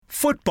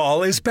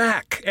Football is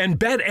back, and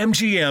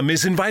BetMGM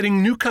is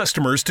inviting new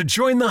customers to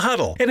join the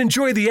huddle and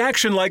enjoy the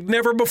action like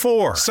never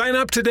before. Sign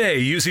up today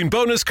using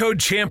bonus code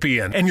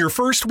CHAMPION, and your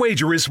first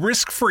wager is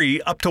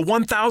risk-free up to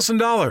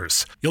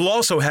 $1,000. You'll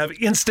also have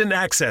instant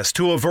access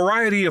to a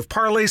variety of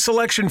parlay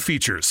selection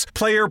features,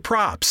 player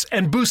props,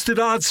 and boosted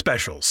odds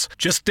specials.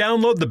 Just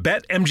download the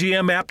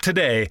BetMGM app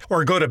today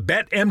or go to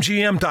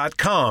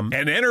BetMGM.com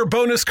and enter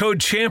bonus code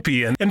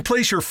CHAMPION and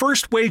place your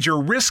first wager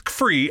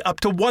risk-free up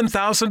to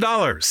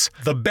 $1,000.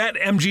 The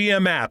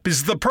BetMGM app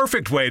is the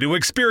perfect way to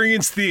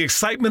experience the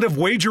excitement of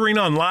wagering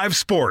on live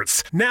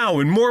sports, now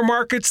in more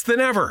markets than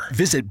ever.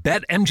 Visit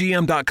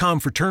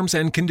BetMGM.com for terms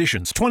and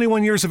conditions.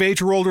 21 years of age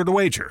or older to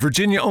wager.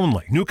 Virginia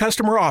only. New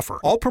customer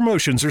offer. All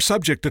promotions are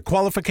subject to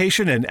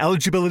qualification and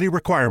eligibility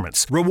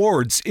requirements.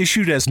 Rewards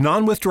issued as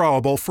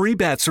non-withdrawable free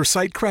bets or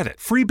site credit.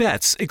 Free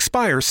bets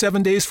expire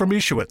 7 days from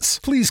issuance.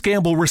 Please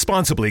gamble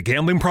responsibly.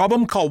 Gambling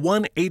problem? Call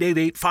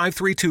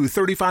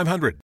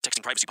 1-888-532-3500.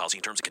 Texting privacy policy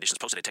and terms and conditions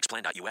posted at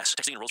textplan.us.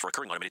 Texting enrolls for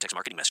recurring automated text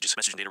marketing messages.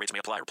 Message and data rates may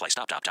apply. Reply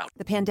stop to opt out.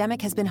 The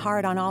pandemic has been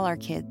hard on all our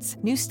kids.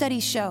 New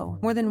studies show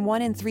more than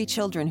 1 in 3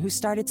 children who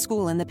started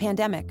school in the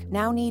pandemic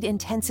now need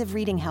intensive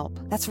reading help.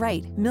 That's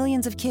right.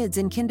 Millions of kids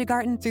in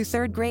kindergarten through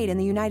 3rd grade in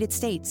the United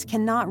States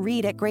cannot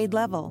read at grade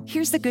level.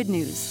 Here's the good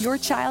news. Your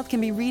child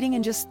can be reading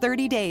in just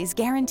 30 days,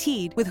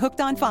 guaranteed, with Hooked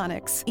on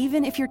Phonics.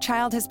 Even if your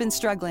child has been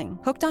struggling,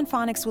 Hooked on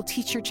Phonics will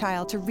teach your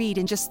child to read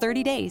in just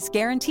 30 days,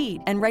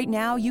 guaranteed. And right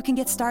now, you can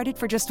get started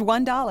for just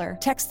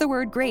 $1. Text the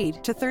word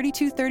GRADE to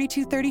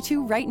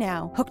 323232 right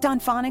now. Hooked on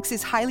Phonics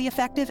is highly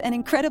effective and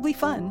incredibly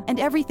fun, and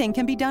everything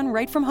can be done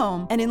right from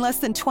home and in less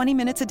than 20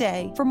 minutes a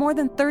day. For more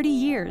than 30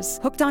 years,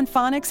 Hooked on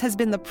Phonics has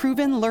been the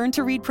proven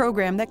learn-to-read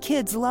program that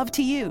kids love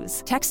to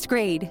use. Text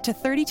GRADE to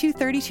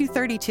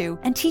 323232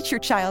 and teach your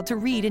child to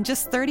read in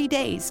just 30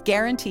 days,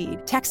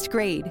 guaranteed. Text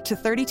GRADE to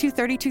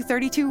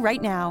 323232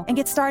 right now and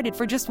get started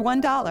for just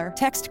 $1.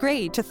 Text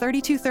GRADE to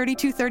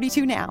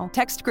 323232 now.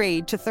 Text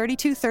GRADE to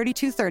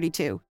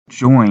 323232.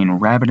 Join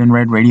Rabbit and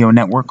Red Radio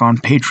Network on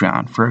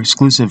Patreon for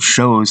exclusive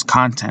shows,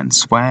 content,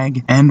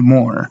 swag, and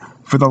more.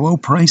 For the low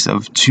price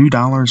of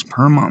 $2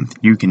 per month,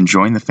 you can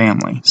join the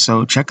family.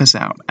 So check us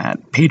out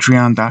at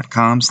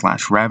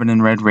patreon.com/Rabbit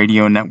and Red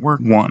Radio Network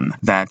 1.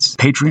 That's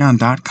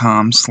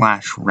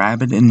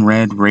patreon.com/Rabbit and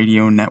Red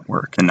Radio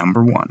Network, the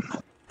number 1.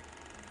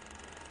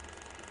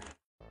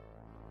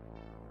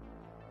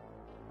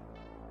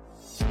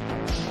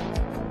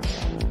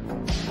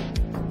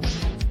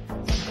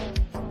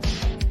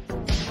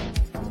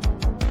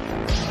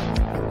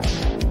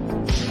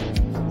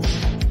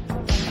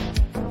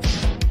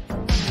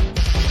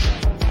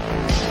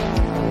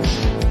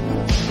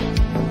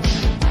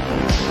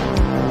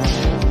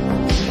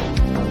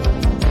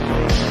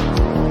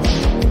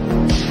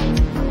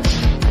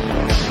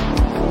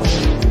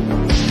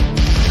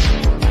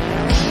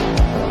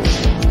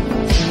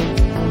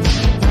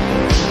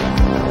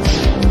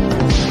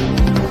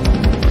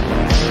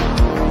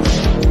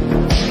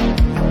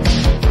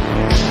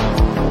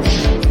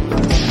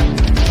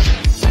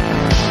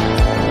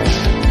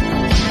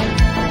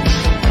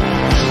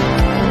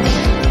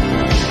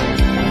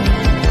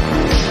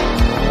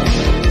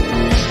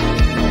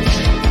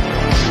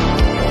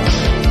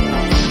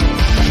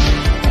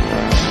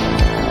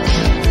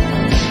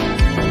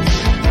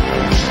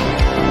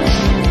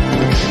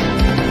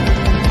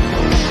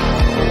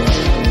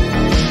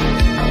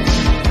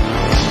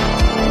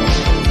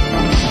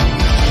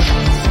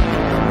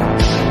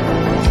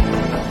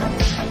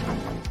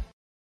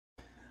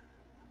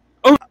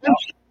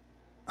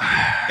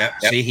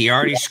 See, he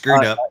already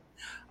screwed up.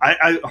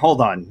 I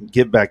hold on.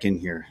 Get back in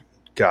here.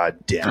 God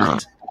damn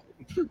it.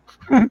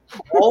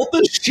 All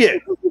the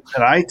shit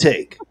that I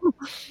take.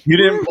 You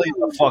didn't play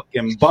the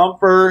fucking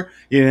bumper.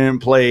 You didn't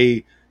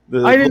play the...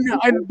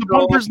 The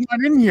bumper's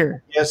not in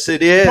here. Yes,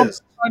 it is. The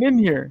bumper's not in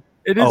here.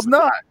 It is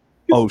not.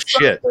 Oh,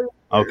 shit.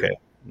 Okay.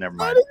 Never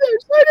mind.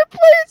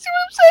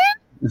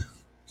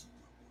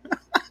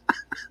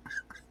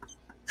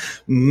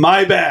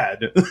 My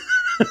bad.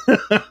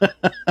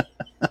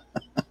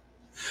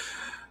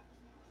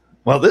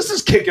 Well, this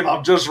is kicking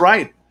off just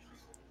right.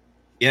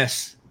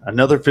 Yes.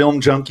 Another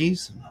Film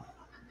Junkies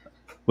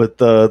with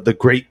the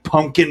great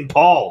Pumpkin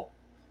Paul.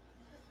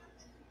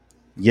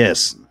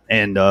 Yes,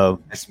 and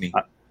that's me.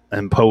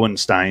 And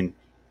Poenstein.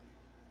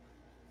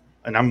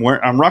 And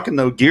I'm rocking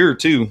the gear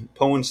too,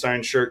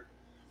 Poenstein shirt.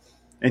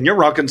 And you're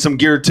rocking some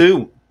gear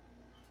too.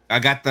 I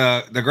got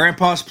the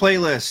Grandpa's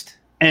playlist.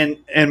 And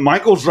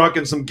Michael's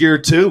rocking some gear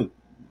too.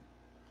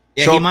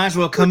 Yeah, he might as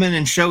well come in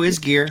and show his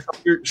gear.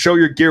 Show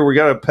your gear. We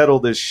got to pedal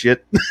this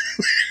shit.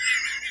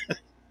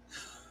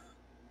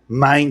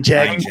 Mind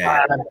check.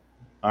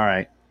 All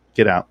right.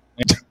 Get out.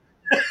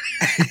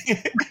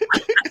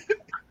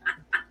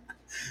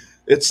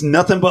 It's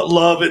nothing but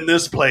love in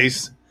this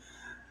place.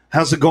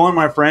 How's it going,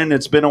 my friend?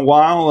 It's been a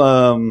while.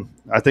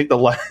 I think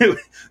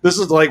this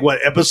is like, what,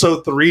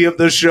 episode 3 of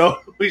this show?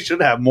 We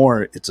should have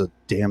more. It's a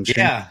damn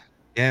shame.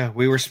 Yeah,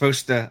 we were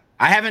supposed to...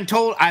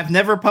 I've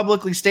never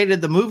publicly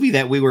stated the movie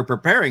that we were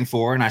preparing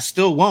for, and I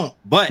still won't,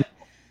 but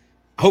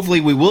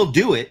hopefully we will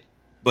do it.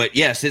 But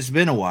yes, it's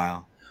been a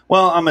while.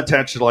 Well, I'm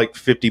attached to like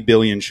 50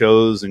 billion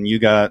shows, and you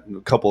got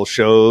a couple of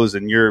shows,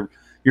 and you're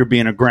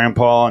being a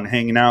grandpa and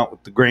hanging out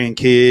with the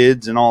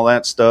grandkids and all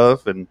that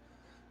stuff. And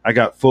I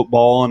got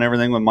football and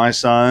everything with my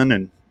son,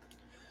 and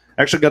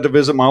actually got to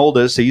visit my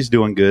oldest. He's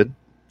doing good.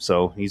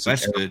 So he's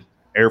good.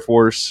 Air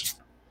Force.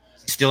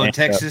 Still in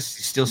Texas?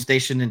 Still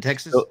stationed in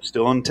Texas?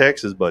 Still in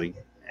Texas, buddy.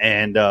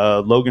 And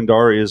Logan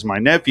Dar is my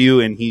nephew,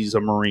 and he's a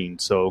Marine.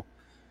 So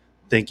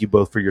thank you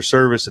both for your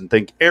service, and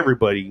thank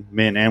everybody,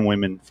 men and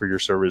women, for your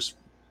service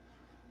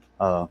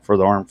for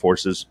the armed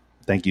forces.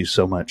 Thank you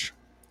so much.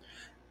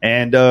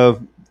 And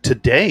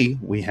today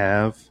we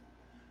have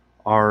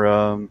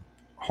our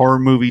horror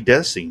movie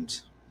death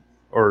scenes,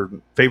 or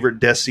favorite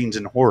death scenes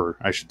in horror,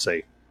 I should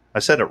say. I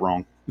said it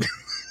wrong.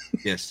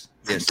 Yes.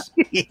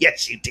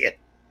 Yes, you did.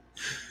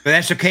 But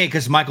that's okay,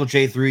 because Michael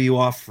J. threw you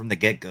off from the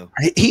get-go.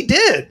 He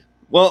did.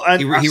 Well,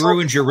 he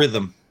ruined your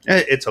rhythm.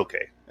 It's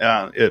okay.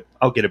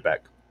 I'll get it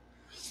back.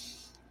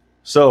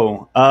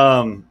 So,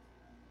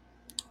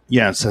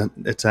 yeah, it's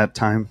that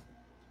time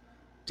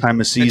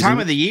of season. The time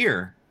of the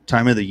year.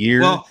 Time of the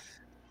year. Well,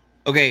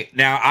 okay,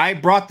 now I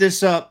brought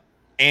this up,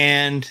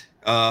 and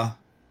I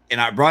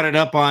brought it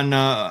up on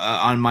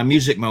my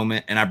music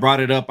moment, and I brought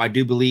it up, I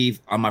do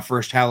believe, on my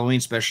first Halloween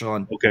special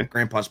on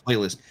Grandpa's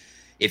Playlist.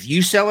 If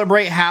you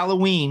celebrate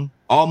Halloween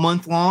all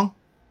month long,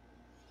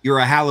 you're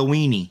a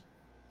Halloweenie.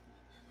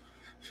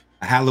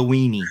 A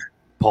Halloweenie.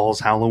 Paul's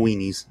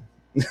Halloweenies.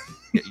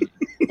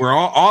 We're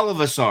all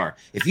of us are.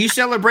 If you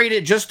celebrate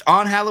it just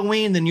on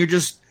Halloween, then you're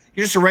just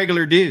a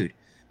regular dude.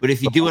 But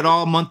if you do it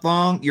all month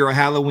long, you're a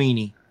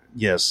Halloweenie.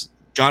 Yes.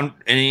 John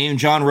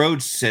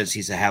Rhodes says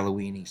he's a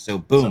Halloweenie. So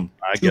boom,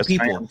 I two guess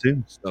people. I am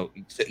too. So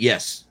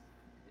yes.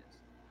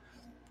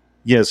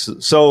 Yes.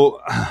 So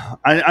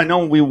I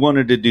know we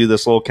wanted to do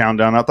this little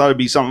countdown. I thought it'd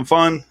be something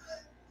fun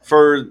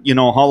for,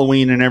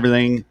 Halloween and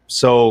everything.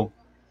 So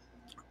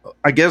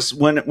I guess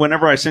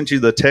whenever I sent you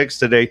the text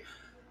today,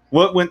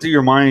 what went through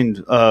your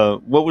mind?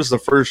 What was the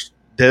first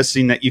death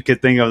scene that you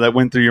could think of that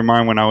went through your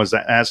mind when I was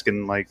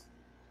asking, like,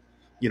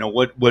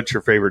 what's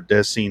your favorite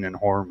death scene in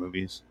horror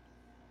movies?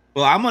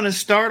 Well, I'm going to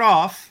start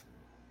off.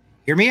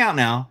 Hear me out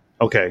now.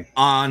 Okay.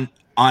 On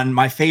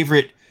my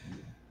favorite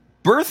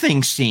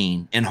birthing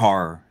scene in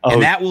horror,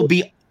 and that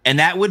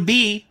would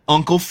be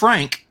Uncle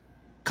Frank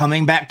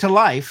coming back to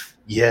life.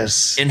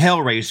 Yes. In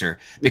Hellraiser,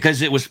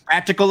 because it was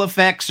practical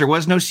effects. There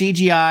was no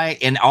CGI,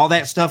 and all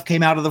that stuff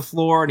came out of the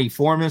floor, and he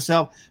formed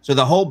himself. So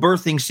the whole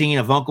birthing scene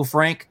of Uncle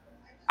Frank,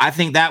 I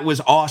think that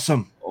was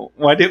awesome.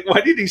 Why did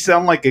he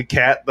sound like a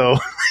cat though?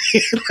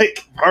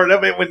 Like part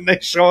of it when they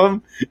show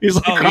him, he's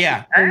like, oh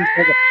yeah,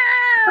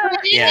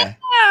 yeah.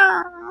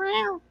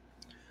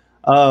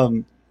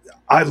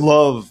 I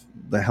love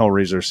the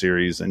Hellraiser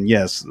series, and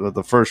yes,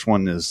 the first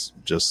one is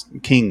just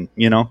king.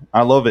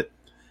 I love it.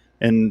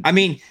 And I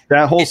mean,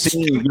 that whole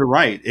scene, you're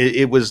right.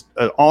 It was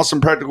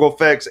awesome practical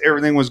effects.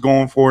 Everything was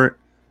going for it.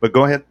 But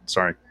go ahead.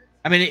 Sorry.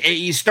 I mean,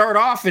 you start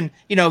off and,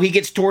 he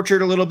gets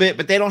tortured a little bit,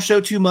 but they don't show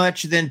too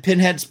much. Then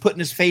Pinhead's putting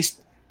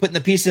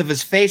the piece of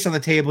his face on the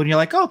table, and you're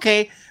like,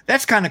 okay,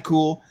 that's kind of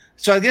cool.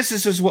 So I guess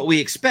this is what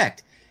we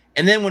expect.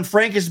 And then when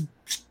Frank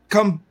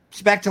comes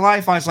back to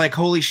life, I was like,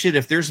 holy shit,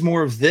 if there's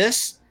more of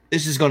this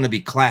is going to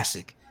be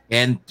classic.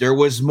 And there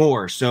was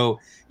more. So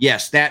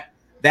yes, that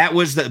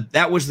was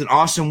an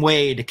awesome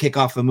way to kick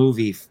off a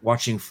movie,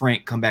 watching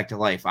Frank come back to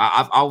life.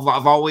 I've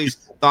always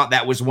thought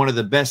that was one of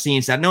the best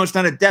scenes. I know it's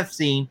not a death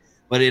scene,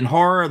 but in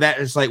horror, that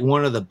is like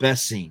one of the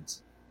best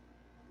scenes.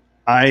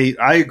 I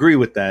agree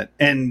with that.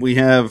 And we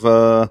have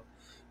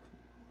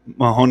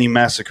Mahoney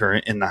Massacre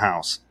in the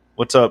house.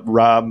 What's up,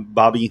 Rob,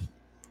 Bobby?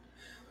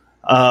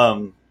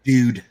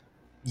 Dude.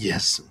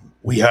 Yes,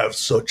 we have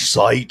such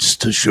sights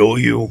to show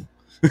you.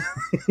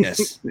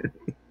 Yes.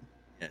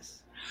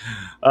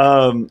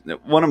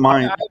 One of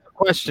mine. I have a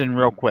question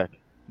real quick.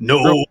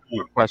 No.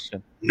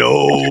 Question.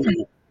 No.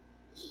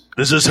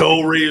 This is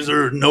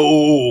Hellraiser.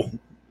 No.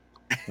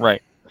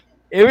 Right.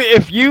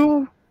 If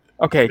you...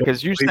 Okay,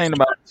 because you're saying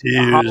about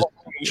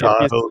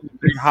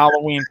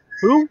Halloween.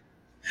 Who?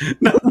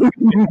 No.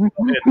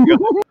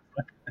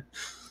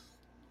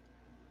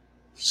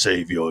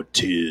 Save your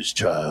tears,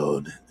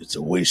 child. It's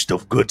a waste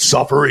of good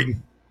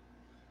suffering.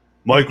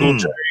 Michael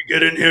J.,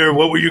 get in here.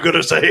 What were you going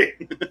to say?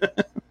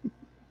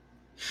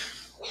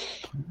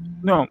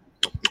 No.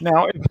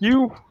 Now, if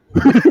you...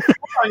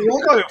 You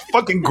look like a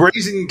fucking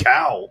grazing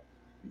cow.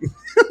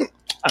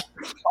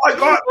 I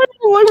got...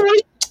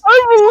 I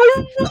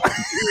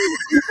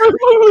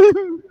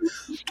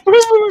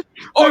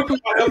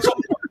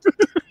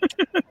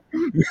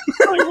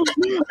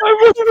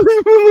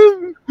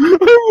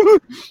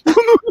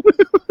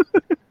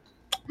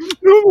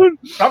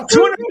I'm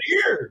chewing it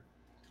here.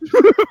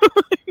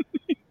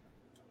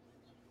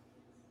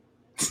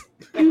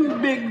 You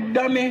big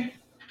dummy.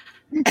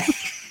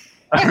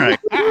 All right.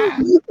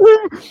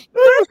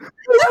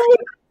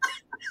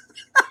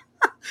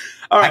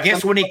 All right. I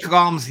guess when he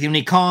calms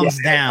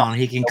down,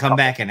 he can come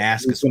back and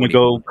ask us. He's going to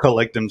go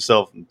collect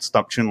himself and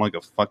stop chewing like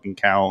a fucking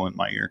cow in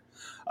my ear.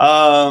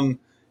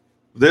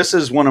 this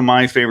is one of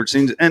my favorite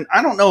scenes. And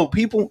I don't know,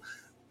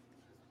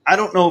 I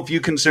don't know if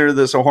you consider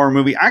this a horror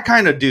movie. I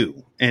kind of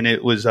do. And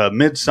it was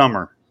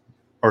Midsommar.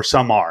 I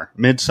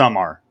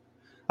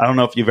don't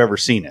know if you've ever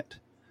seen it.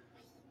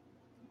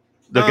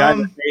 The guy,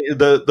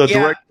 the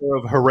director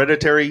of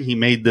Hereditary, he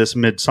made this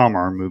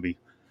Midsommar movie.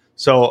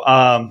 So,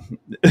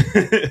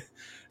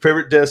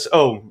 favorite death.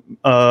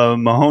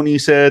 Mahoney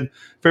said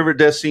favorite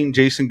death scene.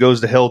 Jason goes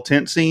to hell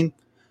tent scene.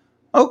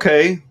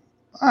 Okay,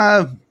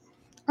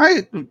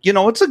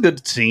 it's a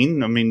good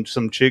scene. I mean,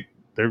 some chick,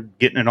 they're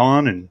getting it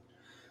on, and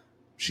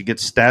she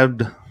gets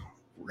stabbed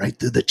right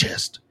through the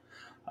chest.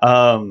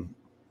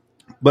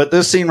 But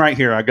this scene right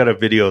here, I got a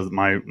video of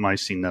my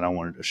scene that I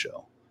wanted to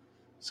show.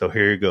 So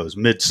here it goes,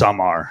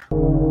 Midsommar.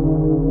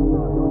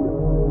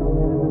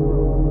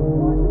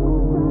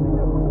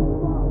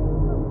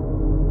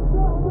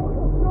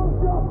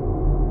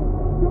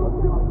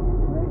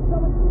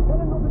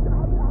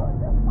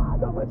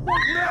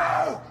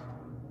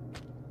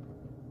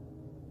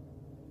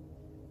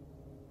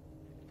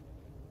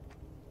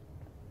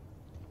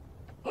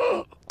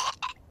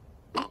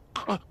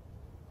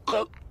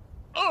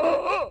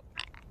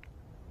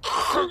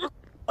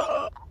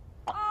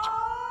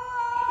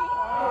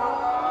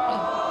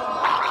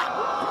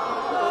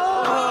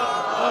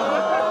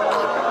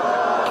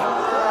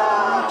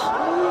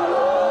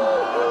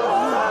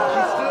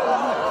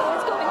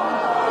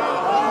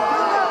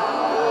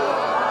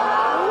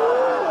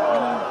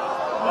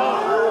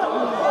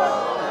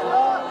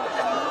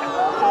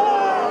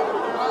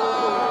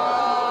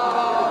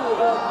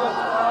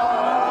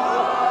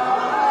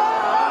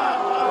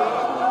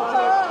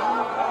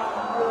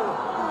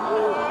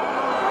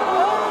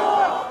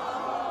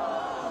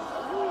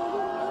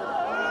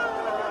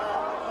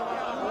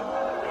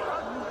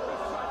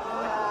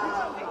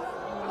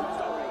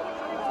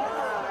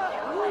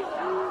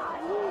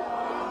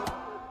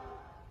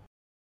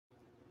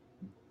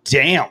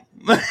 Damn.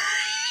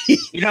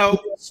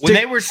 When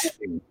they were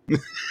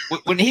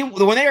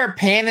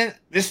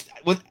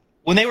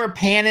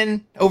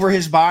panning over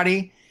his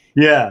body,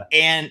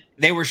 and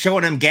they were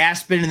showing him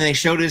gasping, and they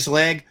showed his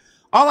leg.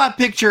 All I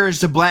picture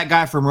is the black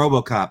guy from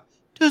RoboCop.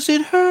 Does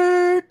it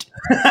hurt?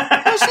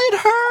 Does it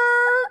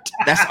hurt?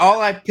 That's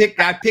all I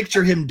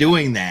picture him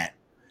doing that.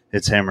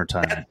 It's hammer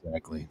time.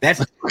 Exactly.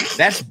 That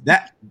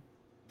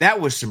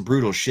was some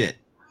brutal shit.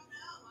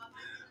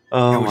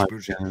 Oh my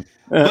God.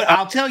 But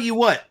I'll tell you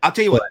what.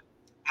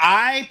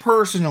 I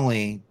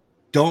personally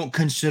don't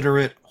consider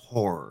it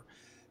horror.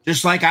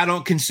 Just like I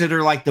don't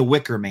consider like The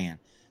Wicker Man.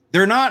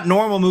 They're not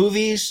normal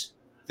movies.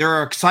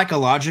 They're a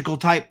psychological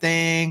type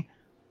thing,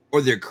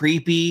 or they're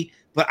creepy.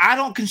 But I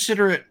don't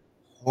consider it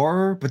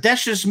horror. But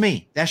that's just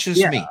me.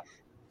 Me.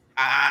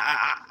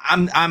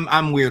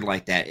 I'm weird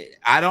like that.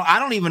 I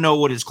don't even know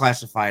what it's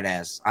classified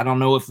as. I don't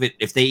know if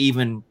they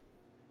even.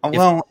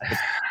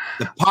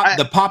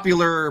 The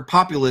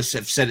populace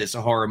have said it's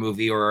a horror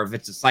movie, or if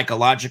it's a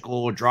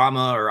psychological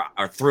drama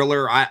or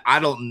thriller. I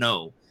don't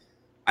know.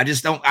 I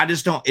just don't.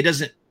 It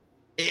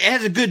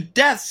has a good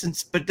death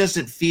sense, but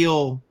doesn't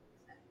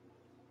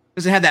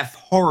have that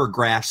horror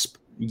grasp.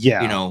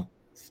 Yeah.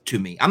 To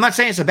me, I'm not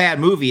saying it's a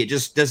bad movie. It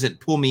just doesn't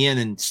pull me in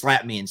and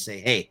slap me and say,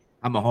 "Hey,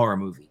 I'm a horror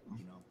movie."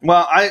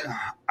 Well, I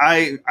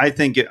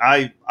think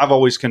I've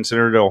always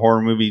considered it a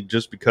horror movie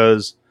just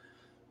because.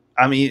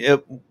 I mean,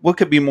 what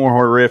could be more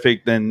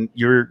horrific than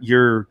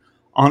you're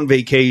on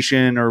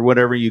vacation or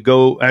whatever? You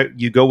go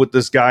with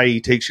this guy. He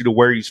takes you to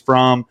where he's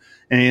from,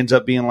 and it ends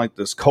up being like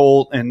this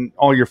cult, and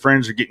all your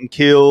friends are getting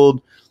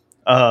killed.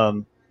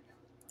 I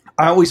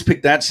always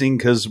pick that scene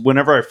because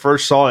whenever I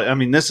first saw it, I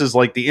mean, this is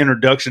like the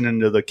introduction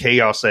into the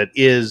chaos that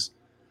is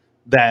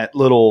that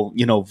little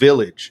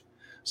village.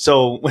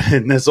 So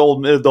when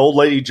the old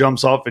lady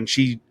jumps off, and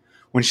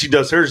when she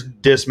does her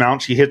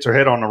dismount, she hits her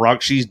head on the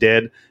rock. She's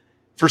dead.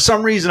 For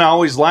some reason, I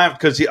always laughed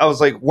because I was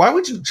like, why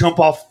would you jump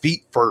off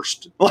feet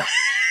first?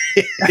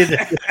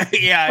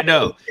 Yeah, I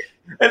know.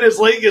 And his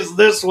leg is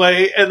this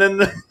way, and then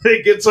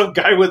they get some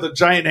guy with a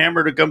giant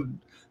hammer to come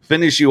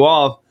finish you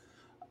off.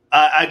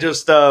 I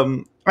just, I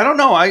don't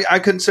know. I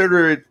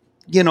consider it,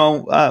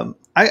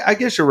 I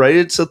guess you're right.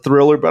 It's a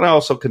thriller, but I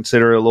also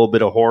consider it a little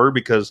bit of horror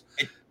because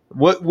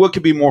what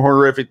could be more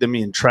horrific than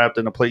being trapped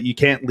in a place? You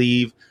can't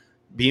leave.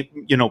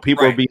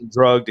 People are being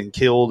drugged and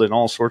killed and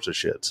all sorts of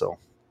shit, so.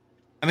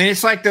 I mean,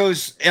 it's like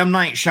those M.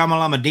 Night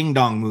Shyamalan Ding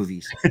Dong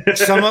movies.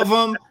 Some of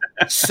them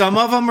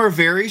are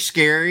very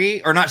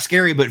scary, or not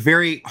scary, but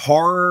very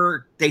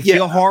horror. They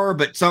feel horror,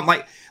 but some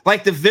like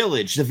The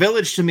Village. The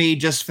Village to me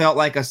just felt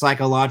like a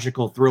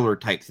psychological thriller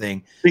type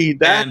thing. See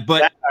that,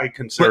 that I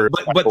consider,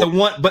 but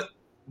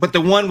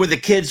the one where the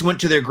kids went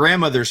to their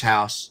grandmother's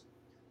house,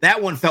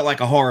 that one felt like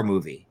a horror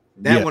movie.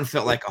 One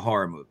felt like a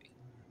horror movie.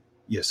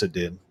 Yes, it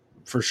did,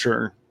 for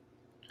sure.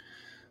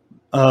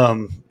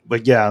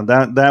 But yeah,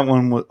 that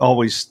one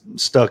always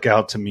stuck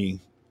out to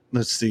me.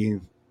 Let's see.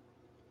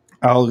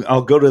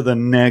 I'll go to the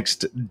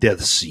next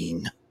death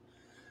scene.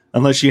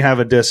 Unless you have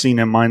a death scene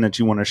in mind that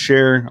you want to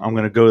share, I'm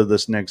going to go to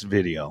this next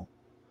video.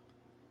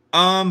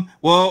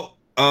 Well,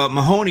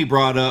 Mahoney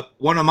brought up,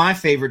 one of my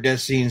favorite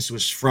death scenes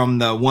was from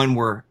the one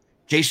where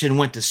Jason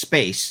went to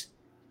space.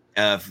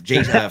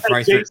 Friday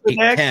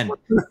 13th 10.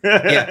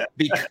 Yeah,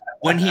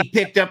 when he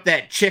picked up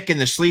that chick in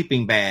the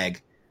sleeping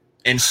bag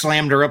and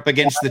slammed her up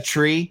against the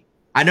tree.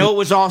 I know it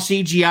was all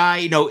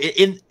CGI. You know,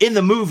 in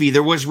the movie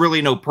there was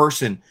really no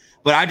person,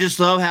 but I just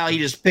love how he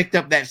just picked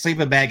up that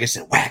sleeping bag and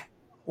said whack.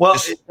 Well,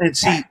 and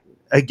see,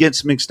 it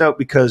gets mixed up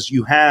because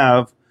you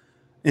have.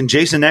 In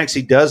Jason X,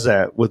 he does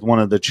that with one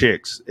of the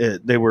chicks.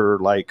 They were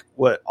like,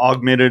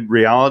 augmented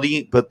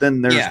reality? But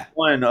then there's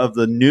one of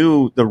the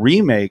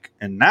remake,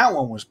 and that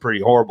one was pretty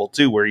horrible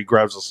too, where he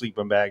grabs a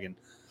sleeping bag and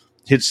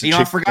hits the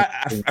chick.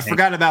 I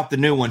forgot about the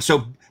new one.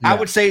 So I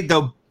would say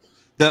the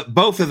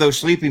both of those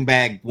sleeping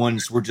bag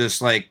ones were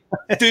just like,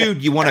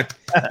 dude, you want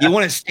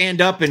to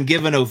stand up and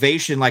give an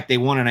ovation like they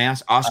won an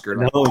Oscar.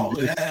 Like,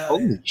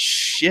 holy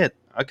shit.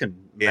 I can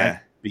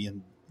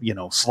being,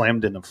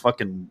 slammed in a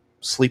fucking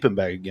sleeping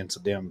bag against a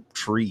damn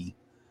tree.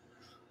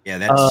 Yeah,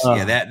 that's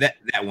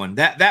that one.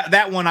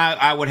 That one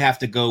I would have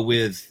to go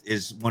with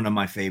is one of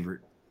my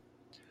favorite.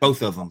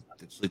 Both of them,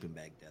 the sleeping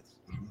bag deaths.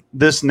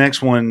 This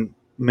next one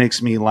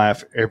makes me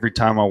laugh every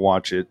time I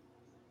watch it.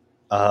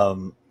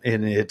 And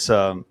it's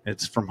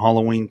from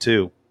Halloween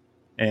 2.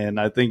 And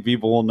I think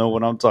people will know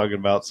what I'm talking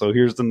about. So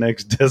here's the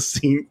next death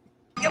scene.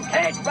 You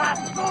can't rob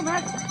the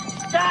woman.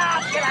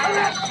 Stop! Get out of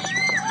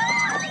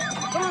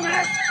it!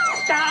 Woman,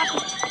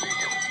 stop!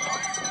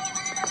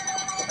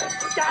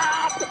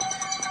 Stop!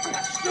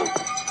 Shoot!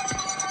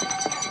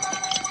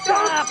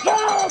 Stop!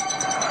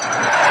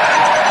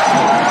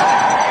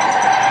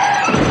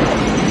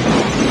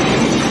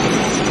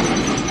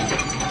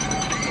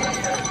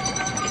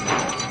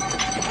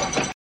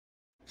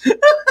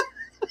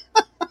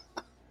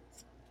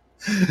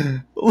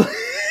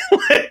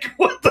 Like,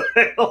 what the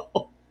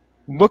hell?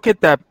 Look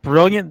at that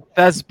brilliant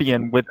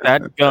thespian with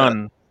that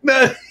gun.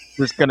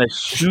 Just gonna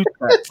shoot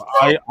that.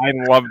 I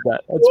love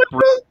that. That's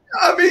brilliant.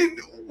 I mean,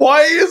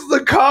 why is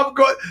the cop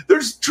going?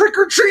 There's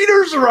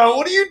trick-or-treaters around.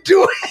 What are you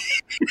doing?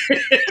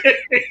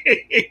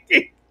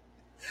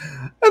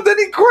 And then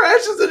he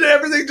crashes and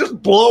everything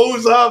just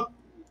blows up.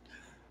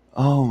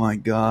 Oh, my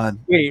God.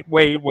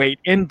 Wait.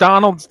 In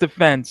Donald's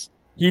defense,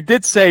 he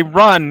did say,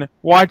 run,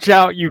 watch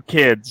out, you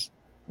kids.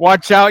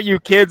 Watch out, you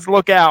kids,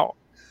 look out.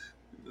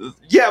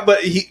 Yeah, but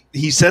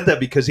he said that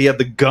because he had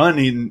the gun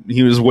and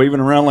he was waving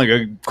around like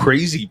a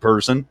crazy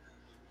person.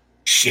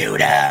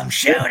 Shoot him!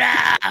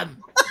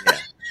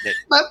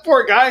 That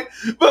poor guy.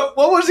 But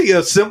what was he,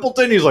 a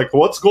simpleton? He's like,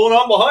 what's going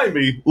on behind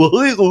me?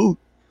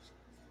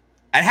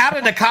 And how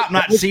did the cop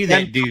not see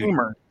that dude?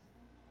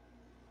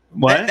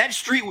 What? That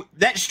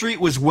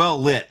street was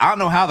well lit. I don't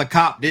know how the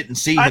cop didn't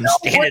see him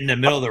standing in the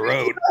middle of the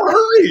road.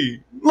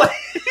 Hurry! Like,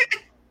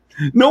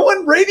 no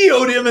one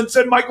radioed him and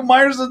said Michael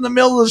Myers is in the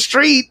middle of the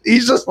street.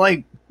 He's just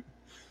like,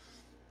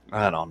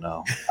 I don't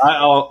know.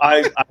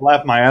 I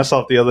laughed my ass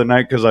off the other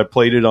night because I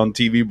played it on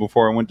TV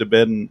before I went to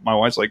bed, and my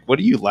wife's like, "What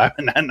are you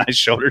laughing at?" And I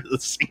showed her the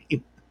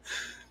scene.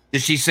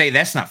 Did she say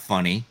that's not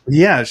funny?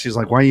 Yeah, she's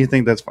like, "Why do you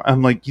think that's funny?"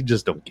 I'm like, "You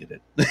just don't get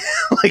it."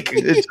 Like,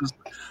 it's just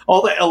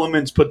all the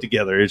elements put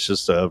together. It's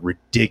just a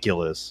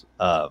ridiculous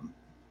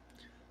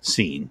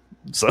scene.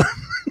 So.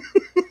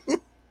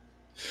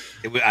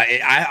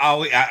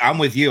 I'm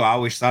with you. I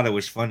always thought it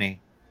was funny.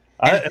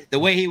 The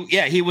way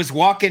he was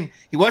walking,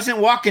 he wasn't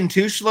walking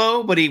too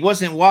slow, but he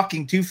wasn't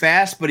walking too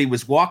fast, but he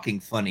was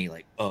walking funny.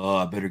 Like, oh,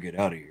 I better get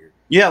out of here.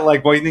 Yeah,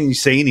 like, why didn't you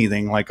say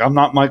anything? Like, I'm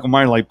not Michael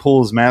Myers. Like,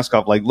 pull his mask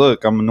off. Like,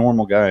 look, I'm a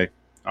normal guy.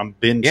 I'm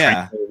Ben.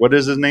 Yeah. Tramer. What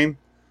is his name?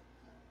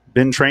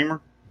 Ben Tramer.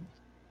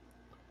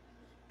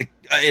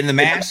 In the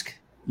mask.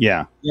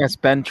 Yeah. Yes,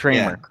 Ben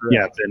Tramer.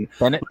 Yeah,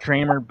 Bennett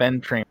Tramer. Ben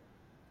Tramer.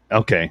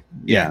 Okay.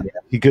 Yeah.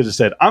 He could have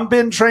said, "I'm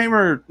Ben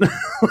Tramer."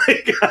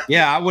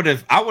 Yeah, I would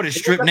have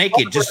stripped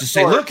naked just to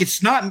say, "Look,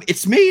 it's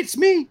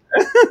me."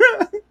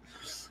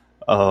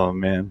 Oh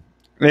man.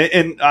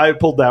 And I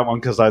pulled that one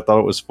because I thought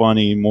it was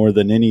funny more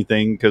than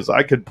anything, because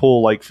I could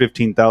pull like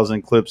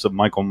 15,000 clips of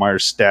Michael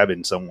Myers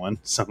stabbing someone.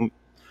 So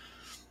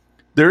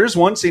there is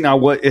one scene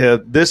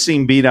this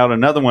scene beat out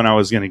another one I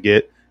was going to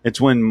get. It's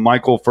when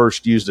Michael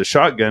first used a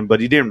shotgun, but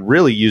he didn't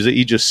really use it.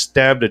 He just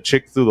stabbed a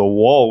chick through the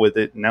wall with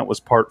it, and that was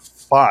part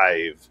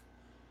 5,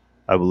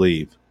 I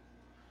believe.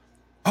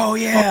 Oh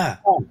yeah,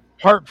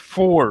 part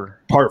 4.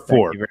 Part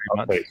 4.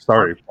 Okay,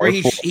 sorry. Where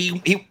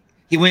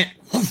he went.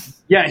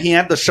 Yeah, he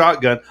had the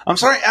shotgun. I'm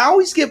sorry, I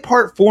always get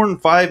part 4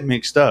 and 5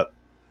 mixed up.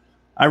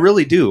 I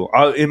really do.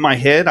 In my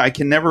head, I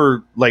can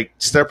never like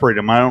separate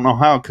them. I don't know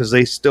how, because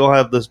they still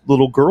have this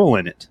little girl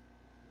in it.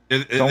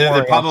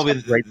 They're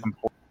probably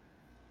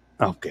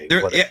okay.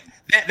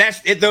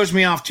 It throws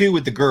me off too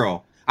with the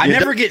girl. I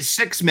never get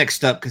 6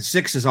 mixed up because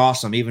 6 is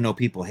awesome, even though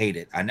people hate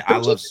it. I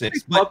love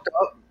 6. But,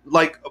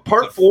 like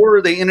part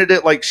 4, they ended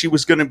it like she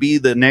was going to be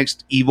the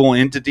next evil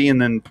entity,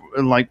 and then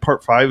like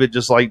part 5, it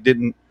just like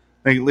didn't.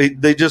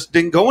 They just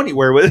didn't go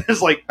anywhere with it.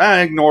 It's like,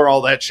 I ignore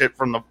all that shit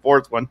from the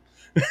 4th one.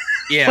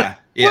 Yeah.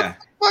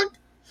 What?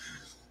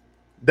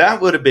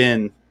 That would have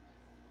been.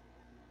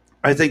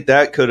 I think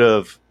that could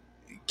have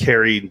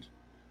carried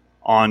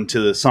on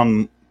to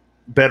some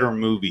better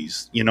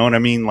movies. You know what I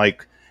mean?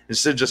 Like,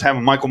 instead of just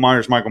having Michael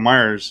Myers,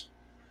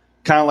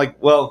 kind of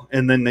like, well,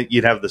 and then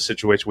you'd have the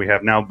situation we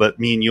have now. But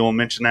me and you will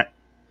mention that.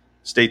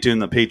 Stay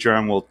tuned. The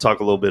Patreon, we'll talk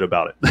a little bit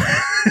about it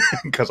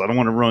because I don't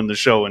want to ruin the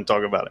show and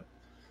talk about it.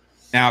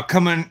 Now,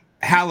 coming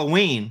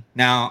Halloween,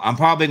 now I'm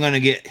probably going to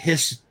get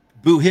hissed,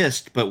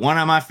 but one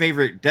of my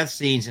favorite death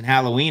scenes in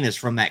Halloween is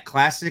from that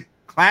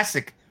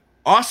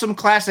awesome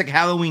classic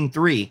Halloween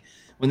 3,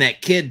 when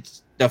that kid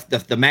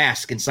stuffed the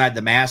mask inside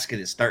the mask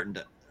and it's starting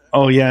to.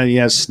 Oh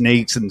yeah,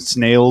 snakes and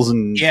snails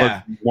and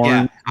yeah.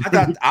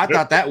 I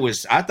thought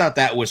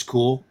that was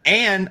cool,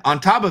 and on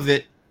top of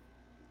it,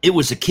 it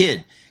was a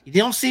kid. You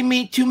don't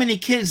see too many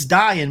kids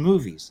die in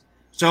movies,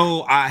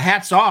 so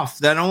hats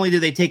off. Not only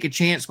did they take a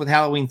chance with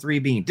Halloween 3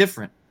 being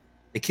different,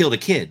 they killed a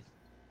kid.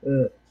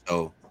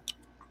 So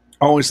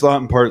I always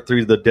thought in part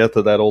 3, the death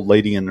of that old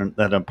lady in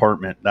that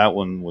apartment, that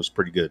one was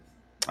pretty good.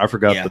 I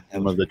forgot the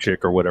name of the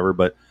chick or whatever,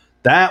 but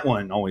that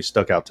one always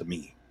stuck out to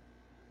me.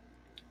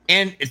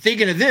 And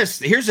thinking of this,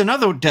 here's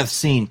another death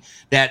scene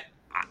that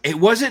it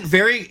wasn't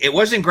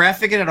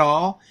graphic at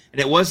all, and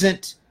it was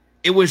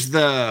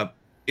the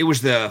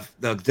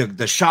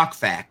shock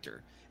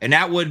factor, and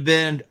that would have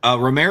been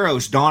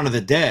Romero's Dawn of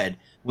the Dead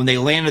when they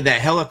landed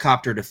that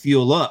helicopter to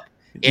fuel up,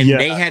 and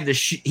they had to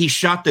he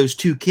shot those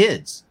 2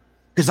 kids,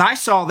 because I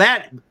saw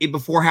that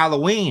before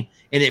Halloween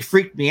and it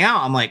freaked me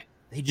out. I'm like,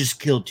 they just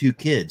killed 2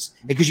 kids,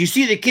 because you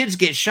see the kids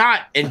get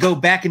shot and go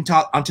back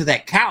onto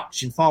that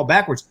couch and fall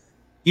backwards.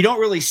 You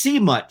don't really see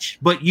much,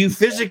 but you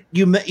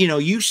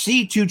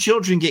see 2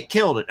 children get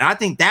killed. And I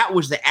think that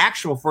was the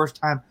actual first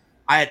time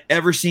I had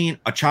ever seen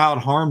a child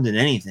harmed in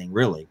anything,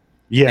 really.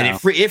 Yeah. And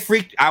it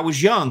freaked. I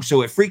was young,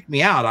 so it freaked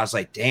me out. I was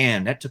like,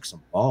 damn, that took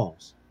some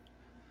balls.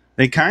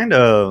 They kind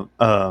of,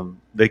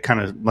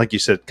 like you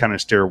said, kind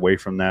of steer away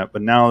from that.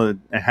 But now it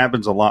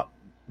happens a lot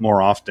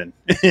more often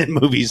in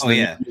movies than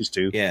it used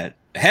to. Yeah.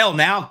 Hell,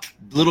 now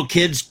little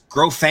kids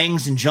grow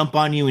fangs and jump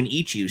on you and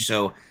eat you.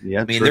 So,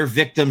 I mean, they're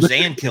victims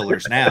and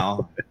killers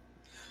now.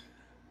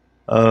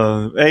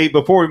 Hey,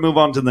 before we move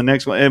on to the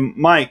next one, and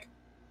Mike,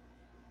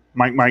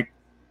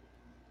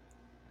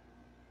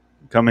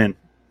 come in,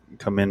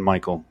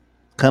 Michael.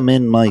 Come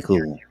in,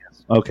 Michael.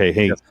 Okay,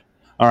 hey. Yes.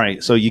 All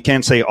right, so you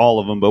can't say all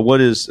of them, but what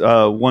is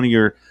one of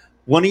your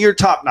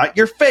top, not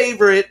your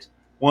favorite,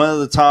 one of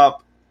the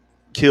top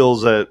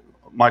kills that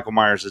Michael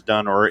Myers has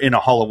done, or in a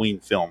Halloween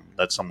film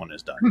that someone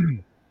has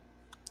done?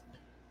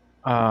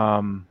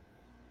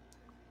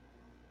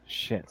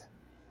 Shit.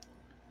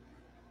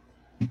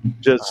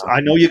 Just, I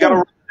know you got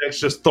to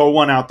just throw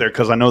one out there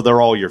because I know they're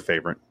all your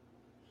favorite.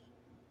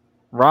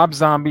 Rob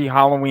Zombie,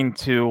 Halloween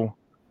 2,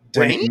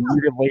 when he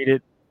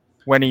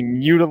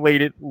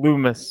mutilated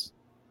Loomis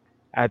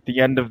at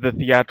the end of the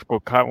theatrical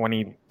cut, when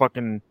he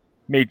fucking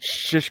made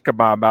shish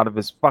kebab out of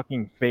his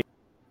fucking face.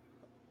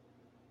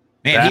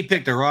 Man, he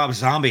picked a Rob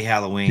Zombie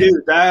Halloween.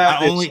 Dude,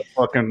 that is a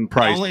fucking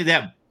price.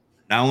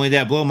 Not only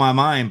that blew my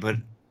mind, but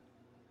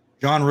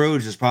John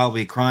Rhodes is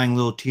probably crying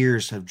little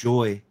tears of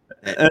joy.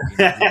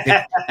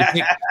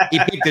 He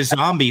picked a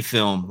zombie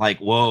film. Like,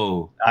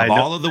 whoa. Of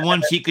all of the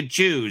ones he could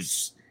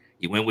choose,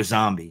 he went with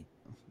zombie.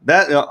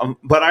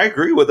 But I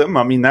agree with him.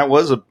 I mean, that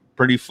was a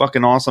pretty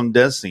fucking awesome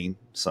death scene.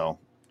 So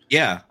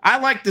yeah, I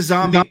like the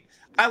zombie.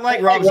 I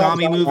like Rob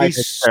Zombie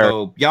movies.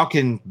 So y'all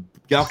can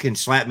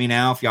slap me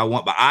now if y'all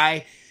want. But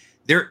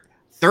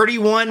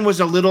 31 was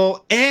a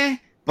little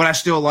but I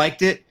still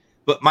liked it.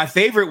 But my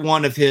favorite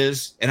one of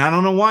his, and I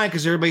don't know why,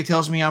 because everybody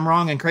tells me I'm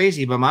wrong and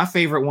crazy, but my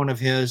favorite one of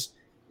his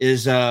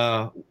is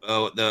the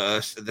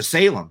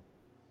Salem.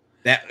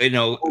 That,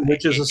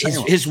 which is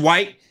Salem.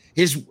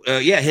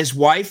 His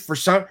wife for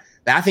some.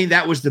 I think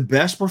that was the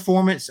best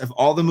performance of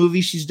all the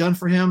movies she's done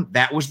for him.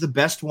 That was the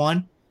best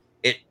one.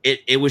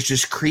 It was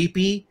just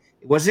creepy.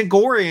 It wasn't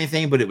gory or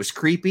anything, but it was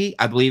creepy.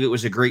 I believe it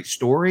was a great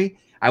story.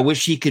 I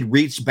wish he could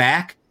reach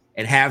back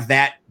and have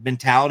that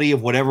mentality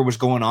of whatever was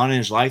going on in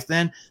his life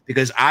then,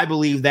 because I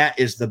believe that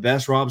is the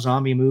best Rob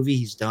Zombie movie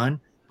he's done.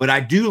 But I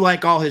do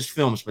like all his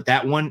films, but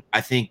that one,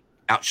 I think,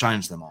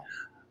 outshines them all.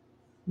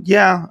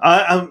 Yeah,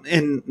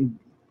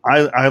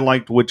 I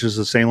liked Witches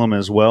of Salem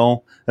as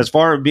well. As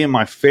far as being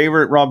my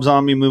favorite Rob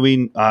Zombie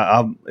movie,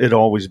 it'd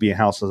always be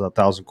House of a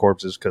Thousand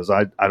Corpses, because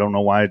I don't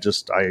know why.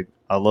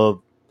 I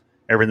love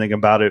everything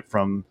about it,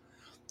 from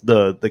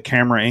the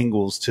camera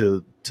angles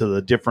to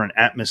the different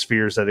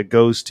atmospheres that it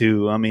goes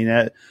to. I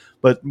mean,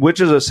 but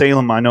Witches of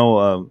Salem, I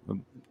know,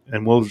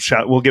 and we'll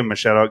give him a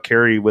shout out.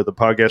 Kerry with the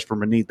podcast for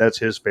Manit, that's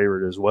his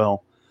favorite as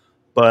well.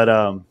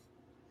 But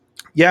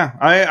yeah,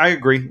 I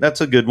agree.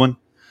 That's a good one.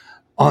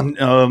 I'm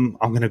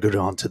going to go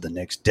on to the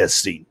next death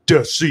scene.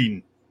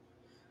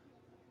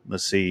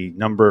 Let's see,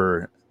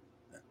 number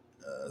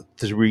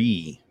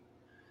 3.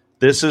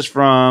 This is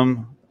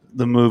from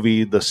the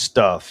movie The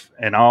Stuff,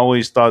 and I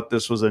always thought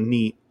this was a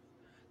neat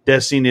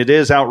death scene. It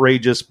is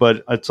outrageous,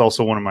 but it's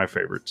also one of my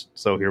favorites.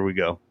 So here we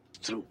go.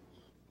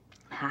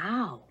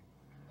 How?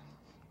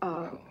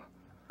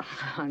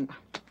 I'm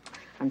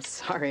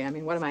sorry. I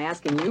mean, what am I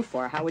asking you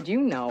for? How would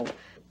you know?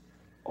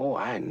 Oh,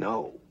 I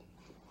know.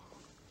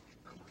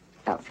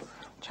 Oh,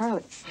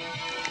 Charlie.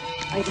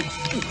 Charlie,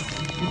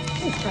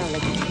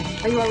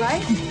 are you all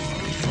right?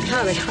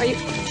 Charlie, are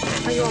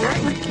you all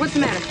right? What's the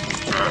matter?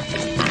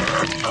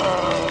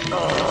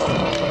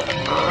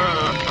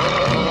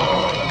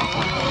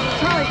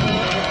 Charlie,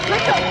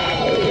 let go.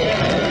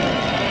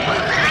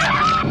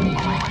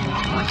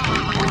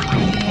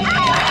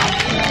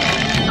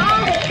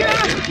 Oh,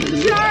 God!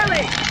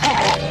 Charlie!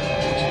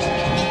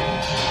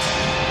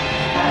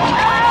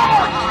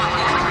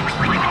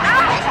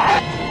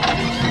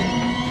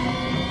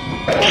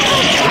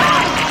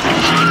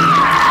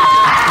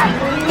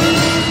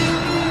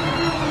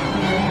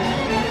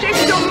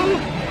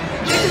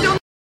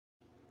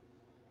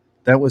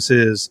 That was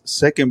his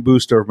second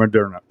booster of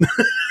Moderna.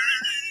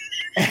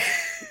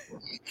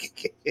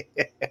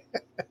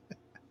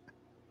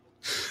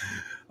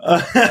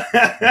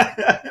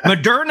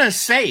 Moderna's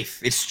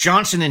safe. It's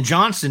Johnson and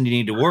Johnson you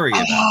need to worry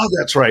about. Oh,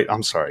 that's right.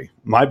 I'm sorry.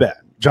 My bad.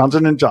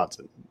 Johnson and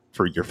Johnson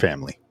for your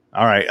family.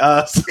 All right.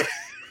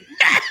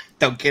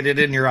 Don't get it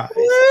in your eyes.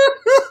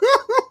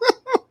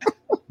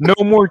 No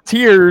more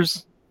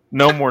tears.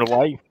 No more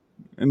life.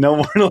 No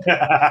more.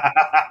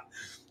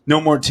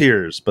 No more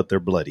tears, but they're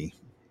bloody.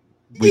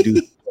 We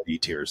do bloody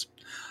tears.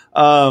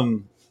 Yeah,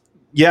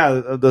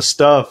 the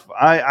stuff.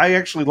 I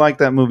actually like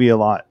that movie a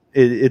lot.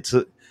 It's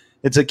a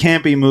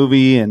campy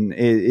movie, and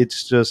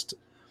it's just,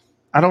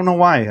 I don't know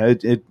why.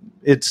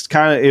 It's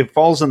kind of, it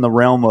falls in the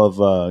realm of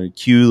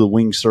Q the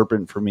Winged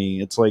Serpent for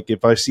me. It's like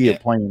if I see it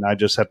playing, I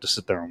just have to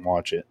sit there and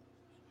watch it.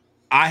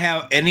 I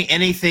have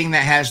anything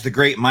that has the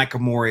great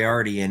Michael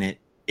Moriarty in it.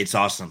 It's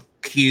awesome.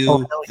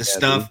 Q, the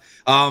stuff.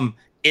 Dude.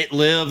 It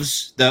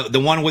Lives, the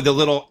one with the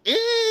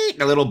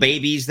little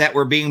babies that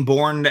were being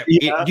born. Do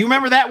you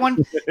remember that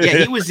one?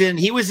 Yeah, he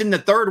was in the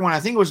third one. I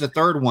think it was the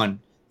third one.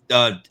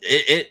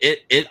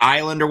 It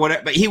Island or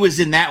whatever, but he was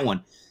in that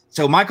one.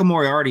 So Michael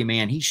Moriarty,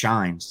 man, he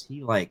shines.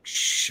 He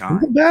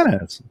shines. He's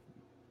a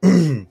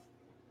badass.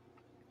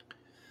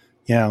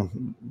 Yeah,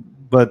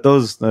 but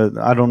those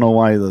I don't know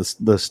why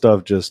the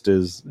stuff just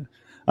is.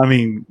 I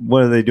mean,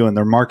 what are they doing?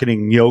 They're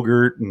marketing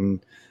yogurt,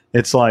 and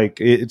it's like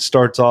it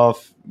starts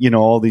off,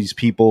 all these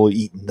people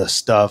eating the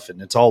stuff,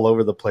 and it's all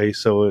over the place.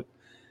 So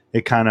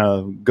it kind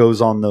of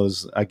goes on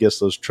those, I guess,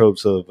 those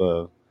tropes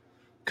of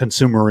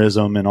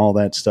consumerism and all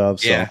that stuff.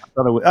 So yeah, I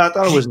thought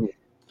it was.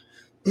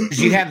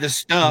 Because you have the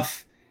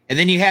stuff, and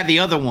then you have the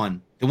other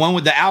one, the one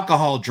with the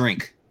alcohol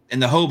drink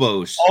and the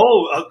hobos.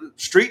 Oh,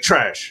 street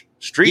trash.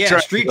 Street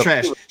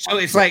trash. So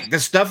it's like the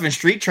stuff in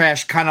street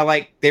trash, kind of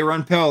like they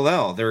run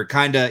parallel. They're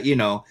kind of,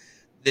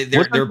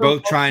 they're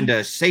both trying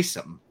to say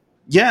something.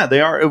 Yeah, they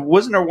are.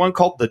 Wasn't there one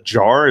called The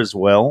Jar as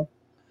well?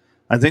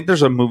 I think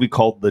there's a movie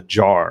called The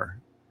Jar,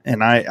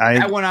 and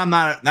that one I'm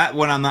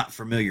not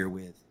familiar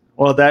with.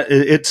 Well,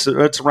 it's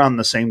around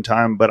the same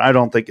time, but I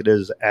don't think it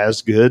is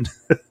as good.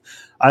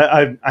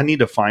 I need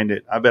to find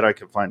it. I bet I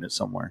could find it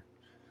somewhere.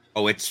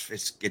 Oh,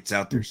 it's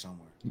out there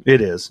somewhere.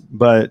 It is,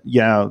 but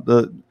yeah,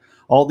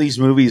 all these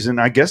movies, and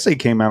I guess they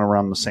came out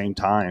around the same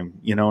time.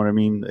 You know what I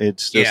mean?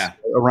 It's just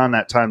around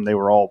that time they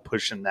were all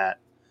pushing that,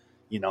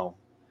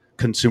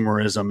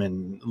 consumerism,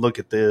 and look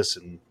at this,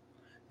 and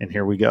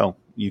here we go.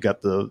 You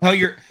got the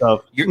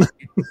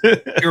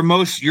your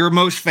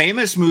most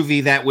famous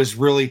movie that was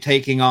really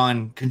taking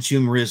on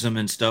consumerism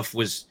and stuff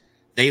was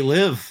They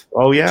Live.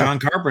 Oh yeah, John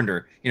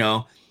Carpenter.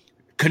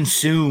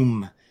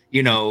 Consume.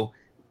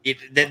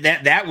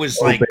 That was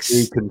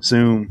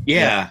consume.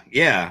 Yeah.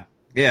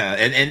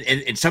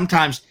 And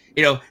sometimes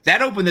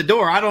that opened the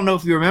door. I don't know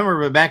if you remember,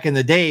 but back in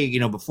the day,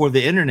 before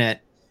the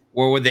internet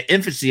or with the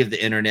infancy of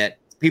the internet,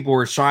 people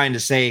were trying to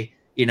say,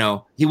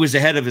 he was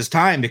ahead of his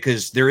time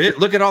because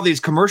look at all these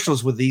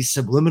commercials with these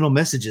subliminal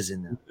messages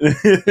in them.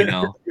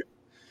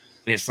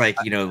 It's like,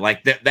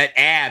 like that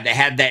ad that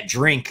had that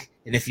drink.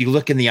 And if you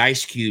look in the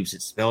ice cubes,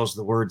 it spells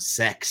the word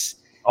sex.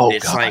 Oh,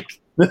 it's God.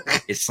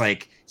 it's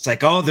like,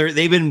 oh,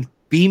 they've been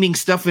beaming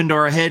stuff into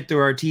our head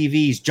through our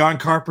TVs. John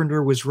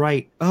Carpenter was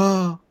right.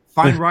 Oh,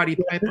 find Roddy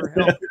Piper.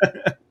 Help.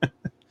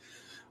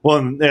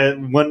 Well, wasn't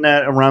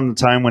that around the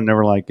time when they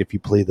were like, if you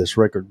play this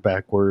record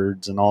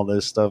backwards and all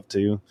this stuff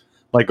too?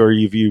 Like, or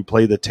if you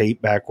play the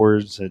tape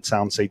backwards, it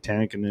sounds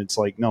satanic, and it's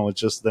like, no,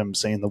 it's just them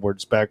saying the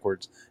words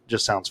backwards. It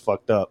just sounds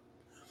fucked up.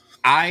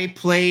 I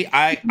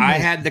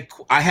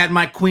had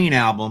my Queen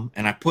album,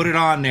 and I put it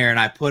on there, and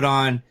I put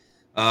on,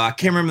 I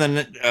can't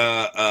remember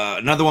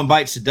Another One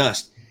Bites the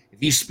Dust.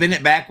 If you spin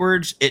it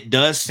backwards, it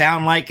does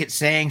sound like it's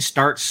saying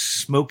start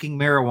smoking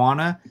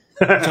marijuana.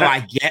 So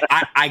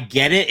I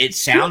get it. It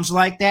sounds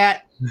like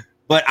that,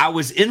 but I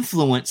was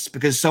influenced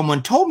because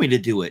someone told me to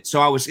do it.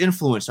 So I was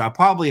influenced. So I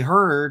probably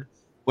heard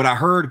what I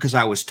heard because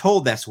I was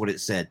told that's what it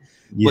said.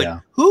 Yeah.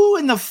 But who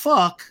in the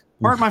fuck,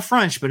 pardon my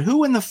French, but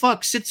who in the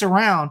fuck sits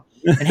around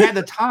and had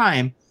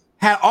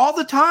all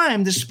the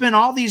time to spin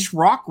all these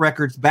rock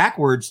records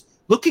backwards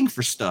looking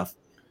for stuff?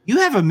 You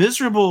have a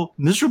miserable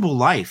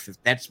life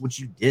if that's what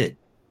you did.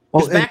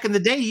 Because back in the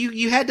day,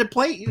 you had to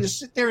play, you just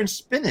sit there and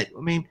spin it.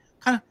 I mean,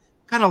 kind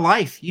of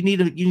life.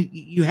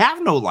 You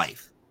have no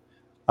life.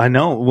 I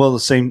know. Well, the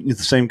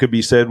same could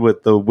be said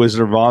with the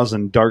Wizard of Oz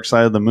and Dark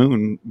Side of the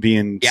Moon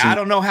being. Yeah, I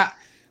don't know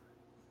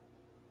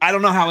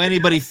how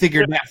anybody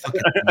figured that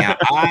fucking thing out.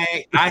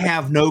 I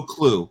have no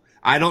clue.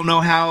 I don't know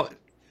how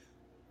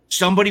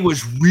somebody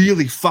was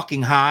really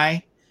fucking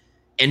high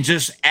and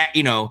just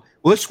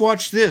let's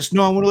watch this.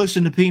 No, I want to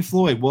listen to Pink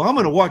Floyd. Well, I'm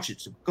going to watch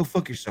it. So go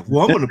fuck yourself.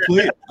 Well, I'm going to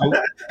play it.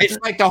 It's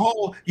like the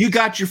whole you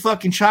got your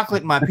fucking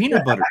chocolate and my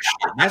peanut butter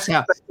shit. That's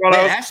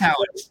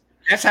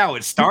how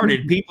it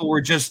started. People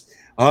were just,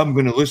 I'm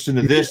going to listen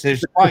to this.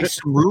 There's probably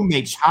some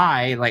roommates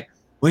high, like,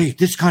 wait,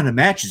 this kind of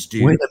matches,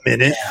 dude. Wait a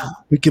minute.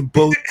 We can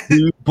both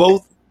do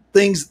both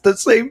things at the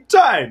same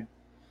time.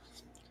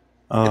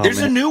 Oh, there's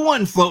a new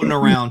one floating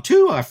around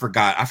too. I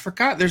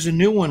forgot. There's a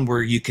new one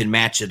where you can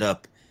match it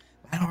up.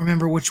 I don't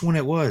remember which one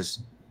it was.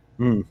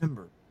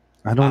 Remember?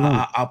 I don't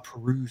know. I'll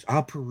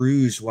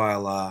peruse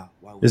while.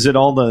 Is it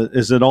all the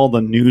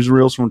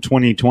newsreels from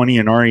 2020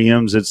 and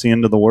REM's It's the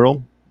End of the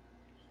World?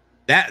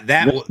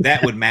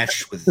 That would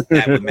match with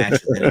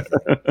anything.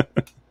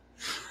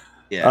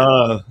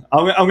 Yeah.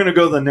 I'm going to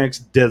go to the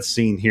next death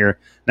scene here.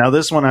 Now,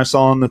 this one I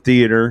saw in the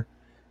theater,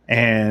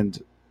 and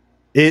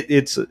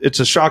it's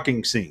a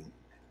shocking scene.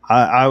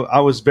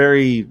 I was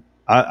very.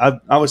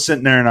 I was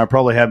sitting there and I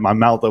probably had my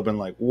mouth open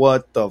like,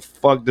 what the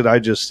fuck did I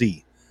just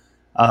see?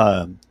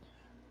 And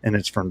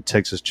it's from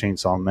Texas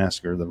Chainsaw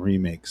Massacre, the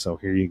remake. So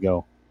here you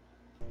go.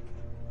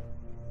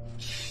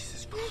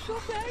 Jesus Christ. Go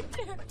back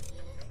there.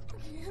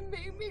 You can't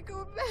make me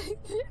go back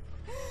there.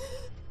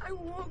 I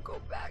won't go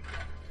back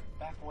there.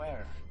 Back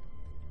where?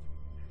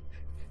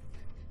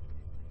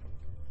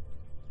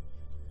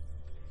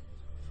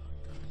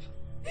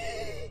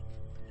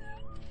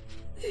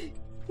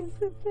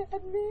 He's a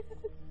bad man.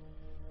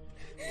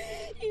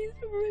 He's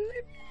a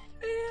really bad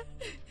man.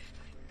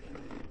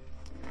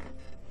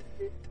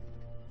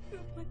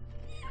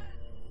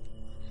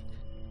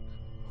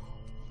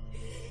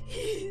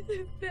 He's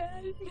a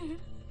bad man.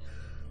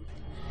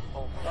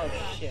 Oh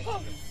shit. You're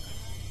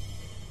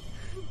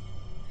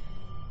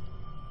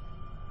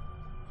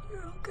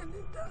all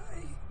gonna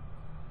die.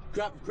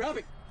 Grab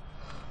it.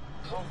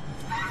 Oh.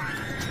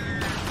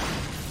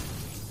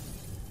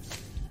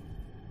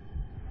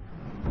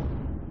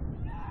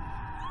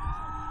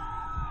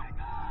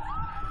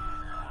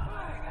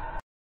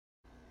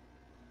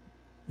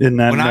 Isn't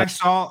that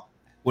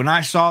when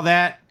I saw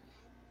that,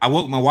 I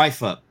woke my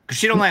wife up because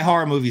she don't like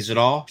horror movies at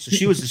all. So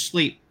she was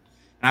asleep,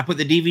 and I put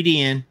the DVD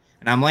in,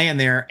 and I'm laying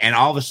there, and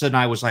all of a sudden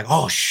I was like,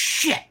 "Oh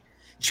shit!"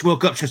 She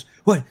woke up. She goes,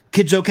 "What?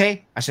 Kids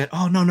okay?" I said,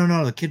 "Oh no,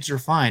 the kids are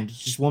fine. It's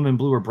just woman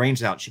blew her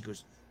brains out." She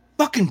goes,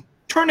 "Fucking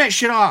turn that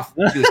shit off."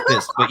 She was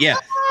pissed, but yeah,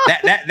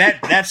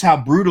 that's how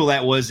brutal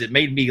that was. It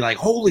made me like,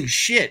 "Holy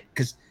shit!"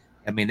 Because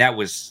I mean, that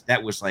was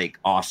like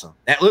awesome.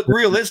 That looked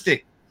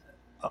realistic.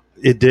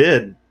 It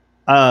did.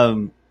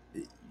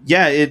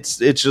 Yeah, it's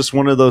just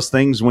one of those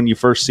things when you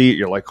first see it,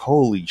 you're like,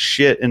 holy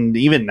shit. And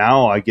even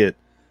now I get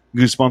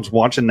goosebumps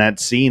watching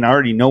that scene. I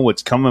already know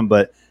what's coming,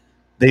 but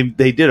they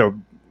did a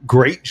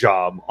great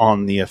job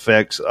on the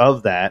effects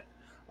of that.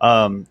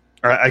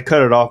 I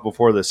cut it off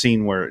before the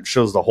scene where it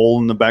shows the hole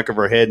in the back of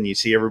her head and you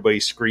see everybody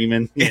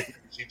screaming.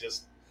 She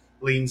just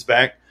leans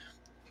back.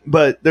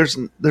 But there's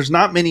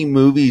not many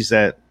movies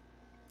that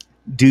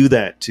do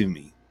that to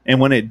me. And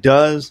when it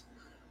does,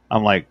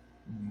 I'm like,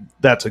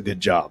 that's a good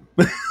job.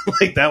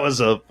 Like, that was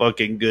a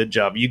fucking good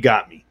job. You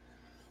got me.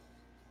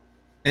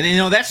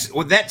 And that's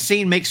what that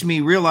scene makes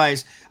me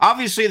realize.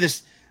 Obviously,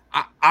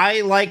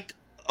 I like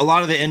a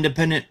lot of the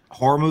independent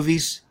horror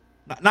movies.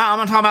 I'm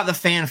not talking about the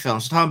fan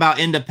films. I'm talking about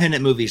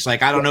independent movies.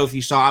 Like, I don't know if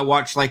you saw. I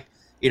watched I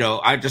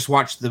just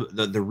watched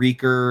the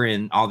Reeker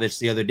and all this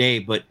the other day.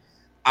 But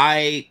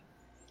I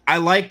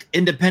like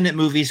independent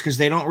movies because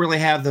they don't really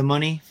have the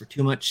money for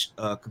too much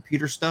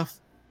computer stuff.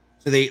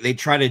 So they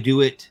try to do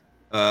it.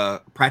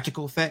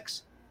 Practical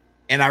effects,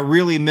 and I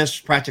really miss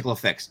practical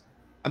effects.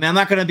 I mean, I'm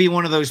not going to be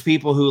one of those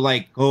people who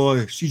like, oh,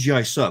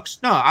 CGI sucks.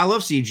 No, I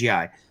love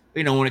CGI.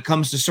 When it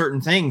comes to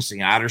certain things,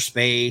 outer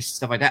space,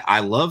 stuff like that,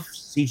 I love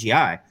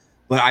CGI,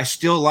 but I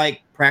still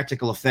like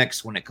practical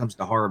effects when it comes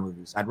to horror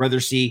movies. I'd rather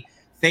see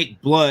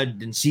fake blood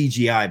than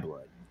CGI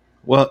blood.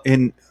 Well,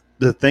 and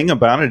the thing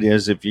about it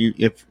is, if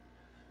you've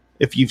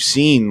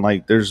seen,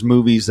 like, there's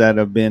movies that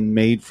have been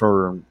made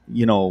for,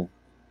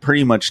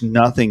 pretty much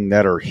nothing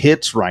that are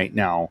hits right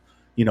now.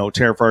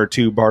 Terrifier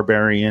 2,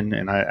 Barbarian,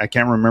 and I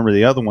can't remember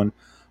the other one,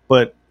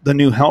 but the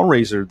new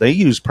Hellraiser, they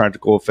use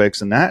practical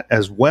effects in that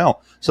as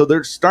well. So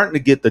they're starting to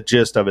get the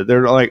gist of it.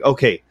 They're like,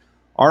 okay,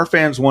 our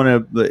fans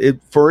want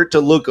for it to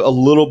look a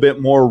little bit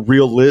more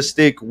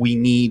realistic, we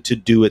need to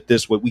do it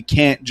this way. We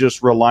can't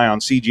just rely on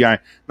CGI.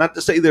 Not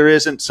to say there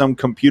isn't some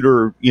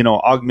computer,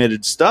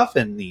 augmented stuff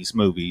in these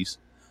movies,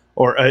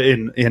 or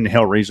in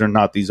Hellraiser,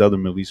 not these other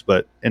movies,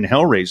 but in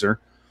Hellraiser,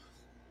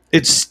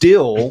 it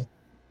still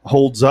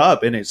holds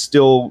up, and it's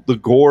still, the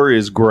gore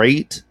is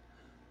great.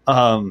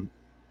 And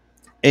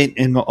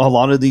a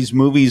lot of these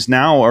movies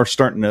now are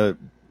starting to,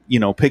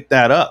 pick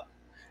that up.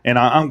 And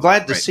I'm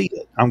glad to see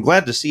it. I'm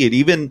glad to see it.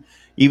 Even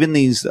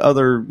these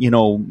other,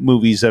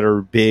 movies that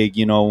are big,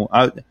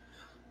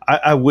 I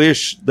I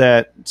wish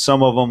that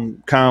some of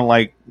them kind of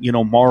like,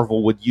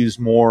 Marvel would use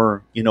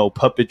more,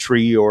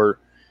 puppetry or,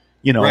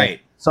 Right.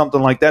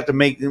 something like that to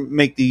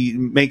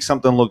make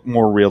something look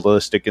more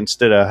realistic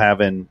instead of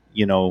having,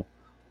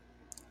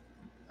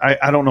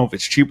 I don't know if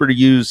it's cheaper to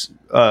use,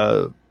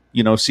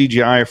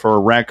 CGI for a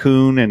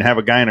raccoon and have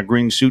a guy in a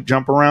green suit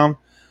jump around.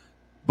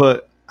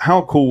 But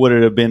how cool would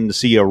it have been to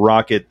see a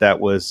rocket that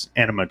was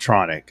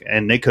animatronic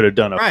and they could have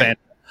done I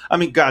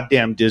mean,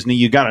 goddamn Disney,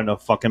 you got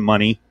enough fucking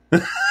money.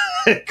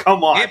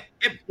 Come on.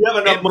 You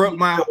have enough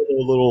money for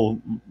a little.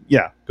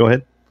 Yeah, go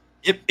ahead.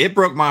 It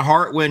broke my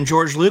heart when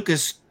George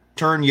Lucas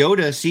turned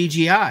Yoda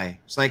CGI.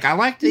 It's like, I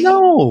like to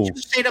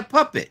just stay the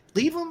puppet.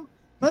 Leave him.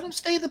 Let him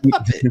stay the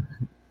puppet.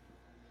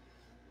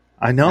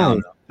 I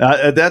know.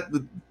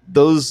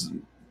 Those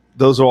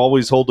will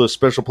always hold a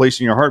special place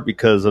in your heart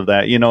because of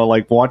that.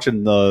 Like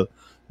watching the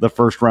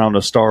first round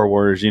of Star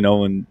Wars,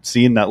 and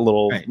seeing that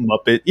little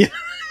Muppet.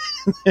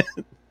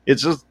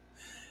 It's just,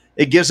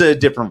 it gives it a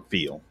different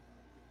feel.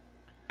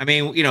 I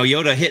mean,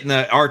 Yoda hitting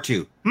the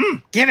R2.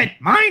 Give it,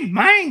 mine.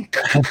 I mean,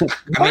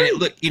 it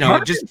looked,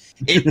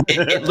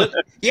 it looked.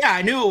 Yeah,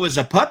 I knew it was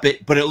a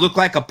puppet, but it looked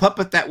like a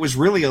puppet that was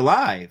really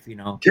alive.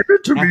 Give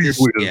it to me,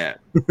 Will. Yeah.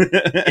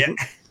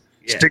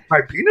 Stick my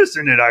penis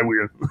in it, I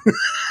will.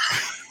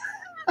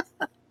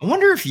 I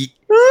wonder if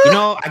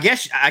I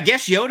guess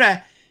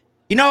Yoda.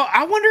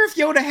 I wonder if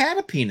Yoda had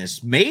a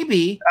penis.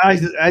 Maybe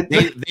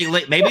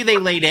maybe they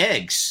laid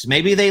eggs.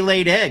 Maybe they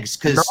laid eggs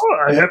because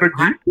I have a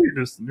green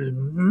penis.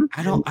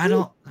 I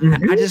don't.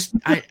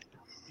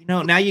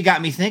 Now you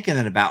got me thinking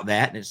about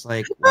that, and it's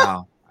like,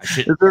 wow.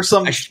 Is there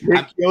some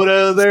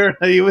Yoda there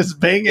that he was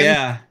banging?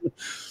 Yeah.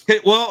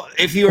 Well,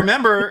 if you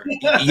remember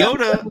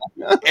Yoda,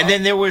 and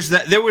then there was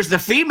the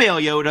female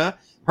Yoda.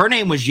 Her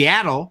name was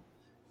Yaddle.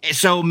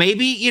 So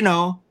maybe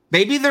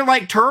they're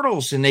like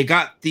turtles, and they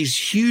got these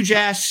huge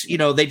ass.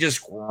 They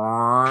just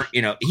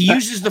he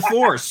uses the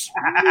Force.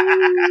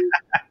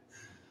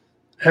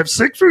 Have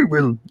sex with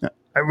Will.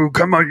 I will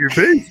come on your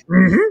face.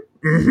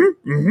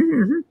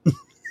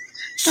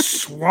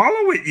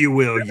 Swallow it, you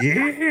will.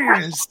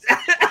 Yes.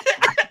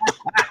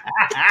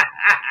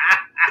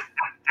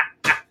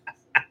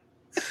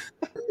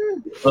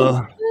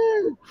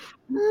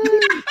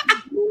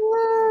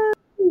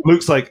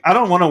 Luke's like, I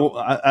don't want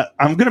to.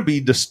 I'm going to be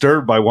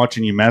disturbed by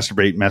watching you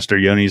masturbate, Master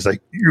Yoda. He's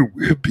like, you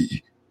will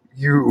be.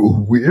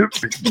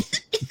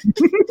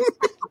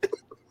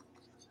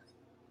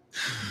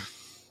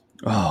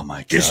 Oh my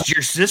god! Kissed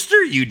your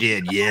sister? You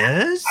did?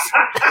 Yes.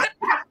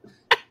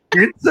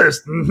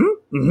 Incest.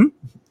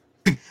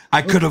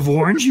 I could have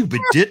warned you, but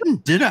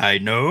didn't. Did I?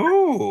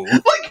 No.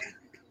 Like,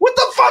 what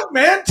the fuck,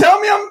 man? Tell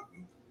me I'm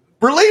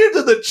related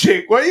to the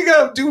chick. Why you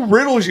gotta do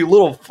riddles, you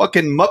little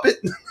fucking muppet?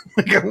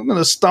 Like, I'm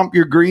gonna stomp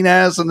your green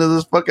ass into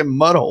this fucking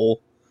mud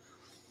hole.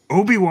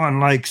 Obi-Wan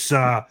likes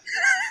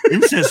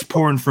incest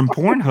porn from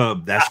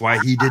Pornhub. That's why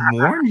he didn't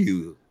warn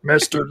you,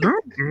 Master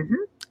Luke.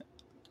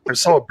 I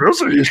saw a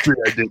browser history.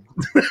 I did.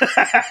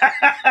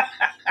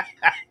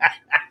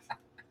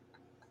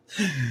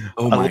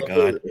 Oh my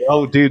god!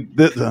 Oh, dude,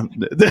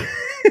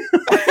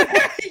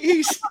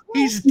 he's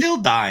still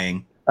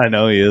dying. I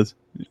know he is.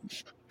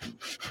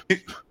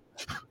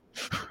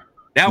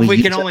 Now, if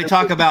we can only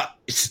talk about,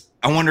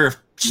 I wonder if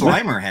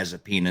Slimer has a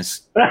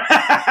penis.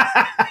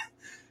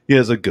 He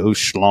has a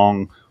ghost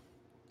schlong.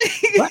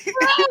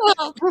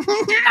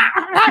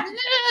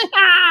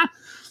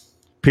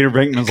 Peter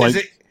Venkman's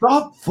like,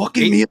 stop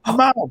fucking me in the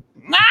mouth.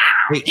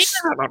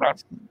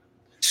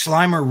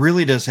 Slimer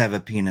really does have a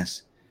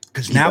penis.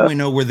 Because now we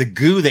know where the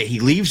goo that he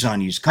leaves on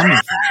you is coming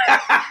from.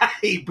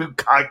 He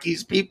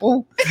bukkakis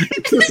people.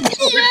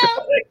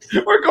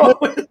 We're going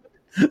with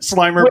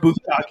Slimer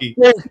bukkake.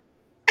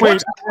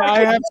 Wait,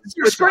 I have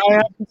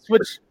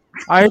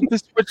to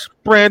switch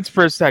brands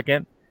for a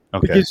second.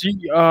 Okay. Because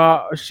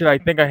I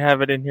think I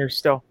have it in here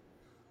still.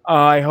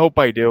 I hope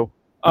I do.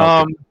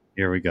 Okay.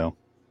 Here we go.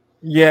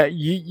 Yeah,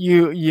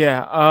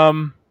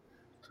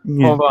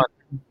 hold on.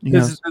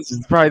 This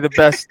is probably the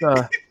best.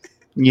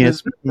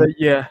 Yes.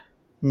 Yeah.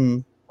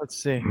 Let's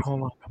see.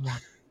 Hold on. Come on.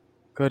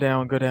 Go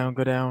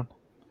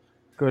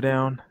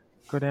down.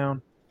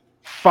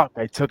 Fuck!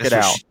 I took it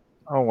out.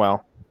 Oh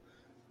well.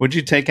 What'd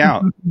you take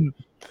out?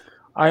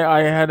 I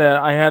had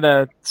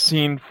a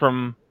scene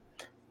from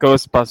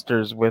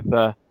Ghostbusters with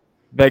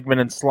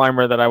Venkman and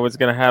Slimer that I was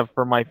gonna have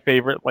for my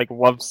favorite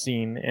love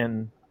scene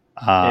in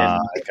I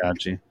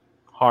got you.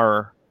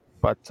 Horror,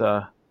 but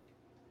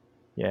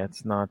yeah,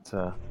 it's not.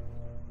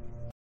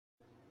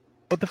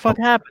 What the fuck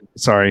happened?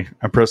 Sorry,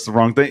 I pressed the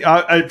wrong thing.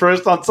 I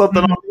pressed on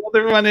something on the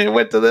other one and it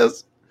went to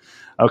this.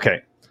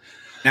 Okay.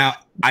 Now,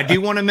 I do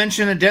want to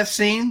mention a death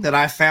scene that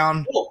I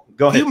found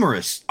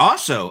humorous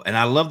also, and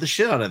I love the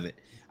shit out of it.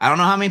 I don't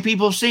know how many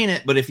people have seen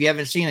it, but if you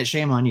haven't seen it,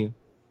 shame on you.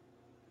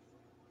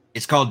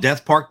 It's called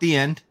Death Park: The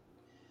End.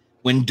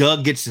 When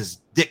Doug gets his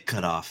dick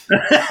cut off.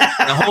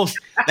 The whole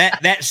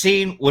that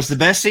scene was the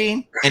best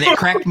scene, and it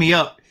cracked me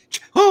up.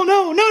 Oh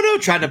no!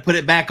 Tried to put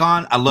it back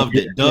on. I loved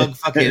it. Doug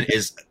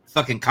is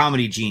fucking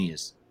comedy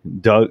genius.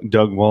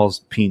 Doug Wall's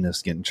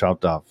penis getting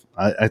chopped off.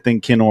 I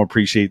think Ken will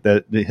appreciate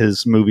that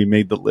his movie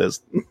made the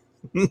list.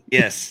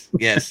 Yes.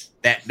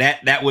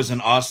 That was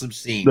an awesome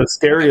scene. The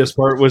scariest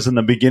part was in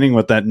the beginning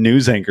with that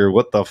news anchor.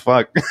 What the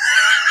fuck?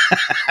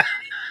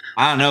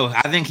 I don't know.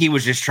 I think he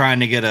was just trying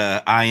to get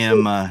a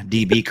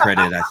IMDb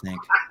credit, I think.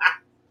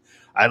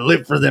 I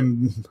live for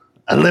them.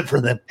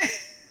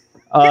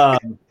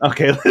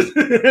 Okay.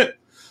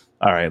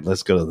 All right,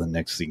 let's go to the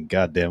next scene.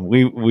 Goddamn,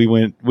 we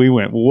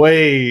went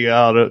way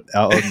out of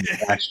the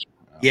pasture.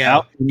 Yeah.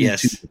 Out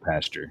into the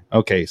pasture.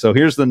 Okay, so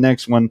here's the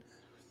next one.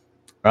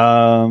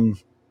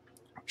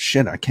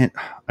 Shit, I can't.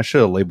 I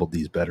should have labeled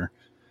these better.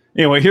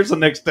 Anyway, here's the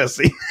next best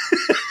scene.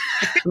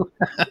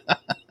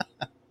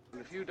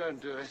 If you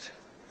don't do it,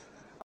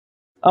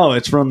 Oh,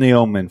 it's from The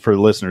Omen for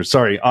listeners.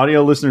 Sorry,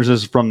 audio listeners,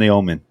 this is from The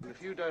Omen.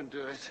 if you don't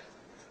do it,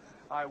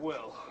 I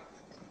will.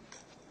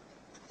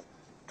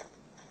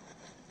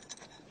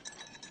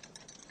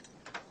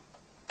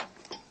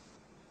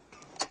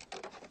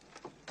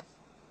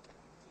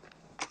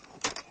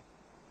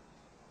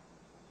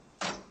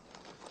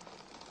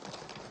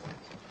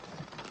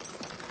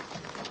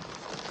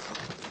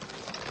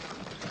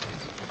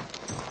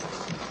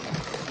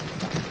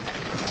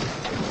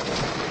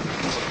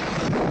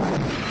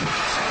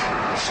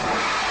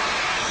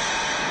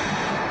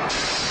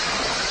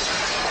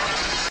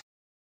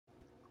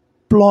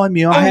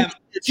 Blimey, I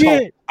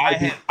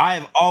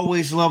have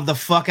always loved the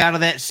fuck out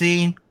of that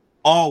scene.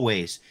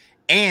 Always.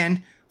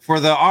 And for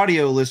the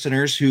audio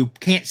listeners who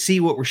can't see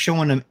what we're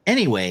showing them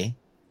anyway,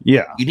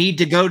 yeah, you need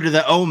to go to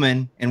The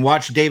Omen and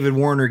watch David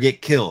Warner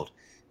get killed.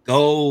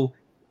 Go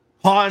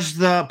pause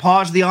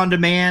the on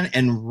demand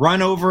and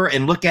run over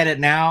and look at it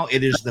now.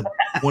 It is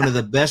one of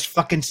the best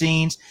fucking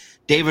scenes.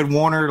 David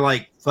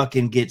Warner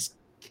fucking gets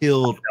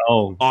killed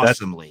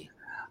awesomely.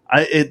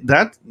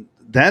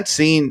 That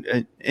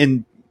scene,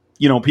 and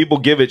people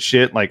give it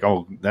shit like,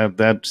 oh,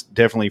 that's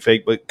definitely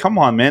fake. But come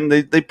on, man,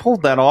 they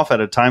pulled that off at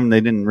a time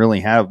they didn't really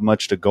have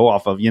much to go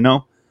off of,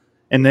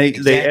 and they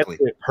edited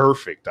it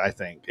perfect. I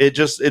think it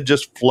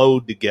just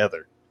flowed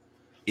together.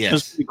 Yes,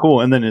 it's pretty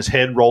cool. And then his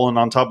head rolling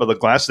on top of the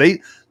glass. They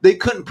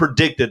couldn't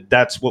predict that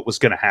that's what was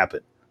going to happen.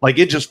 Like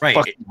it just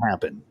fucking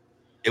happened.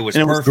 It was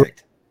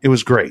perfect. It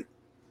was great.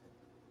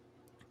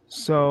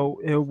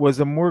 So it was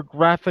a more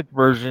graphic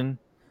version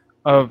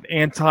of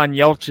Anton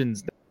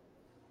Yelchin's.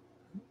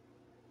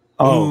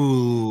 Oh,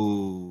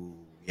 ooh,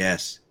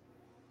 yes.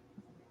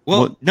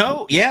 Well,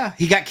 no, yeah,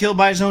 he got killed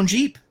by his own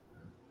Jeep.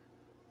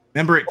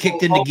 Remember, it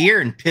kicked into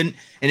gear and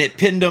it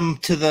pinned him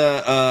to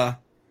the.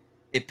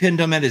 It pinned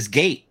him at his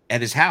gate at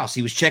his house.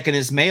 He was checking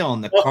his mail,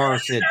 and the car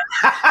said.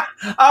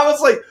 I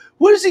was like,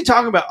 "What is he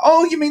talking about?"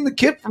 Oh, you mean the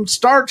kid from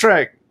Star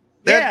Trek?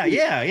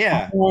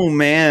 Yeah. Oh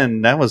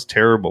man, that was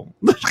terrible.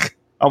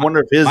 I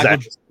wonder if his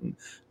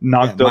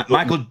knocked up.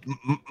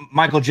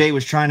 Michael J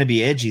was trying to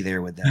be edgy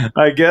there with that.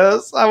 I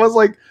guess I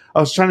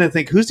was trying to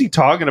think, who's he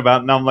talking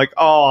about, and I'm like,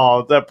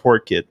 oh, that poor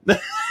kid.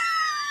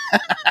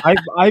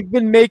 I've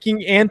been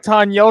making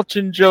Anton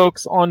Yelchin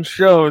jokes on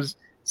shows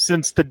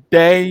since the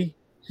day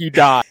he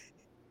died.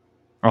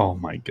 Oh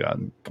my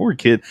god, poor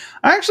kid.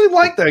 I actually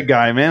like that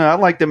guy, man. I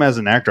liked him as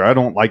an actor. I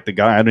don't like the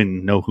guy. I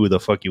didn't know who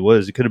the fuck he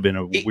was. He could have been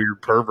a weird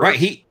pervert.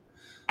 Right.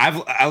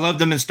 I loved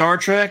him in Star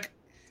Trek.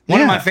 One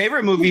of my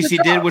favorite movies he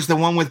did was the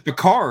one with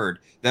Picard.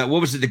 What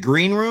was it? The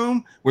Green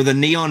Room, where the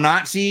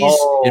neo-Nazis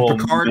and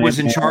Picard was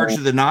in charge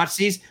of the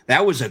Nazis.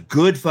 That was a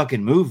good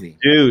fucking movie,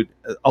 dude.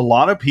 A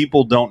lot of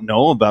people don't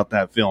know about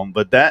that film,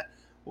 but that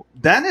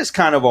is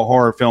kind of a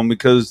horror film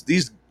because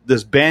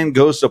this band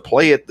goes to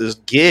play at this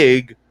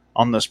gig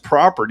on this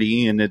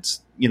property, and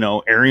it's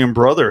Aryan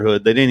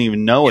Brotherhood. They didn't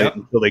even know it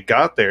until they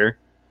got there,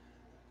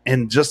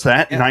 and just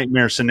that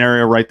nightmare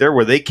scenario right there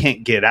where they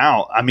can't get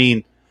out. I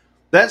mean.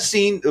 That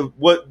scene,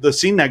 the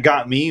scene that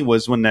got me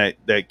was when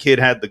that kid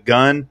had the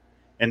gun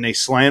and they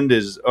slammed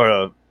his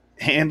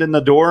hand in the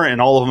door and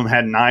all of them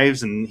had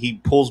knives and he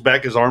pulls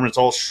back his arm and it's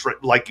all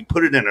like he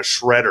put it in a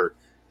shredder.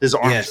 His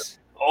arm. Yes.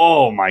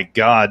 Oh my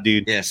god,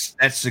 dude. Yes,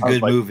 that's a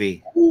good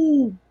movie.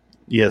 Ooh.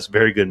 Yes,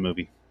 very good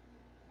movie.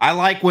 I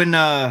like when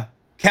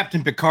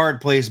Captain Picard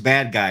plays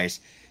bad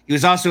guys. He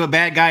was also a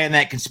bad guy in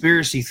that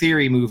conspiracy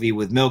theory movie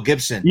with Mel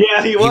Gibson.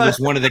 Yeah, he was. He was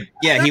one of the.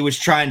 Yeah, he was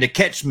trying to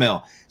catch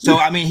Mel. So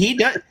I mean, he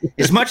does.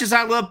 As much as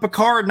I love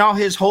Picard and all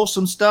his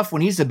wholesome stuff,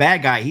 when he's a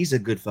bad guy, he's a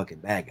good fucking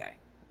bad guy.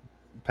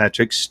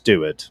 Patrick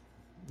Stewart.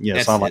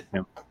 Yes, I like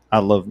him. I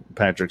love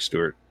Patrick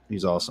Stewart.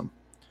 He's awesome.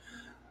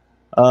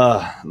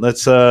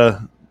 Let's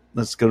go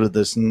to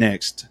this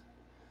next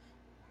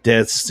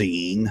death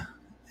scene.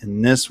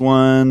 And this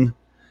one.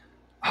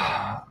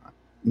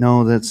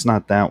 No, that's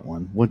not that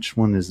one. Which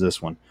one is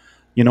this one?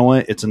 You know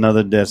what? It's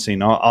another death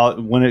scene.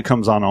 When it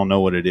comes on, I'll know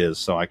what it is,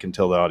 so I can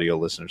tell the audio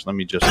listeners. Let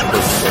me just...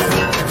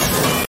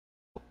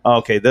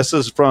 Okay, this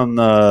is from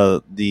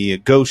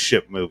the Ghost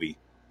Ship movie.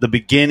 The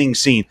beginning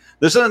scene.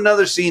 This is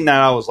another scene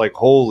that I was like,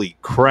 holy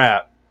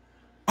crap.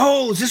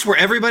 Oh, is this where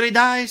everybody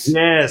dies?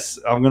 Yes.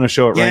 I'm going to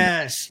show it right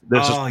now. Yes.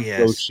 This is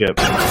Ghost Ship.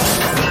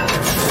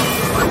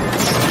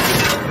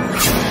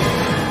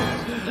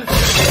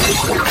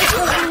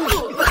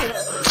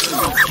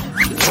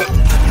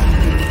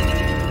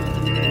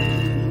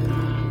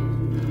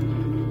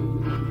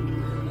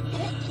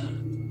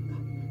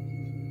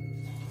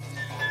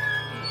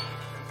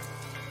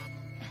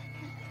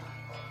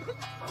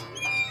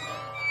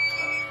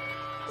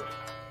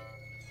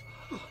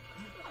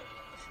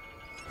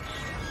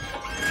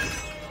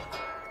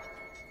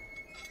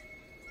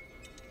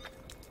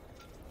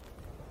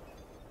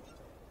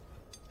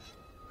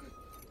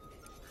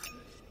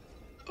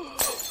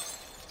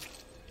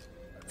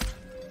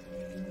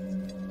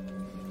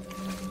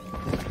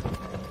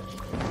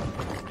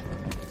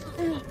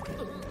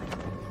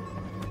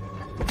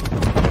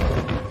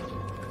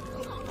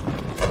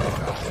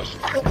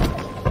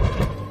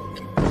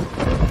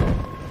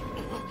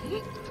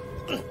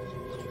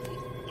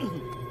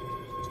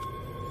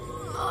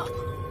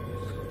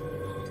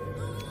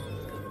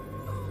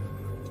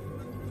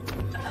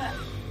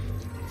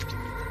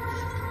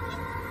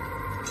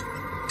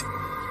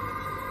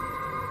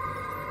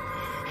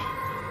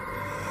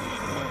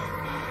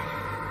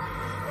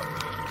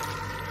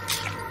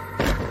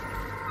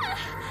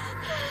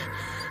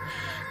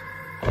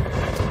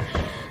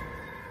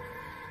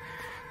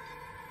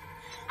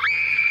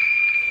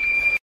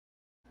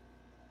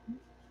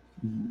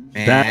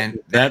 Man,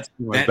 that's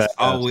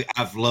always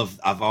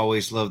I've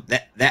always loved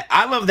that.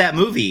 I love that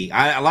movie.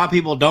 A lot of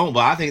people don't, but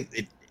I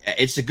think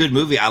it's a good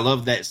movie. I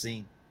love that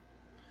scene.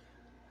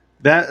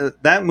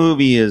 That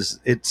movie it's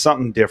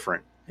something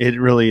different. It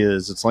really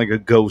is. It's like a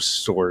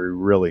ghost story,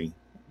 really.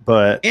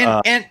 But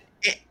and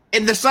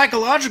the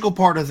psychological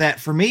part of that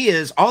for me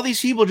is all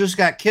these people just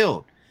got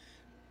killed.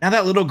 Now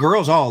that little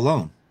girl's all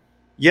alone.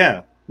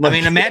 Yeah, I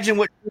mean, imagine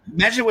what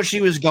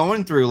she was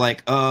going through.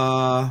 Like,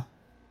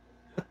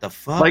 what the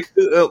fuck?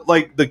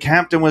 Like the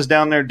captain was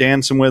down there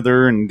dancing with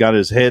her and got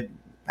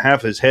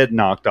half his head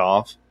knocked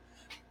off.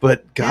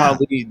 But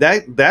golly,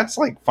 that's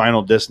like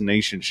Final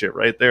Destination shit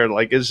right there.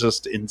 Like, it's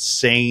just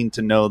insane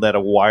to know that a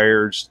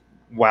wire's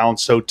wound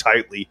so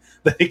tightly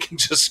that it can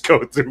just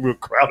go through a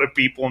crowd of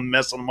people and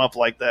messing them up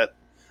like that.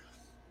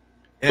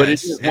 Yeah, but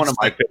it's one of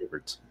my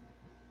favorites.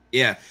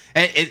 Yeah,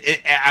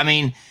 I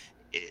mean,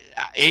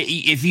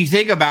 if you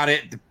think about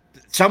it,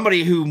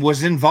 somebody who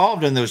was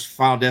involved in those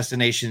Final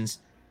Destinations,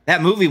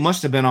 that movie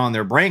must have been on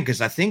their brain,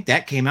 because I think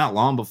that came out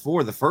long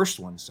before the first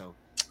one. So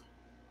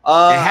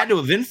it had to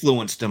have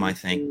influenced them, I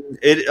think.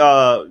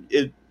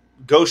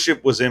 Ghost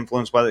Ship was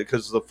influenced by that,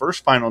 because the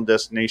first Final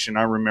Destination,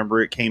 I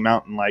remember it came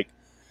out in like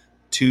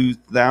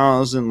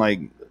 2000,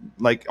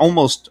 like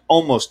almost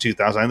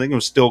 2000. I think it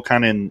was still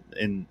kind of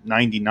in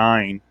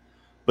 99.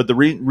 But the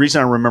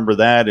reason I remember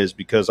that is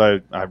because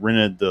I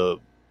rented the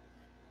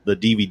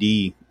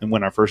DVD, and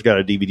when I first got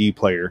a DVD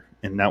player,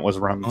 and that was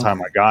around the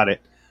time I got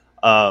it.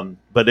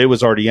 But it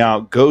was already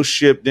out. Ghost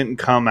Ship didn't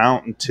come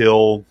out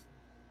until,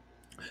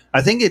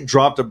 I think it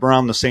dropped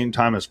around the same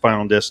time as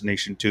Final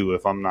Destination 2,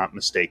 if I'm not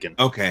mistaken.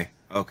 Okay.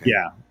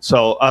 Yeah.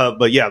 So,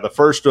 but yeah, the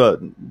first,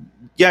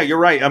 yeah, you're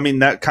right. I mean,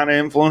 that kind of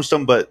influenced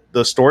them, but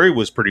the story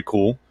was pretty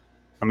cool.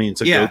 I mean,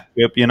 it's a Ghost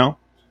Ship, you know?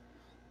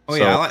 Oh,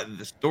 yeah, I like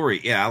the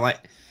story. Yeah,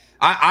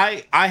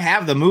 I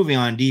have the movie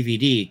on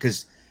DVD,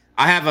 because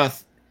I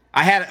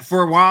had it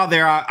for a while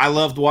there. I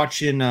loved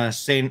watching ER,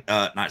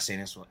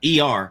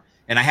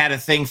 and I had a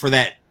thing for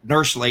that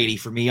nurse lady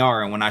from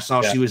ER, and when I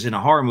saw she was in a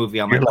horror movie,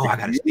 I'm like, I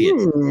gotta see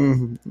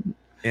it.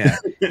 Yeah,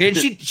 and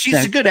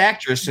she's a good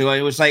actress, so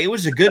it was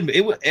a good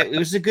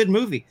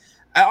movie.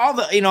 All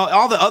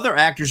the other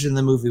actors in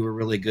the movie were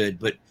really good,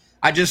 but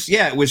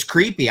it was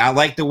creepy. I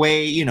liked the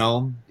way,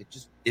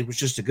 it was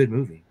just a good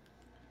movie.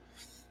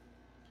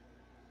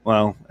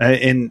 Well,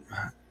 and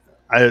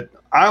I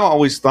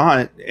always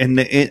thought, and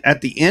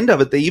at the end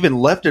of it, they even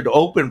left it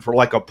open for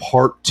like a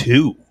part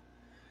 2,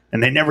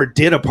 and they never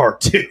did a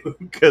part 2,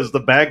 because the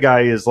bad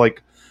guy is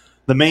like,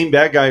 the main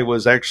bad guy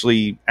was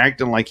actually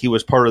acting like he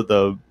was part of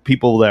the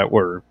people that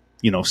were,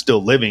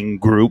 still living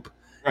group.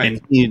 Right.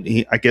 And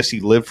he I guess he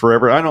lived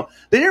forever.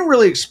 They didn't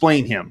really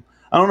explain him.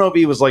 I don't know if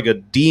he was like a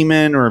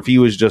demon or if he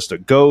was just a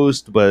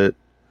ghost, but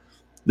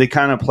they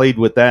kind of played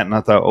with that, and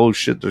I thought, oh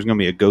shit, there's going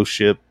to be a Ghost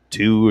Ship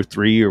 2 or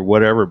 3 or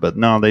whatever, but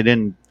no, they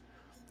didn't.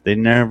 They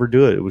never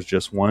do it. It was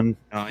just one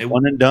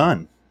and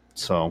done.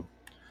 So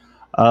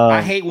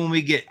I hate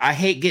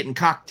getting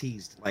cock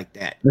teased like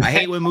that. I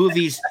hate when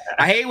movies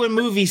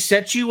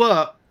set you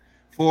up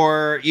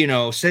for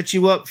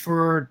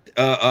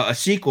a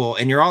sequel,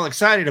 and you're all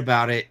excited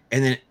about it,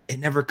 and then it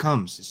never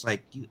comes. It's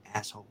like, you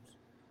assholes.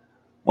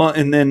 Well,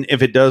 and then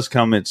if it does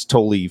come, it's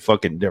totally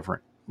fucking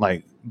different.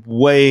 Like,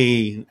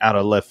 way out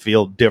of left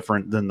field,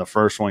 different than the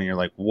first one. You're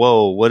like,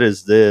 whoa, what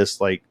is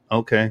this? Like,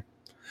 okay,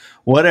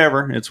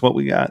 whatever. It's what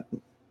we got.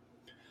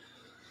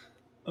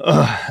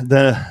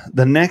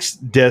 The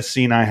next death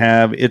scene I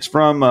have, it's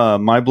from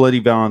My Bloody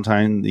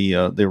Valentine, the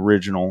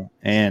original,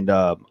 and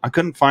I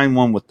couldn't find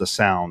one with the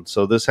sound,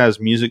 so this has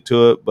music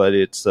to it, but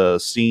it's the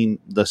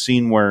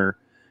scene where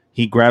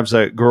he grabs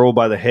that girl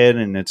by the head,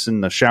 and it's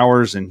in the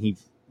showers, and he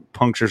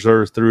punctures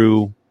her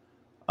through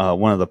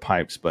one of the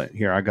pipes. But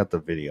here, I got the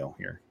video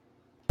here.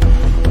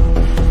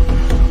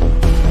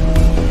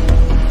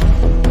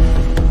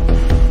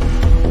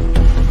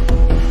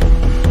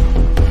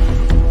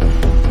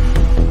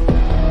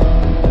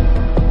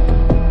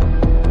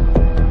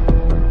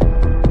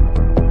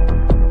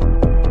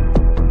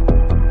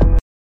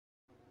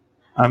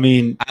 I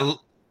mean,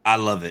 I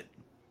love it.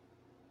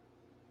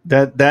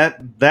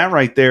 That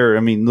right there. I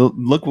mean,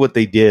 look what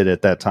they did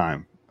at that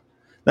time.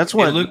 That's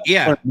what,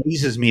 what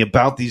amazes me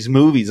about these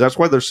movies. That's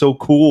why they're so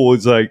cool.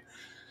 It's like,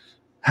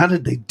 how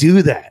did they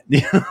do that?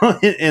 You know,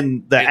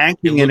 and the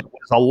acting in it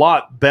is a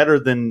lot better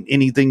than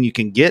anything you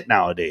can get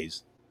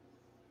nowadays.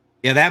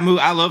 Yeah, that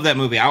movie. I love that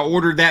movie. I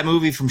ordered that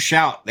movie from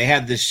Shout. They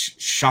had this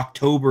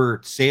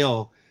Shocktober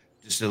sale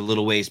just a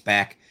little ways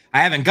back.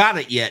 I haven't got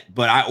it yet,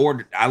 but I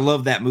ordered. I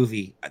love that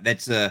movie.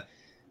 That's that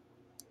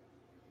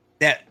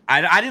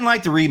I didn't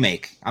like the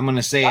remake. I'm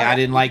gonna say I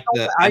didn't like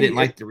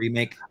the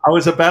remake. I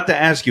was about to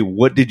ask you,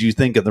 what did you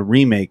think of the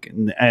remake?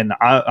 And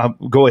I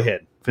go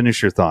ahead,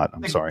 finish your thought.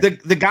 I'm sorry.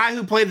 The guy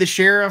who played the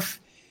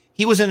sheriff,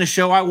 he was in a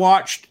show I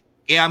watched.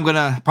 Yeah, I'm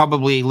gonna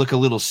probably look a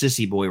little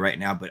sissy boy right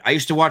now, but I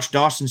used to watch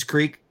Dawson's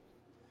Creek,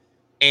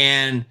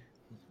 and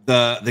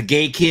the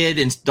gay kid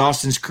in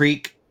Dawson's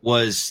Creek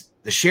was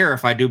the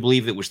sheriff. I do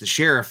believe it was the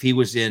sheriff. He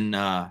was in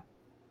the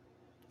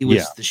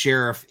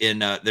sheriff in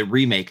the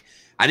remake.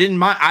 I didn't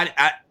mind.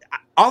 I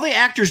all the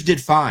actors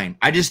did fine.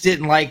 I just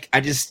didn't like.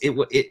 I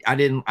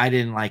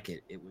didn't like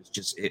it. It was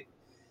just it.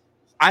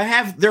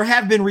 There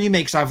have been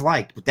remakes I've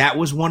liked, but that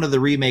was one of the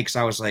remakes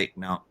I was like,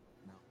 no.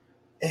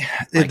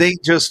 They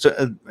just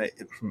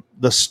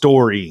the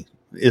story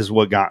is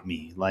what got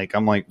me. Like,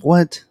 I'm like,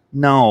 what?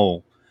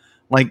 No,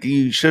 like,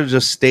 you should have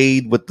just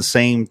stayed with the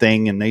same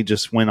thing, and they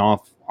just went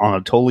off on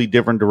a totally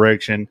different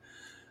direction.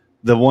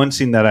 The one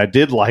scene that I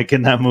did like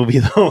in that movie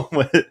though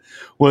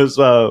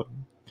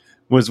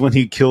was when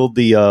he killed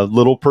the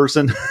little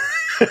person.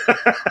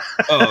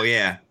 Oh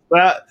yeah,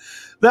 that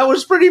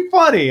was pretty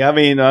funny. I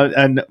mean,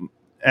 and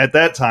at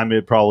that time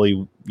it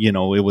probably,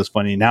 it was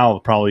funny. Now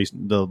probably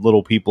the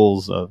Little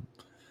People's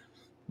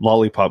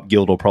Lollipop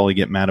Guild will probably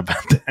get mad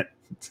about that.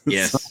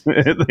 Yes.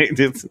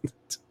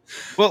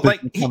 Well,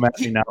 like come at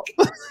me now.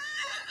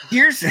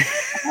 Here's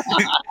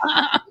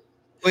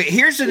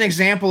an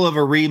example of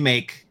a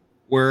remake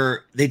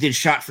where they did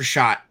shot for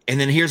shot, and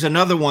then here's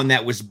another one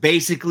that was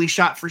basically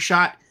shot for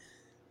shot.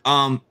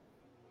 I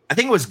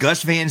think it was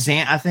Gus Van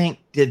Sant. I think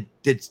did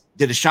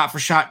a shot for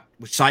shot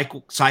with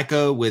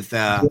Psycho with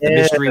the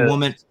Mystery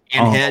Woman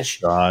and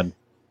Hedge. God.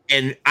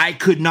 And I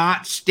could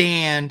not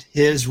stand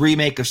his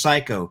remake of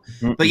Psycho.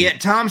 Mm-mm. But yet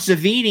Tom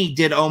Savini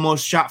did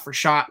almost shot for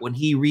shot when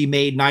he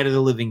remade Night of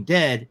the Living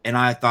Dead, and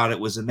I thought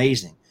it was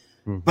amazing.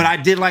 Mm-hmm. But I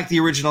did like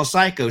the original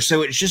Psycho.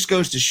 So it just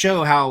goes to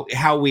show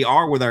how we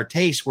are with our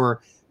taste,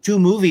 where two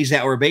movies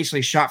that were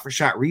basically shot for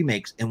shot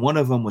remakes, and one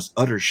of them was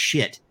utter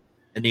shit,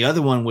 and the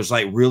other one was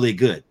like really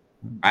good.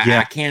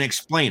 I can't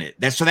explain it.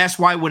 That's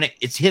why when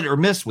it's hit or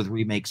miss with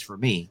remakes for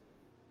me.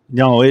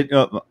 No, it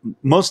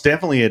most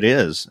definitely it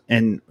is.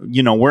 And,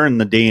 we're in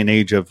the day and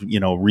age of,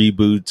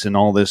 reboots and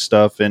all this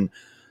stuff. And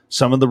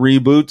some of the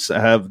reboots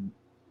have,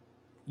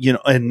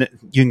 and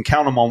you can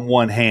count them on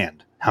one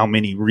hand, how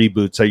many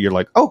reboots that you're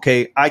like,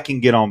 okay, I can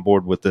get on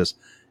board with this.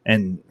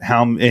 And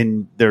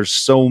there's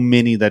so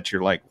many that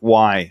you're like,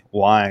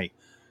 why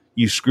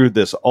you screwed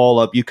this all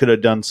up? You could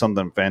have done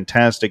something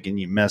fantastic and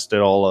you messed it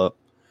all up.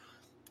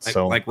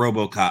 Like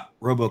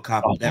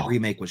RoboCop, that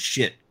remake was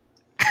shit.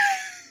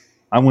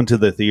 I went to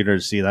the theater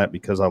to see that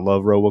because I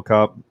love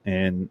RoboCop,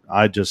 and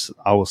I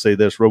will say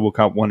this: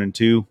 RoboCop 1 and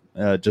 2,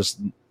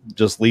 just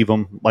leave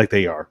them like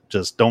they are.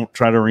 Just don't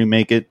try to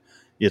remake it.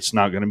 It's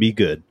not going to be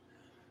good.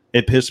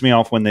 It pissed me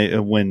off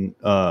when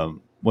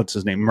what's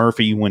his name,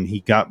 Murphy, when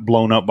he got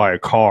blown up by a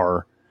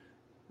car,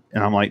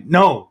 and I'm like,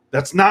 no,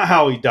 that's not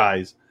how he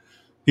dies.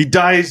 He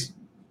dies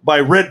by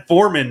Red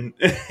Foreman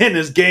and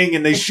his gang,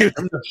 and they shoot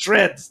him to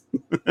shreds.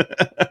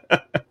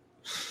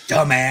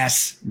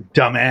 Dumbass.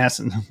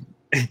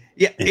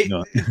 Yeah,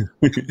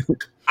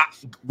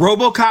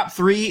 RoboCop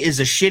 3 is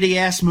a shitty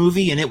ass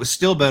movie, and it was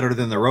still better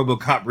than the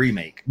RoboCop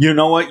remake. You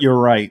know what? You're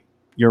right.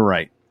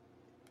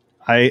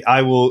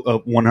 I will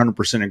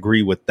 100%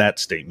 agree with that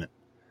statement.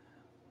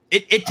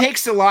 It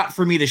takes a lot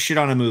for me to shit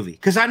on a movie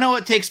because I know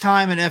it takes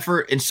time and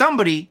effort, and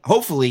somebody,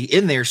 hopefully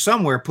in there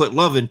somewhere, put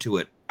love into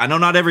it. I know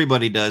not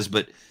everybody does,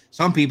 but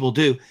some people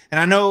do.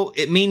 And I know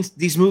it means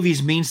these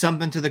movies mean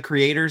something to the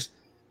creators,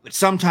 but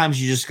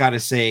sometimes you just got to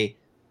say,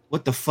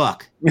 what the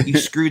fuck? You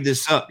screwed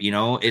this up,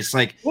 It's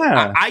like,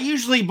 I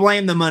usually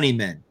blame the money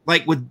men.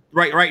 Like with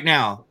right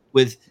now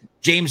with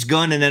James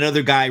Gunn and that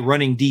other guy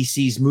running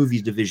DC's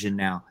movies division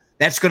now.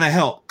 That's going to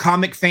help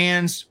comic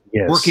fans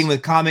working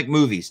with comic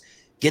movies.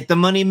 Get the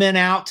money men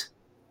out,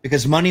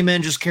 because money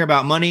men just care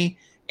about money,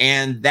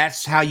 and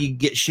that's how you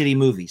get shitty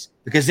movies.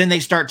 Because then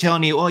they start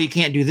telling you, oh, you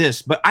can't do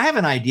this. But I have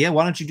an idea.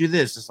 Why don't you do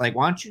this? It's like,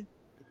 why don't you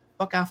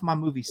fuck off my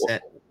movie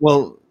set?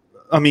 Well,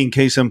 I mean,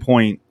 case in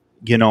point,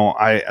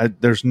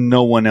 there's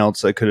no one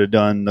else that could have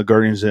done the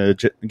Guardians of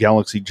the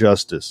Galaxy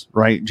justice,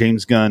 right?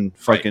 James Gunn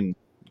fucking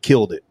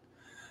killed it.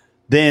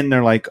 Then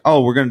they're like,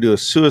 oh, we're going to do a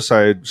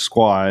Suicide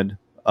Squad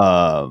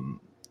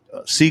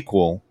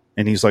sequel.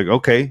 And he's like,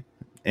 okay.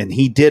 And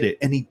he did it.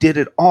 And he did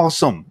it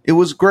awesome. It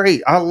was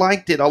great. I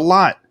liked it a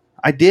lot.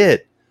 I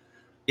did.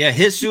 Yeah,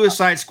 his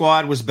Suicide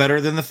Squad was better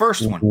than the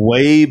first one.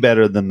 Way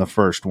better than the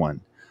first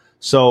one.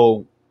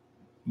 So,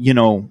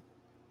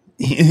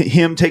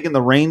 him taking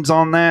the reins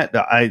on that,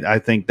 I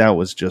think that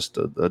was just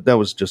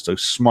a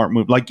smart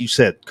move. Like you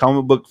said,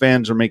 comic book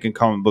fans are making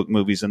comic book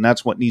movies, and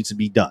that's what needs to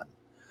be done.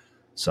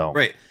 So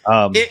right,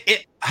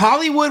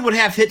 Hollywood would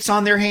have hits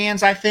on their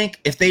hands, I think,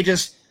 if they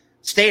just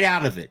stayed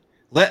out of it.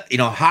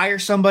 Hire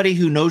somebody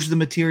who knows the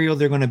material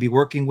they're going to be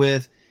working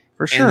with,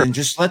 for sure, and then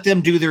just let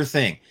them do their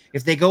thing.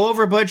 If they go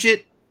over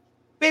budget,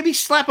 maybe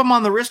slap them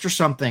on the wrist or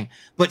something,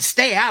 but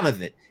stay out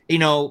of it.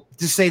 To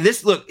say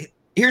this, look,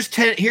 here's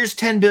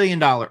 $10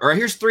 billion or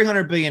here's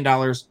 $300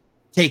 billion.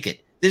 Take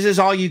it. This is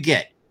all you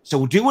get.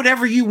 So do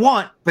whatever you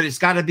want, but it's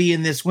got to be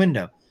in this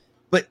window.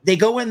 But they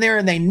go in there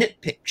and they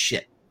nitpick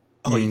shit.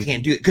 Oh, you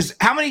can't do it. Because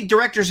how many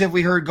directors have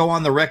we heard go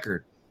on the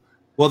record?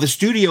 Well, the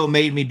studio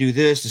made me do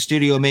this. The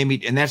studio made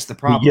me, and that's the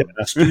problem. Yeah.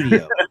 The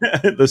studio.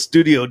 The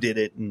studio did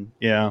it. And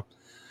yeah.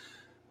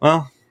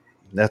 Well,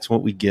 that's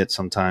what we get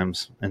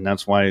sometimes. And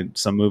that's why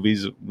some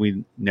movies,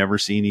 we never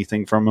see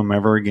anything from them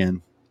ever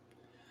again.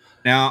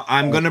 Now,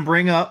 I'm going to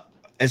bring up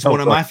as one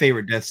of my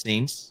favorite death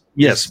scenes.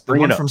 Yes,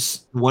 bring it up.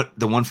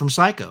 The one from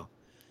Psycho.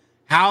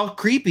 How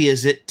creepy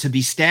is it to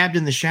be stabbed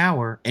in the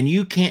shower and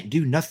you can't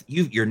do nothing?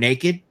 You're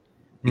naked.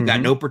 You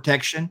got no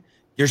protection.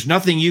 There's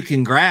nothing you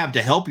can grab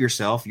to help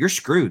yourself. You're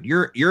screwed.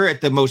 You're at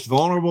the most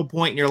vulnerable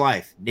point in your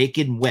life,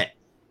 naked and wet.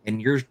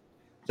 And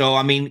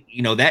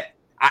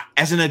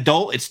as an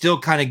adult, it still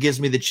kind of gives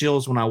me the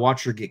chills when I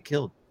watch her get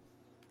killed.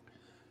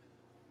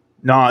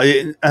 No,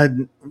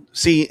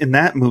 see, in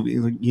that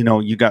movie,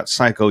 you got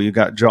Psycho, you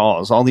got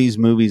Jaws, all these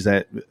movies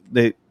that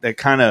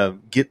kind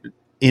of get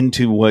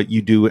into what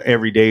you do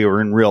every day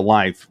or in real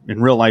life.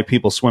 In real life,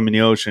 people swim in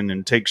the ocean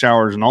and take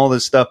showers and all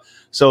this stuff.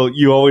 So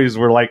you always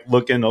were like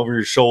looking over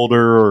your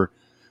shoulder or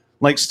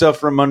like stuff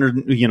from under,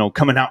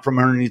 coming out from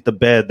underneath the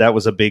bed. That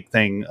was a big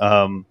thing.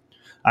 I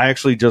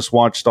actually just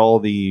watched all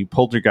the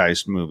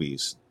Poltergeist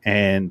movies,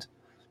 and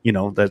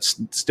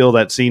that's still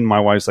that scene. My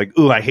wife's like,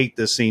 "Ooh, I hate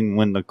this scene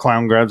when the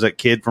clown grabs that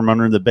kid from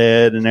under the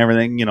bed and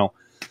everything."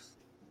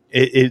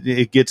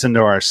 It gets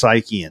into our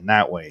psyche in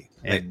that way,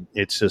 and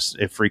it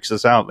freaks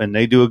us out. And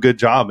they do a good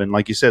job. And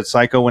like you said,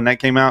 Psycho, when that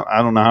came out,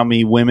 I don't know how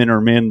many women or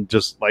men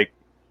just like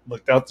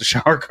looked out the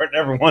shower curtain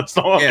every once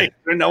in a while,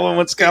 knowing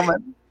what's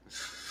coming.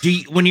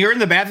 When you're in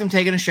the bathroom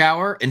taking a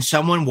shower and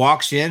someone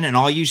walks in and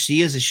all you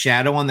see is a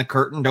shadow on the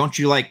curtain, don't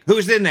you like,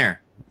 who's in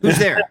there? Who's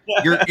there?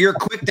 You're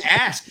quick to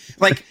ask.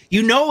 Like,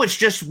 it's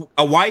just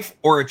a wife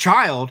or a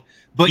child,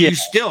 but you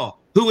still,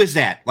 who is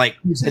that? Like,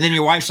 and then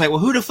your wife's like, well,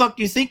 who the fuck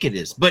do you think it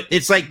is? But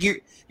it's like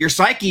your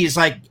psyche is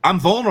like, I'm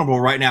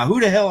vulnerable right now. Who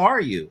the hell are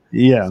you?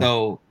 Yeah.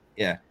 So,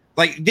 yeah.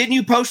 Like, didn't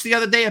you post the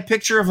other day a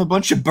picture of a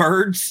bunch of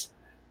birds?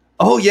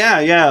 Oh, yeah.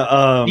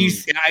 You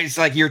guys,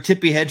 like your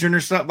Tippy Hedron or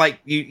something, like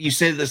you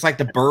said it's like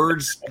the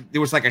birds.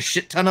 There was like a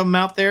shit ton of them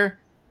out there.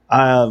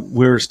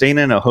 We were staying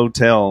in a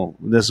hotel.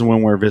 This is when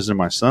we were visiting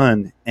my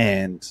son,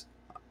 and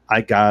I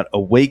got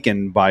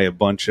awakened by a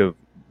bunch of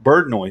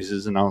bird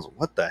noises, and I was like,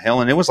 what the hell?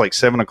 And it was like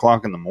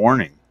 7:00 in the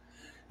morning.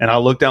 And I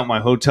looked out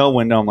my hotel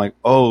window. I'm like,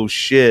 oh,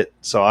 shit.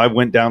 So I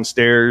went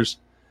downstairs.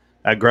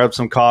 I grabbed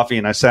some coffee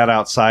and I sat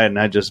outside and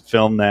I just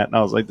filmed that. And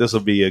I was like, this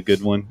will be a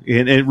good one.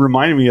 And it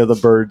reminded me of the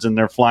birds and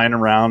they're flying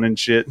around and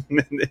shit.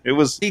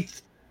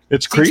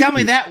 It's creepy.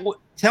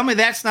 Tell me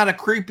that's not a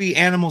creepy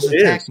animals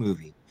attack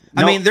movie.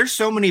 No. I mean, there's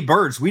so many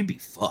birds. We'd be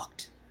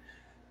fucked.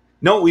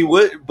 No, we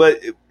would. But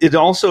it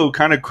also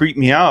kind of creeped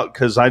me out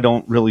because I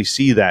don't really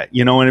see that.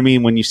 You know what I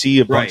mean? When you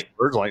see a bunch of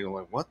birds, like,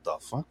 what the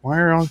fuck? Why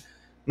are all...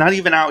 Not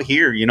even out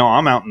here.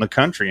 I'm out in the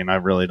country and I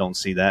really don't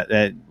see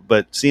that.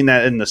 But seeing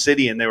that in the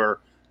city and they were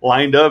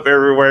lined up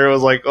everywhere, it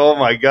was like, oh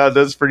my God,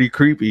 that's pretty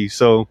creepy.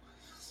 So,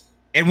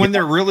 and when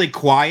they're really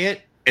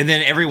quiet, and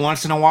then every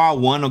once in a while,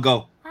 one will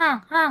go,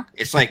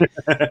 it's like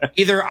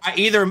either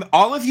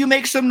all of you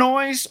make some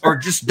noise or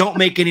just don't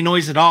make any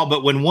noise at all.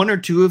 But when one or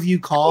two of you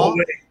call,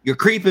 you're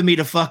creeping me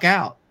to fuck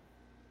out.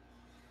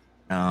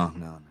 No.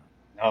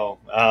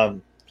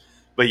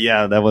 But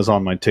yeah, that was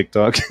on my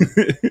TikTok.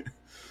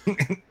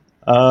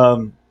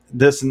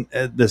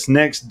 This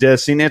next death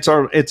scene, it's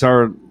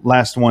our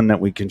last one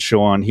that we can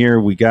show on here.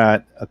 We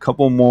got a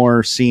couple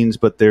more scenes,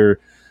 but they're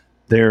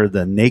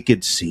the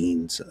naked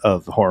scenes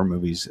of horror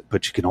movies,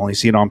 but you can only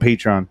see it on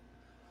Patreon.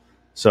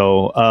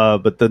 So,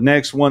 but the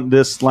next one,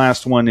 this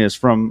last one is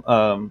from,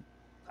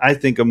 I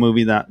think a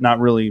movie that not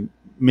really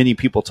many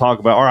people talk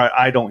about, or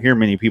I don't hear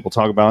many people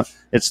talk about.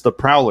 It's The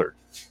Prowler.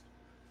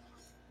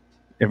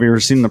 Have you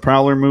ever seen The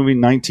Prowler movie?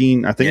 It's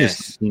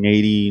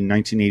 1980,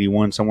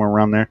 1981, somewhere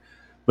around there.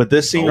 But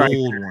this scene right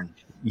here,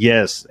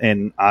 yes,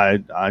 and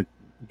I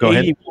go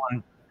 81.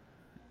 Ahead.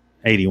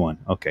 81.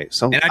 Okay,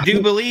 so I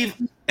do believe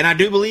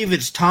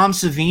it's Tom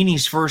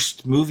Savini's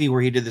first movie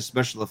where he did the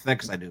special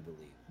effects. I do believe.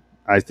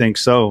 I think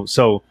so.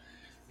 So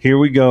here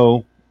we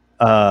go.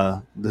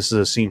 This is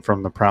a scene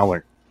from The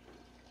Prowler.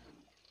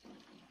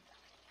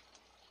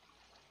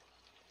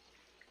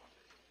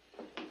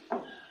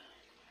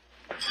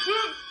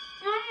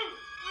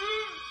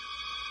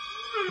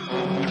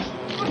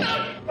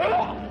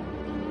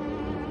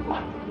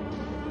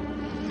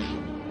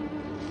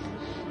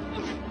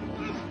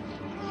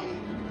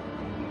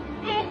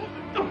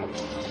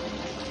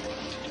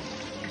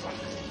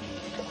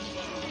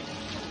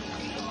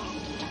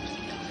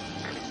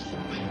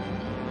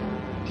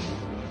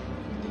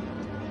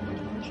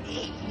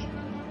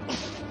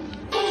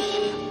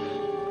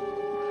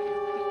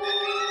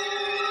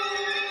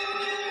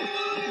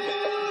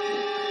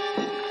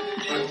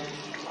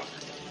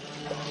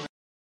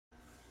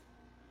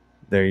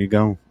 There you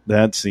go.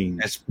 That scene.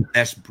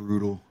 That's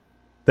brutal.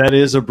 That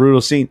is a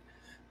brutal scene.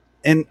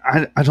 And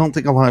I don't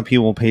think a lot of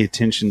people pay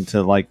attention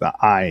to like the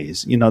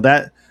eyes. You know,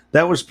 that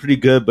was pretty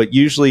good, but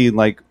usually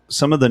like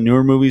some of the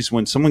newer movies,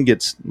 when someone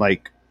gets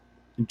like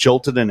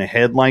jolted in the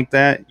head like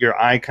that, your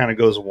eye kind of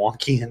goes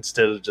wonky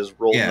instead of just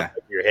rolling up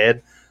your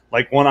head.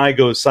 Like one eye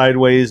goes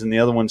sideways and the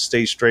other one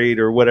stays straight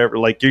or whatever.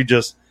 Like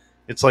it's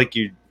like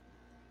you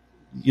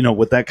know,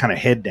 with that kind of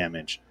head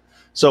damage.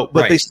 So,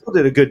 but they still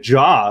did a good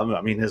job.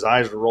 I mean, his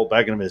eyes were rolled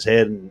back into his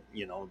head, and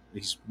you know,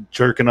 he's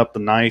jerking up the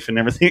knife and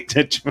everything.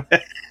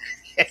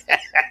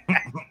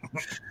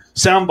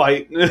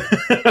 Soundbite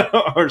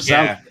or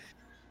sound.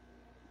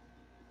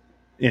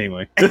 Yeah.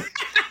 Anyway, I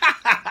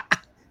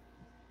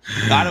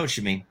know what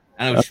you mean.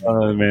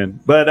 Man.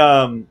 But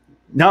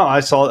no,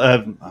 I saw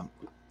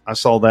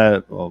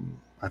that.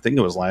 I think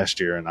it was last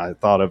year, and I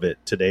thought of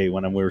it today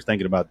when we were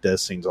thinking about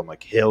death scenes. I'm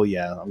like, hell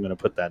yeah, I'm going to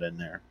put that in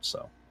there.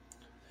 So.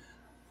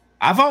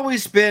 I've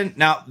always been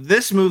now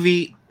this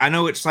movie. I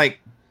know it's like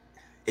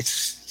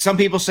some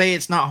people say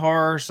it's not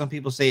horror, some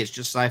people say it's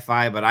just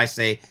sci-fi, but I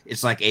say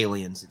it's like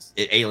Aliens.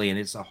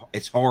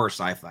 It's horror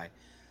sci-fi.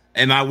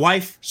 And my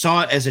wife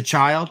saw it as a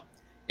child.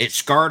 It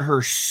scarred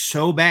her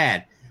so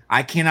bad.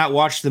 I cannot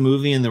watch the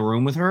movie in the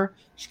room with her.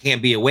 She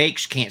can't be awake.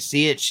 She can't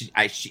see it.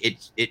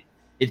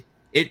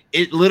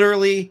 It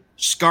literally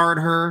scarred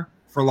her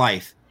for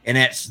life. And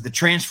that's the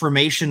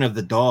transformation of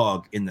the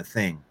dog in The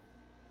Thing.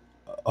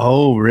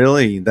 Oh,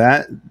 really?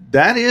 That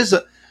is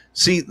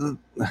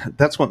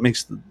that's what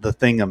makes the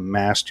Thing a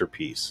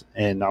masterpiece.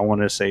 And I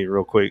want to say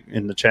real quick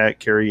in the chat,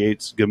 Carrie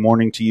Yates, good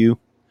morning to you.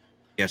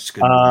 Yes,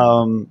 good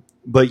morning.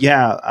 But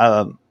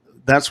yeah,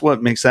 that's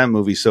what makes that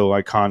movie so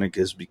iconic,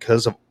 is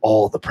because of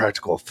all the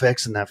practical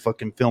effects in that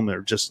fucking film.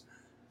 They're just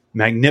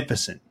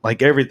magnificent.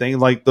 Like everything,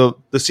 like the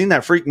scene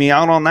that freaked me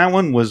out on that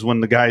one was when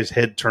the guy's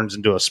head turns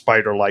into a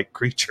spider-like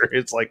creature.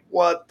 It's like,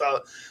 what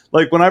the,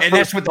 like when and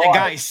that's what that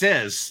guy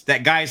says.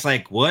 That guy's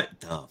like, what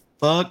the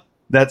fuck?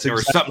 That's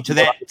or something to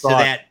that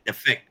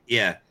effect.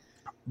 Yeah.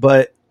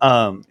 But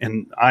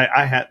and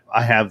I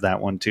have that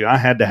one too. I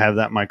had to have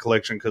that in my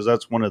collection because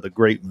that's one of the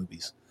great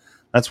movies.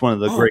 That's one of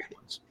the great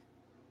ones.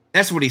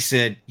 That's what he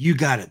said. You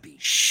gotta be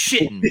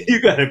shitting me.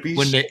 You gotta be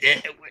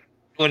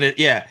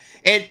yeah.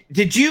 And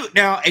did you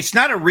now? It's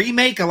not a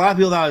remake. A lot of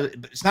people thought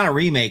it's not a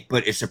remake,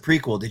 but it's a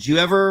prequel. Did you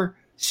ever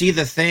see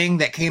The Thing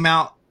that came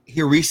out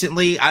here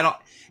recently? I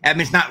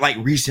mean, it's not like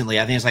recently.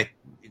 I think it's like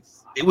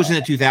it was in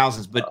the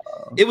 2000s, but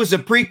it was a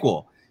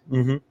prequel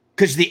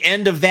because the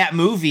end of that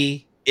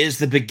movie is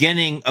the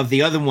beginning of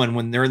the other one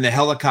when they're in the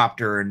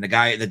helicopter and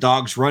the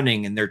dog's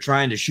running and they're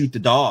trying to shoot the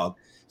dog.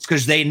 It's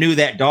because they knew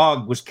that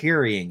dog was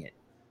carrying it.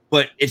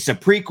 But it's a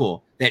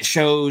prequel that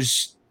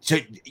shows. So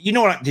you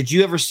know what? Did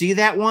you ever see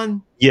that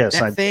one? Yes,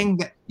 that thing.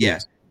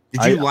 Yes.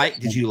 Did you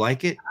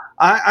like it?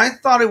 I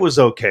thought it was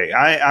okay.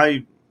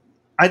 I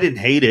didn't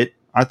hate it.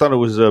 I thought it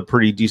was a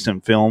pretty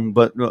decent film.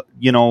 But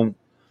you know,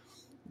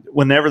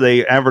 whenever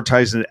they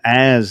advertised it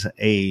as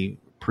a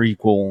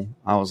prequel,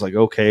 I was like,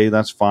 okay,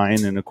 that's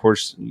fine. And of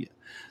course,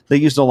 they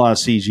used a lot of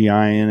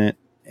CGI in it,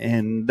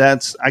 and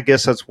I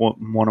guess that's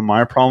what one of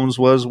my problems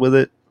was with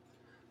it.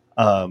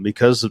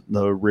 Because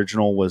the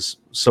original was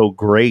so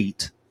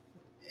great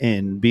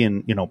in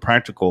being, you know,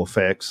 practical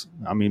effects.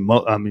 I mean,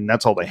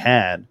 that's all they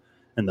had,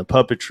 and the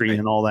puppetry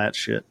and all that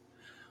shit.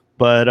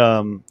 But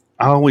I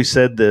always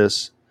said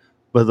this,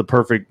 but the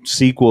perfect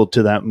sequel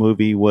to that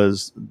movie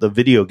was the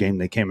video game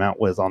they came out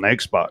with on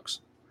Xbox,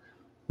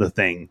 The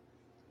Thing,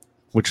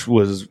 which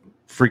was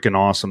freaking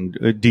awesome.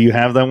 Do you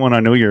have that one?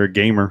 I know you're a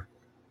gamer.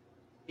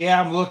 Yeah,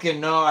 I'm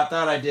looking. No, I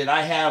thought I did.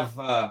 I have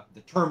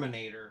the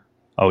Terminator.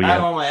 Oh, yeah. I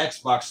have on my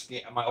Xbox,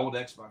 my old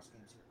Xbox.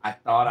 I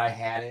thought I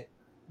had it.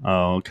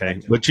 Oh,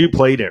 okay. But you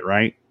played it,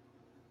 right?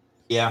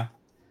 Yeah.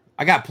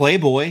 I got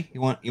Playboy.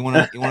 You want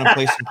to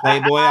play some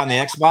Playboy on the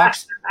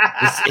Xbox?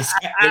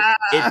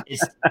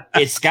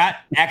 It's got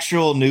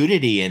actual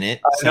nudity in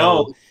it.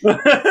 So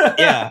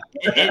yeah.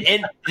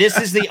 And this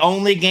is the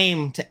only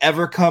game to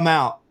ever come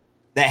out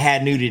that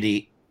had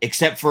nudity,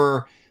 except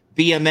for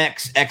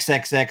BMX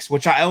XXX,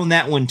 which I own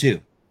that one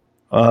too.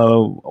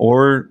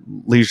 Or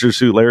Leisure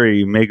Suit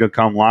Larry, Mega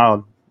Come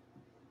Loud.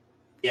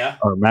 Yeah.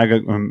 Or Mega,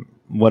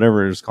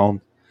 whatever it's called.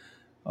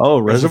 Oh,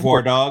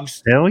 Reservoir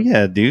Dogs. Hell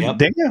yeah, dude. Yep.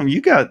 Damn,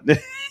 you got.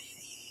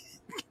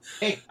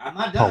 Hey, I'm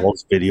not done.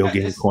 Paul's Video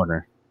Game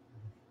Corner.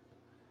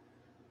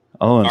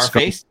 Oh, and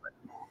Scarface.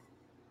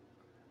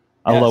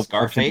 I love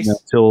Scarface.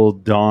 Until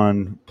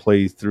Dawn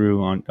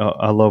playthrough on.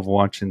 I love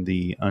watching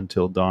the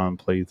Until Dawn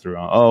playthrough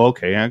on. Oh,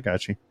 okay, I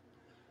got you.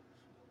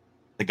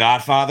 The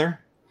Godfather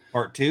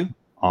Part 2.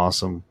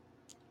 Awesome.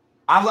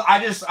 I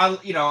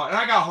you know, and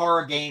I got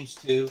horror games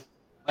too.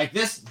 Like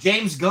this,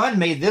 James Gunn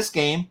made this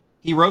game.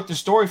 He wrote the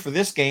story for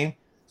this game.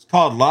 It's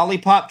called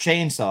Lollipop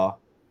Chainsaw.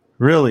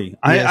 Really?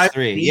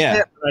 PS3.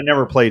 Yeah. I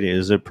never played it.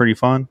 Is it pretty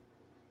fun?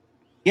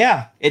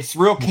 Yeah, it's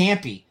real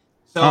campy.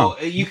 So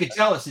you could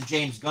tell it's a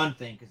James Gunn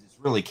thing because it's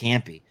really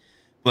campy.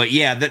 But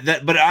yeah,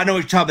 but I know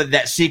you're talking about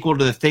that sequel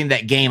to The Thing.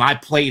 That game, I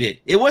played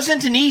it. It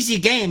wasn't an easy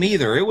game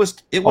either. It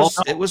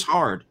was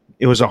hard.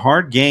 it was a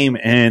hard game,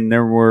 and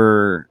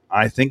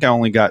I think I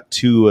only got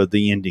 2 of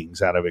the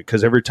endings out of it,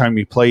 because every time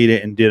you played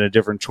it and did a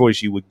different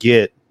choice, you would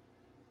get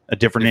a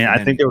different ending.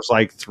 I think there was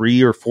like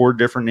 3 or 4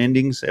 different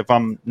endings, if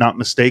I'm not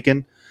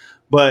mistaken.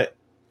 But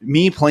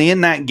me playing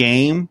that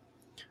game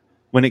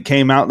when it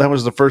came out, that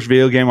was the first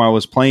video game I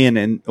was playing,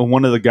 and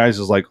one of the guys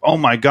was like, "Oh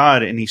my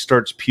God," and he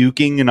starts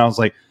puking, and I was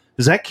like,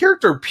 is that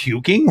character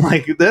puking?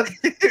 Like, that's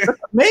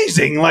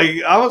amazing.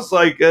 Like, I was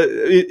like,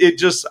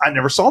 I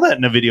never saw that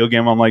in a video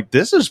game. I'm like,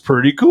 this is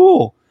pretty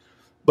cool.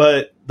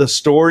 But the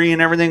story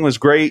and everything was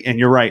great. And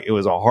you're right, it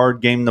was a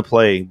hard game to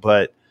play.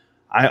 But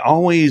I'm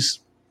always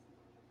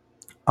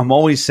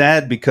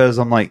sad, because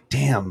I'm like,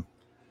 damn,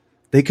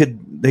 they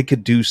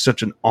could do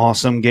such an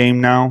awesome game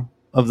now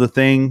of the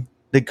thing.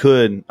 They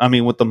could. I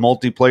mean, with the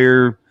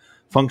multiplayer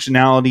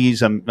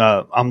functionalities,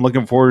 I'm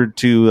looking forward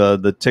to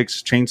the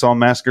Texas Chainsaw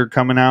Massacre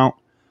coming out.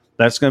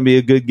 That's going to be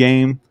a good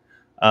game.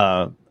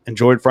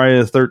 Enjoyed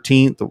Friday the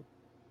 13th.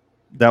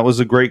 That was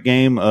a great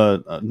game.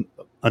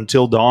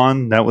 Until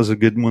Dawn, that was a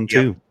good one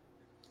too.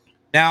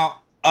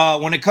 Now,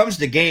 when it comes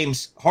to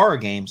games, horror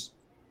games,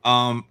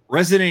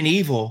 Resident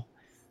Evil,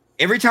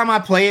 every time I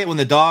play it, when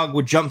the dog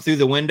would jump through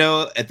the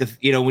window at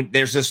the, when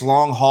there's this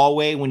long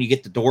hallway when you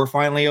get the door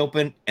finally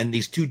open and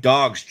these 2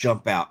 dogs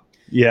jump out.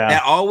 Yeah.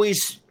 That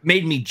always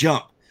made me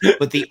jump.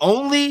 But the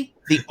only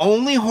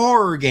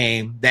horror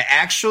game that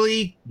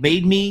actually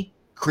made me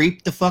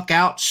creep the fuck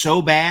out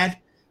so bad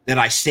that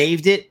I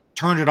saved it,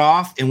 turned it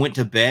off, and went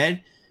to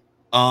bed.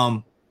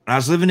 When I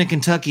was living in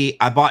Kentucky,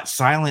 I bought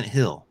Silent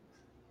Hill.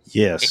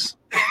 Yes.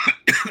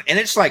 And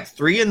it's like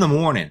 3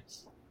 a.m,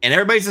 and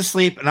everybody's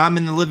asleep, and I'm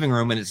in the living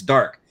room, and it's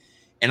dark,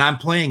 and I'm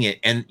playing it,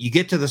 and you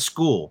get to the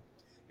school,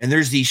 and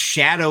there's these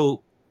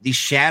shadow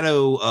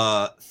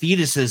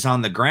fetuses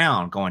on the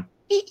ground going,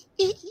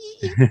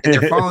 and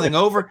they're falling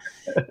over,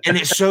 and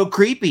it's so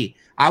creepy.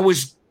 I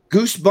was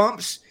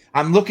goosebumps.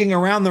 I'm looking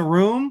around the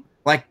room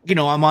like,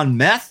 I'm on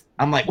meth.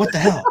 I'm like, what the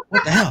hell?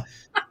 What the hell?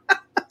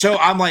 So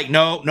I'm like,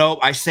 no,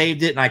 I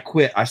saved it and I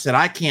quit. I said,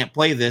 I can't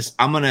play this.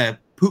 I'm going to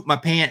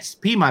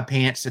pee my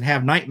pants and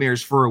have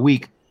nightmares for a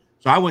week.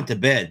 So I went to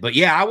bed. But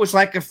yeah, I was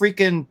like a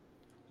freaking,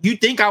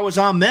 you'd think I was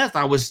on meth.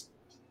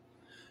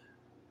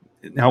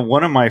 Now,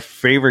 one of my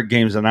favorite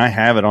games, and I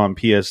have it on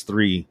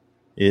PS3,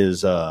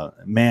 is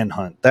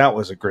Manhunt. That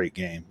was a great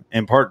game.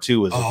 And part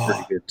 2 was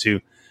pretty good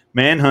too.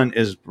 Manhunt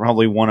is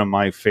probably one of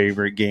my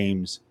favorite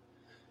games.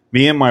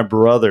 Me and my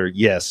brother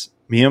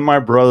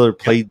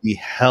played the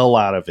hell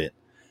out of it.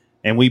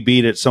 And we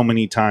beat it so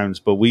many times,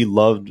 but we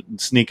loved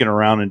sneaking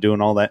around and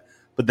doing all that.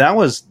 But that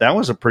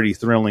was a pretty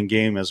thrilling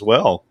game as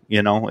well.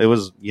 It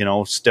was,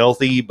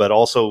 stealthy, but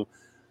also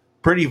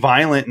pretty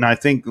violent. And I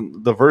think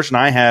the version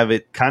I have,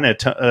 it kind of,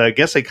 I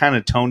guess they kind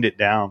of toned it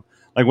down.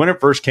 Like when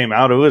it first came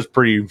out, it was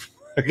pretty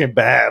fucking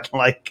bad.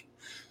 Like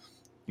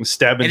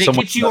stabbing and it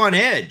someone. Gets you on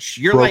edge.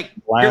 You're like,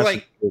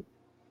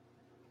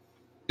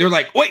 they're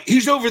like, wait,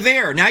 he's over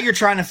there. Now you're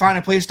trying to find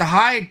a place to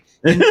hide.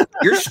 And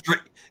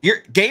your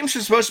games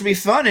are supposed to be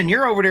fun, and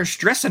you're over there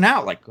stressing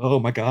out. Like, oh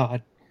my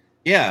God.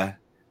 Yeah.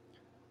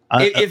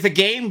 If a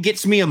game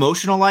gets me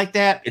emotional like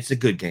that, it's a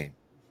good game.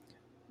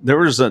 There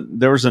was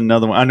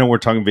another one. I know we're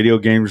talking video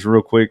games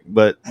real quick,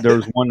 but there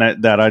was one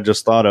that I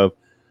just thought of.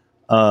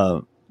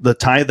 The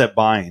Tie That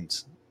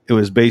Binds. It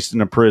was based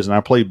in a prison.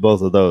 I played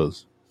both of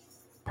those.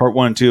 Part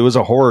 1 and 2. It was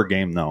a horror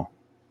game though.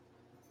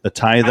 The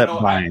Tie That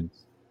Binds.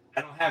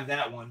 I don't have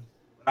that one,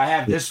 but I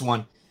have this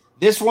one.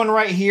 This one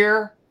right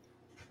here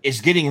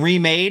is getting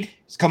remade.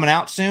 It's coming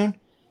out soon.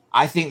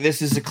 I think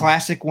this is a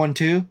classic one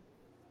too.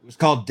 It was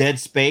called Dead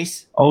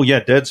Space. Oh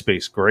yeah, Dead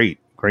Space. Great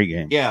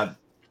game. Yeah.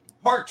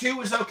 Part 2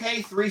 was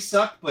okay. 3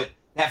 sucked, but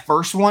that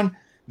first one,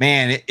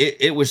 man,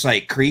 it was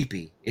like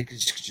creepy. It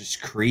was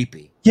just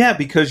creepy. Yeah,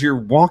 because you're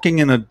walking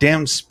in a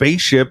damn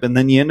spaceship and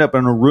then you end up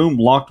in a room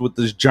locked with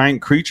this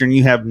giant creature and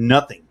you have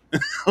nothing.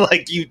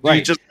 Like you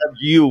just have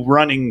you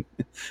running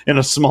in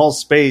a small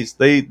space.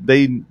 They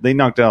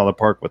knocked it out of the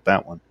park with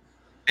that one.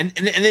 And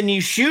then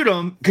you shoot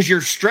him because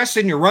you're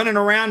stressing. You're running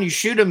around. You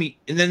shoot him,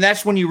 and then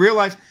that's when you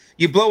realize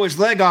you blow his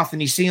leg off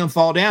and you see him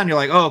fall down. You're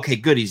like, oh, okay,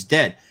 good, he's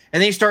dead.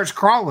 And then he starts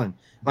crawling.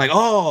 Like,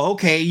 oh,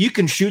 okay, you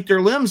can shoot their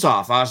limbs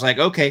off. I was like,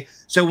 okay.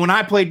 So when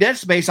I play Dead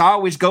Space, I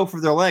always go for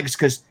their legs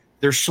because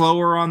they're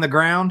slower on the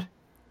ground,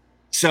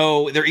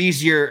 so they're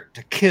easier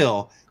to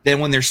kill than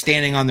when they're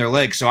standing on their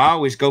legs. So I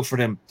always go for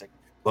them.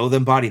 Blow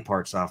them body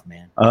parts off,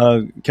 man.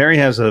 Carrie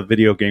has a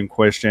video game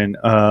question.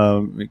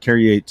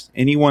 Carrie Yates,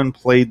 anyone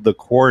played The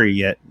Quarry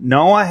yet?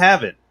 No, I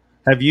haven't.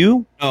 Have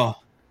you? Oh,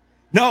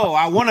 no,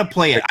 I want to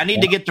play it. I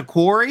need to get The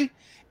Quarry,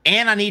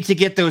 and I need to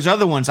get those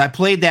other ones. I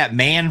played that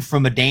Man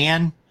from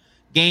Medan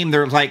game.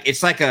 They're like,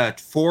 it's like a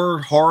 4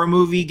 horror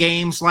movie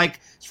games. Like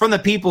it's from the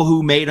people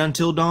who made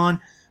Until Dawn,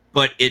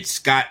 but it's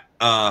got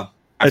I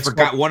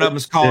forgot one of them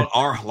is called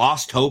Our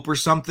Lost Hope or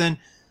something.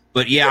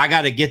 But yeah, I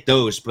got to get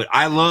those. But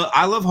I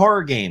love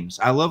horror games.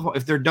 I love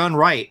if they're done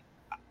right.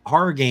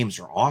 Horror games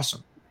are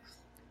awesome.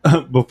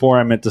 Before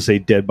I meant to say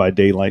Dead by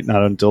Daylight,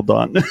 not Until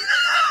Dawn.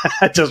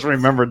 I just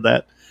remembered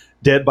that.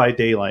 Dead by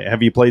Daylight.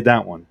 Have you played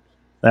that one?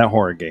 That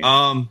horror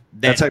game.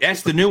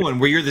 That's the new one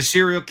where you're the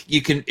serial.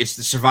 It's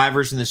the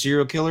survivors and the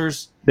serial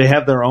killers. They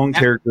have their own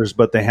characters,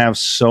 but they have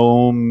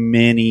so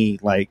many.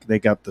 Like they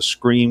got the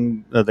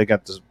Scream. They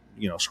got the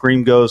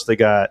Scream Ghost. They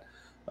got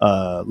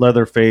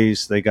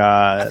Leatherface. They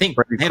got. I think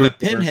they have a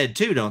Pinhead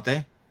too, don't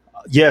they?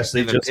 Yes,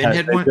 they just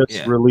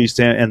released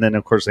it, and then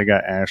of course they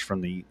got Ash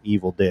from the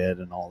Evil Dead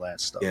and all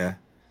that stuff.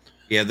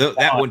 Yeah,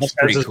 that one's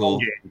pretty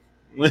cool.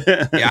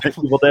 Yeah,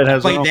 Evil Dead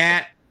has. I played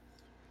that.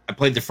 I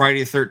played the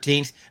Friday the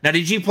 13th. Now,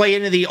 did you play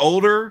any of the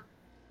older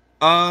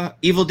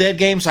Evil Dead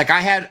games? Like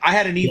I had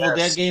an Evil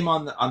Dead game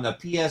on the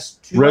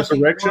PS2.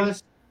 Resurrection.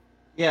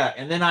 Yeah,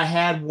 and then I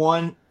had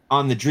one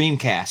on the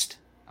Dreamcast.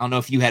 I don't know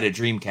if you had a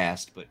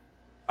Dreamcast, but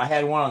I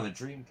had one on the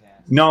Dreamcast.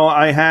 No,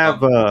 I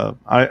have.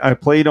 I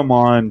played them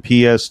on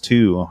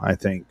PS2. I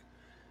think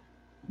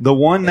the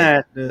one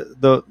that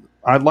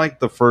I like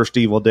the first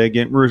Evil Dead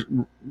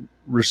game,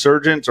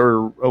 Resurgence,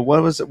 or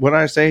what was it? What did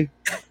I say?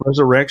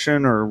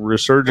 Resurrection or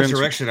Resurgence?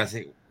 Resurrection, I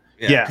think.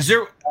 Yeah, because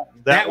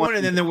that one,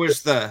 and then there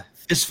was the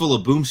Fistful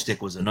of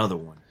Boomstick was another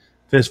one.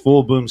 Fistful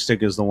of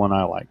Boomstick is the one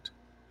I liked.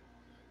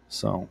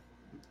 So,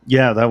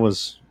 yeah, that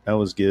was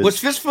good. Was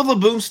Fistful of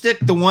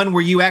Boomstick the one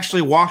where you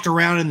actually walked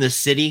around in the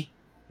city?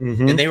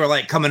 Mm-hmm. And they were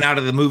like coming out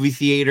of the movie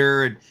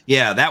theater, and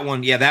that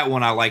one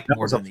I liked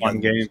more than the other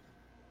game.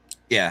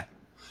 Yeah.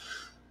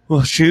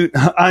 Well, shoot,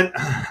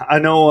 I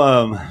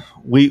know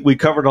we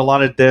covered a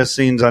lot of death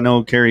scenes. I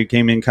know Carrie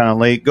came in kind of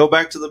late. Go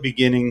back to the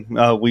beginning.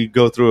 We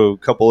go through a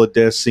couple of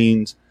death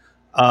scenes.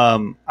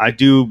 I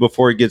do,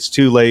 before it gets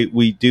too late,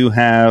 we do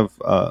have.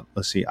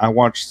 Let's see.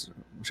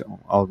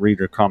 I'll read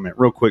her comment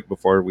real quick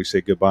before we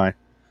say goodbye.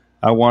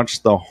 I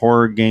watched the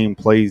horror game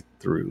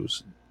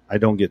playthroughs. I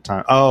don't get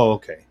time. Oh,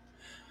 okay.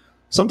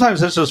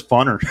 Sometimes that's just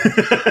funner.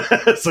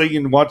 So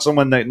you can watch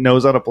someone that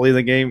knows how to play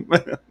the game,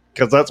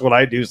 because that's what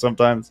I do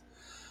sometimes.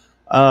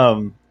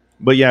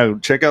 But yeah,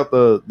 check out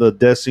the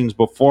death scenes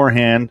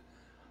beforehand.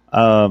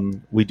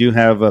 We do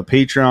have a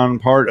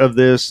Patreon part of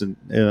this,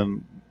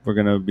 and we're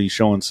going to be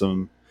showing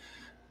some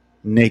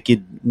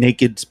naked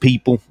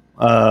people,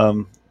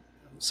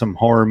 some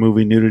horror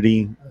movie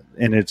nudity,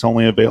 and it's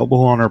only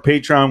available on our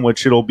Patreon,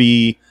 which it'll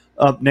be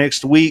up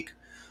next week.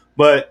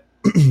 But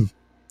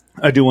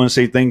I do want to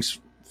say thanks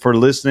for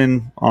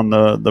listening on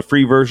the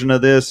free version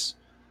of this.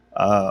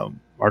 Our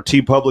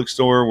TeePublic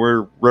store,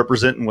 we're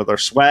representing with our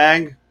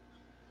swag.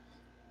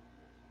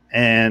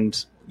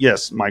 And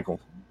yes, Michael.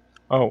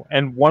 Oh,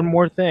 and one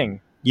more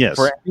thing. Yes.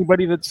 For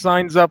anybody that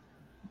signs up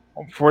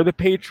for the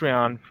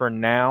Patreon for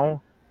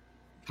now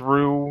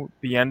through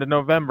the end of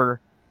November,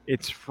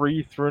 it's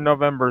free through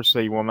November, so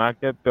you will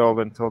not get billed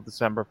until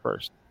December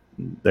 1st.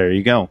 There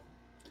you go.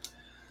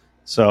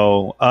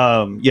 So,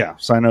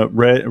 sign up.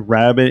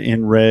 Rabbit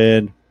in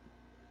Red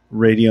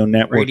Radio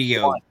Network.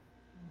 Radio.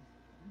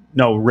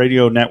 No,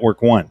 Radio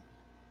Network 1.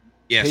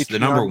 Yes, the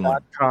number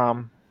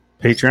one.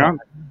 Patreon?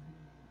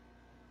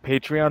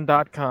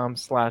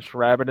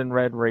 Patreon.com/Rabbit and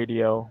Red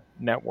Radio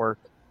Network,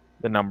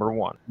 the number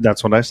 1.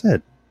 That's what I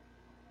said.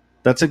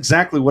 That's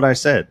exactly what I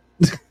said.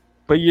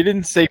 But you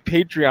didn't say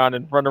Patreon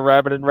in front of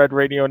Rabbit and Red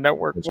Radio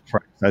Network.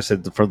 I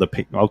said for the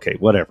okay,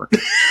 whatever.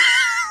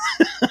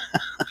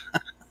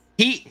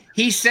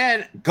 He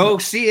said, "Go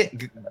see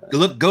it.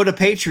 Go to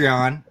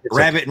Patreon." It's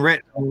Rabbit and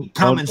Red.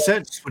 Common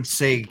sense would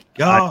say,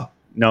 "Go."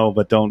 No,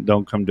 but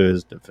don't come to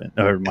his defense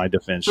or my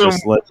defense.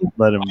 Just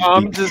let him.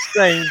 I'm just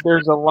saying,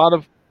 there's a lot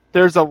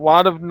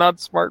of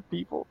not smart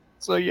people,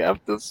 so you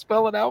have to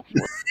spell it out for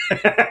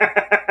them.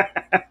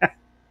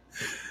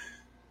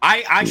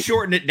 I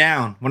shorten it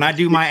down when I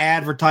do my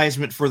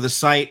advertisement for the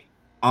site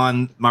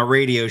on my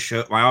radio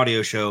show, my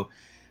audio show.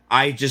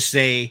 I just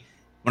say,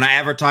 when I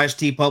advertise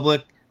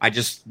TeePublic, I've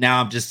just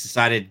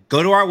decided,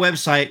 go to our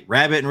website,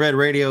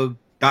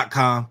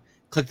 rabbitandredradio.com,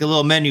 click the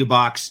little menu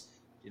box.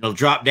 It'll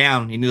drop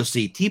down and you'll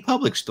see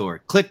TeePublic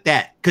store. Click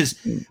that. Because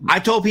I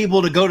told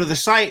people to go to the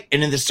site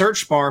and in the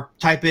search bar,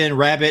 type in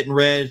Rabbit and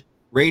Red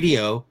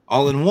Radio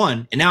all in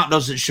one. And now it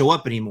doesn't show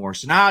up anymore.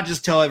 So now I'll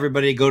just tell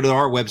everybody to go to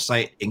our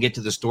website and get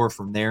to the store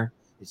from there.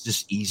 It's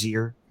just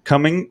easier.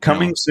 Coming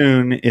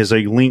soon is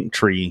a link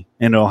tree,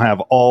 and it'll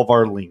have all of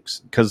our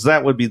links, because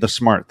that would be the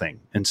smart thing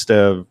instead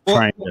of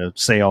trying to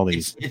say all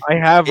these. I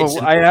have a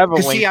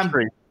link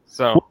tree.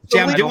 So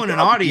I'm doing an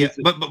audio,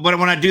 but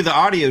when I do the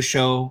audio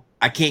show,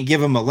 I can't give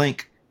them a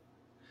link.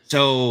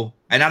 So,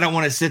 and I don't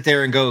want to sit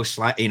there and go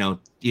hashtag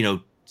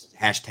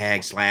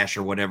 /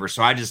 or whatever.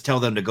 So I just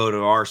tell them to go to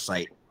our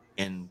site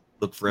and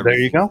look for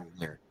everything.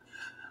 There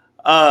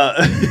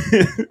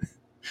you go.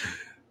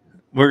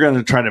 We're going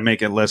to try to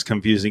make it less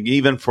confusing,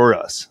 even for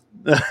us.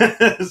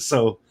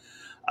 So,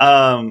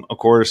 of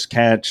course,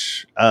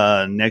 catch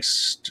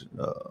next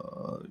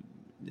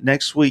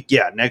week.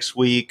 Yeah, next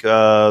week,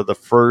 the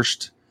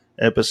first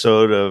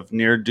episode of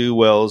Near Do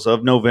Wells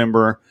of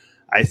November.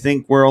 I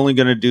think we're only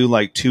going to do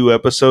like 2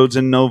 episodes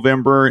in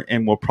November,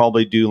 and we'll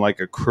probably do like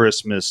a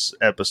Christmas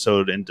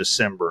episode in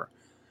December.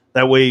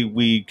 That way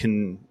we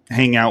can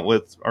hang out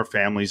with our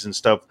families and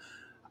stuff.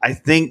 I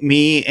think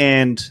me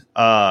and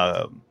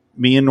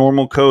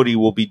Normal Cody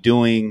will be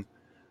doing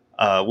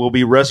we'll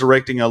be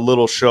resurrecting a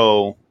little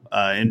show,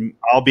 and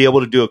I'll be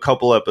able to do a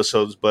couple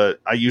episodes, but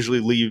I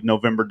usually leave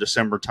November,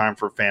 December time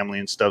for family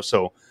and stuff.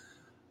 So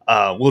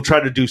we'll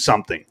try to do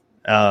something.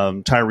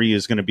 Tyree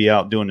is going to be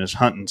out doing his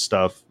hunting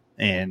stuff,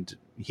 and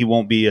he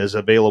won't be as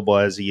available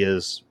as he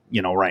is,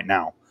 right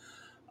now.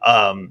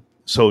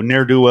 So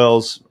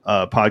Ne'er-Do-Wells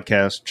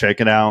podcast, check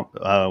it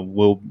out.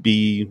 We'll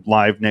be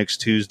live next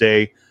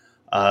Tuesday.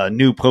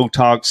 New Pro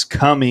Talks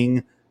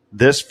coming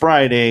this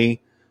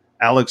Friday.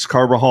 Alex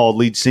Carbajal,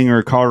 lead singer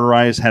of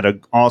Cauterize, had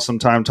an awesome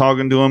time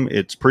talking to him.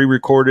 It's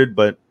pre-recorded,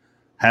 but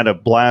had a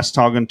blast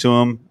talking to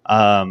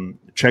him.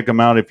 Check him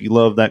out if you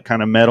love that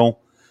kind of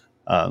metal.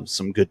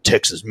 Some good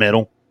Texas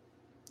metal.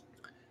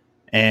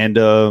 And,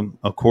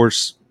 of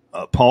course,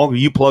 Paul,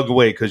 you plug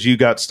away because you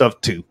got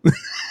stuff too.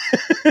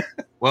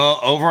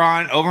 Well, over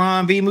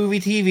on B Movie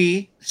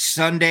TV,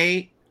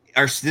 Sunday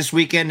or this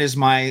weekend is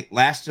my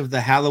last of the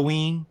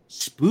Halloween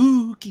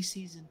spooky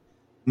season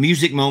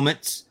music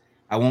moments.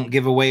 I won't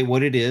give away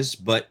what it is,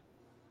 but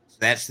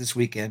that's this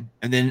weekend.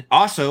 And then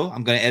also,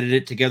 I'm going to edit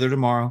it together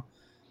tomorrow.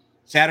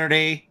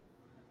 Saturday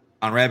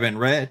on Rabbit and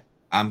Red,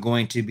 I'm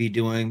going to be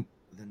doing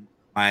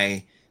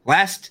my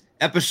last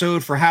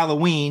episode for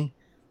Halloween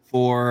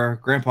for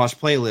Grandpa's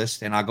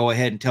playlist, and I'll go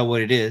ahead and tell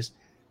what it is.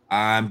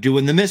 I'm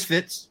doing the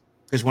Misfits,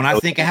 because when I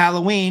think of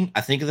Halloween,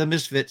 I think of the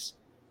Misfits.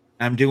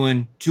 I'm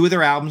doing 2 of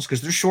their albums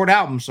because they're short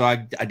albums. So I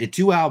did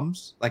 2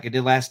 albums like I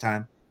did last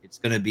time. It's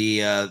going to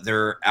be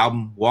their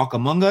album Walk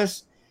Among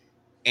Us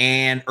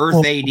and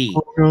Earth AD.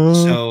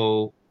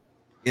 So,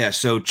 yeah,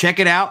 so check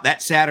it out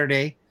that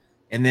Saturday.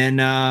 And then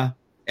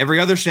every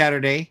other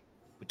Saturday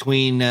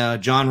between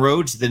John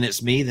Rhodes, then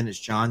it's me, then it's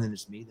John, then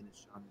it's me, then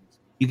it's John. Then it's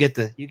me. You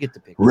get the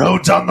picture.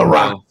 Rhodes on the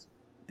Rocks.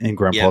 And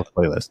Grandpa's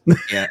playlist.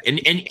 Yeah.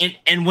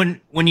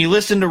 And when you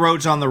listen to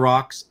Rhodes on the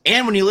Rocks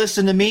and when you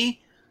listen to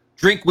me,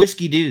 drink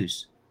Whiskey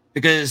Dews,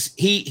 because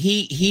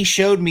he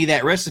showed me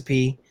that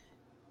recipe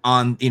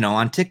on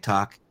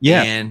TikTok.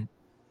 Yeah. And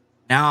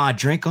now I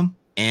drink them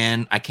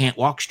and I can't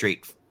walk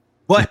straight,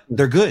 but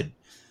they're good.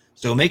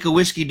 So make a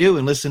Whiskey Dew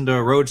and listen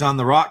to Rhodes on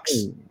the Rocks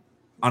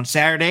on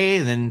Saturday.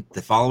 And then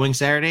the following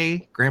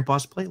Saturday,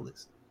 Grandpa's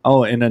playlist.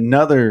 Oh, and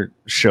another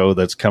show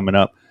that's coming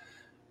up,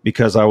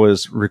 because I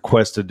was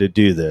requested to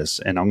do this,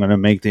 and I'm going to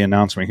make the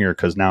announcement here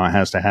because now it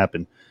has to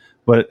happen.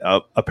 But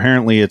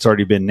apparently it's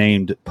already been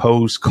named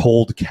Poe's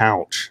Cold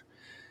Couch,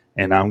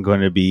 and I'm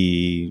going to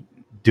be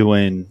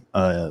doing,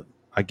 I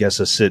guess,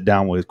 a sit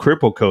down with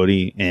Cripple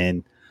Cody,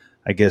 and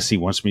I guess he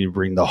wants me to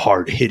bring the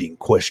hard-hitting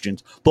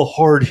questions.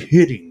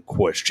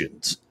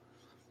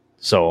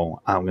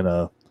 So I'm going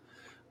to,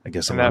 I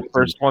guess And I'm that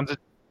first one's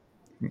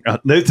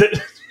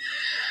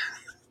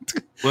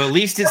well, at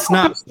least it's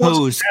not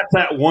Poe's. That's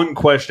that one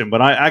question,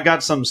 but I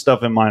got some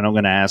stuff in mind I'm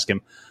going to ask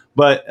him.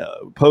 But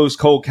Poe's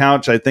Cold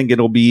Couch, I think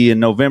it'll be in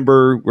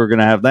November. We're going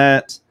to have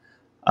that.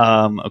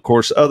 Of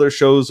course, other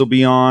shows will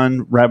be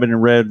on Rabbit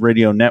and Red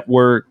Radio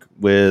Network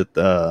with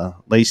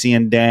Lacey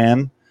and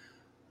Dan.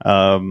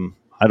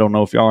 I don't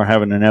know if y'all are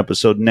having an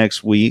episode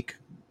next week.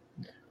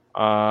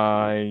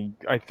 I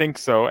think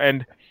so.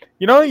 And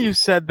you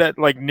said that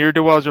like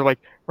Ne'er-Do-Wells are like,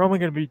 we're only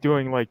going to be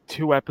doing like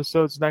 2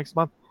 episodes next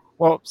month.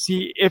 Well,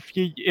 see, if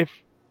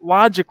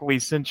logically,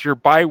 since you're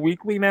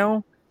bi-weekly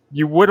now,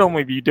 you would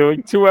only be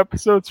doing 2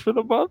 episodes for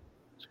the month.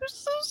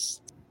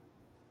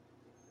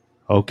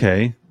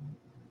 Okay,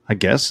 I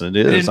guess it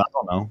is. I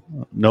don't know.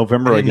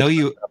 November. I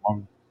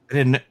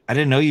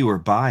didn't know you were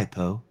bi,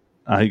 Poe.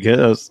 I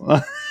guess.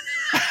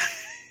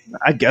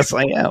 I guess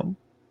I am.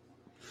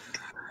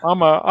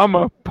 I'm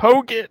a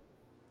Poget.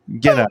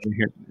 Get out of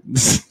here.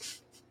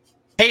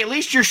 Hey, at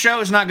least your show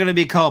is not going to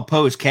be called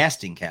Poe's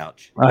Casting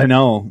Couch. I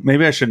know.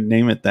 Maybe I should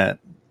name it that.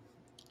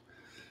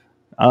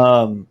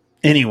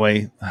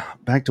 Anyway,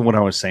 back to what I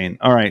was saying.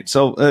 All right.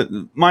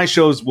 So my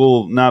shows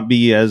will not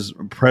be as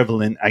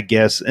prevalent, I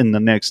guess, in the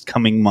next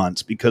coming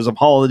months because of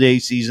holiday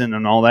season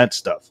and all that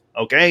stuff.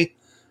 Okay.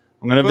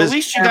 I'm going to visit. At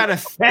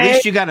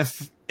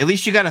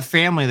least you got a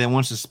family that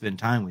wants to spend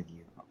time with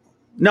you.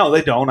 No,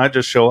 they don't. I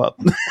just show up.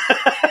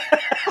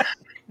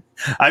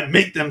 I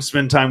make them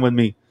spend time with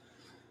me.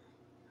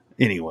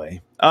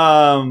 Anyway,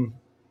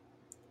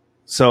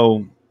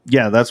 so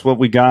yeah, that's what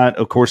we got.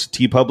 Of course,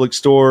 the TeePublic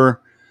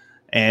store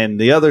and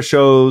the other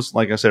shows,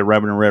 like I said,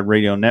 Rabbit and Red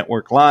Radio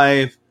Network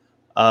Live.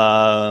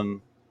 I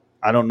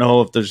don't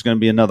know if there's going to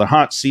be another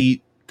hot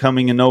seat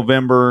coming in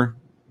November.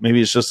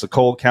 Maybe it's just the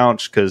Cold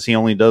Couch because he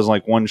only does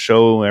like one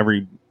show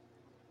every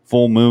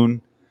full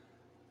moon.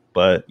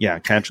 But yeah,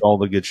 catch all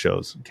the good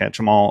shows. Catch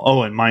them all.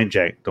 Oh, and Mind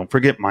Jack. Don't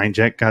forget Mind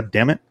Jack. God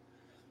damn it.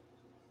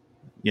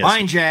 Yes.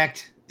 Mind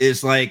Jacked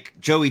is like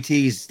Joey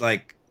T's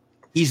like,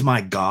 he's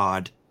my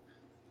god.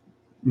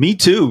 Me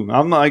too.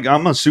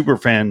 I'm a super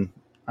fan.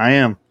 I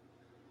am.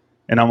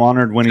 And I'm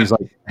honored when he's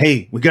like,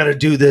 hey, we got to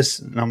do this.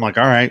 And I'm like,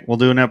 all right, we'll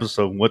do an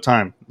episode. What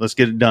time? Let's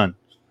get it done.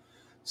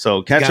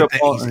 So catch up.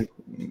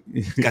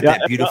 He's got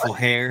that beautiful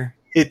hair.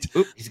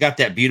 He's got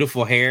that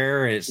beautiful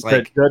hair. It's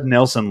like that Judd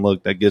Nelson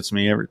look that gets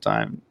me every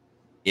time.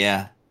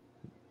 Yeah.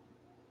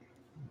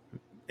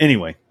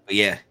 Anyway. But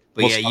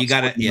you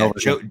got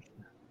to,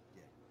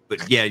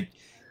 But yeah,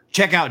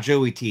 check out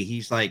Joey T.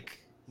 He's like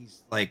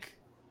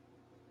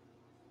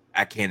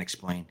I can't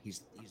explain.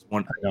 He's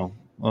one. I know.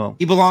 Well,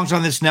 he belongs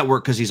on this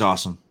network because he's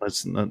awesome.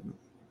 Let's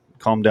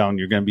calm down.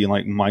 You're going to be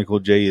like Michael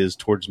J is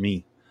towards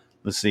me.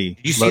 Let's see.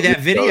 Did you see that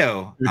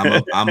video?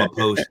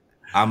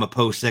 I'm a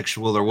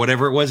post-sexual or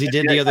whatever it was he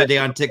did the other day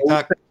on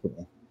TikTok.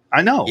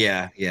 I know.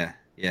 Yeah.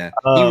 He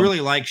really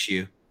likes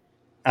you.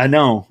 I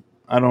know.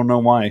 I don't know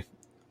why.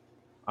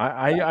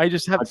 I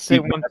just have to say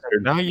one thing. You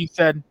know how you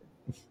said,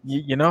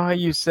 you know how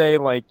you say,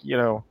 like, you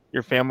know,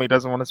 your family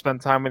doesn't want to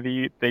spend time with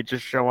you, they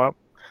just show up?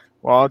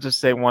 Well, I'll just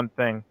say one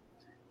thing.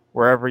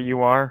 Wherever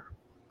you are,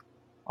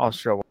 I'll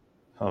show up.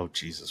 Oh,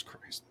 Jesus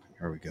Christ.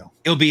 Here we go.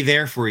 He'll be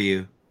there for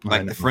you,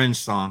 like the Friends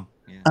song.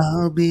 Yeah.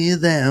 I'll be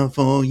there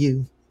for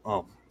you.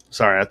 Oh,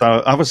 sorry.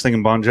 I was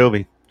thinking Bon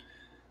Jovi.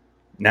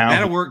 Now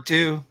that'll work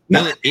too.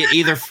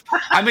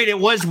 It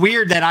was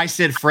weird that I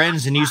said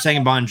Friends and you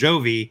sang Bon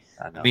Jovi.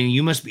 I mean,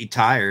 you must be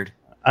tired.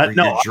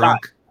 No,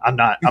 drunk. I'm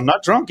not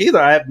drunk either.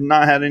 I have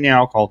not had any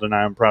alcohol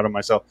tonight. I'm proud of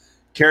myself.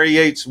 Carrie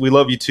Yates, we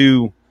love you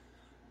too.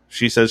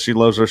 She says she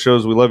loves our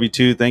shows. We love you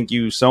too. Thank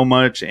you so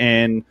much.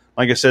 And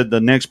like I said, the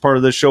next part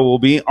of this show will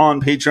be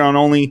on Patreon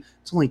only.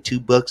 It's only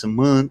 $2 a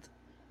month.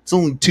 It's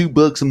only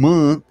 $2 a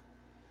month.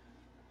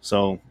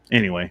 So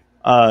anyway,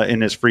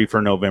 and it's free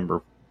for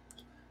November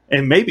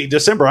and maybe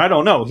December. I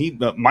don't know.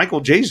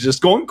 Michael J's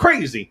just going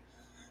crazy.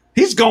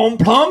 He's going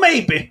plumb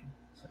apey.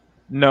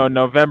 No,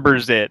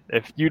 November's it.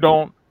 If you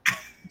don't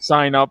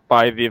sign up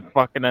by the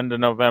fucking end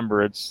of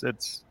November, it's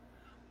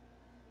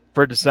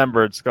for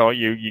December. It's go.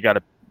 You got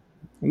to.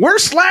 We're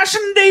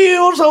slashing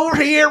deals over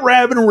here at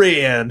Rabbit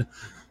Red.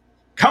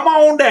 Come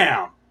on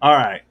down. All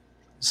right.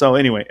 So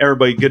anyway,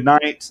 everybody, good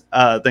night.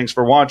 Thanks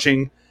for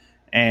watching.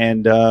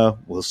 And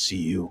we'll see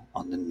you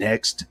on the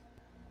next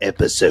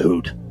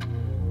episode.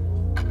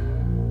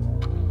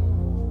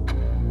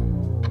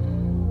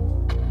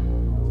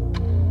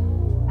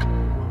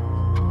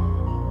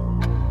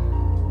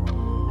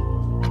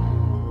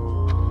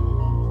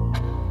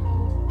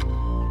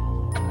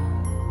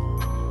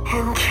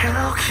 In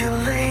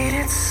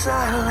calculated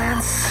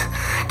silence,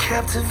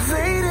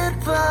 captivated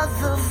by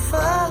the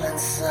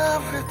violence I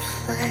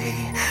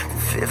replay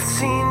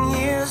 15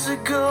 years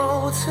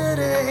ago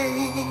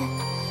today.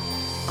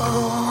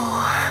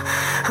 Oh,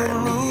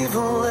 an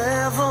evil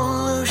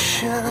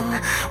evolution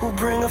will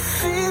bring a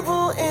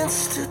feeble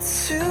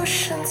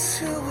institution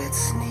to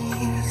its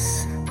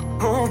knees.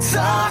 Oh,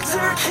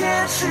 doctor,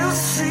 can't you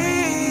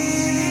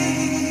see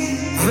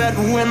that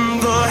when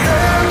the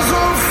hands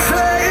of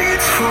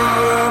fate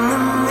from the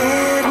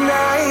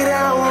midnight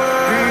hour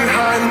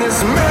behind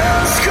this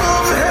mask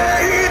of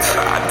hate,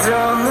 I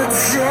don the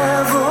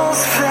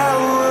devil's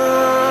power.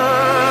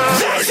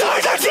 These are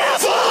the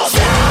devil's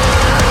eyes.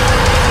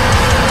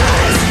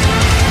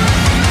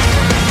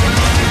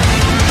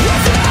 The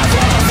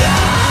devil's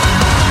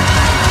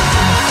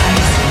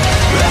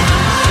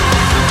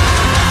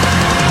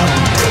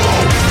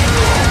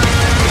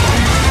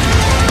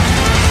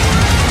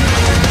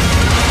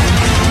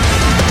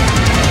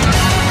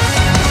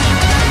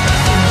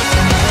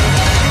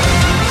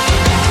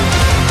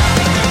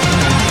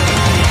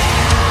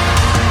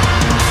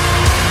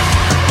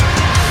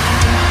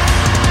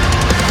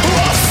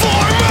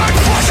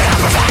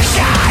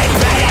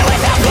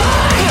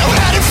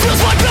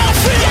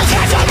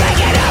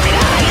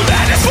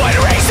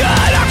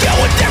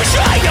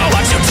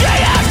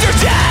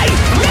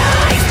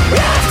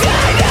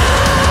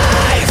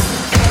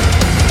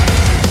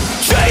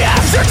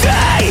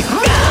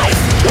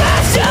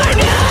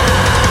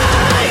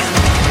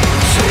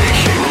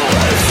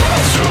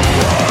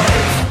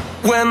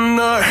when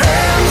the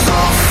hands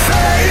of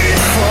fate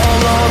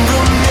fall on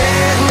the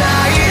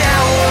midnight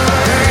hour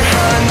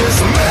behind this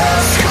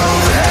mask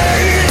of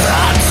hate,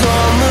 I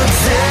don the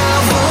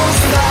devil's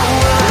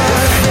power.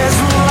 If there's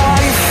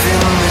life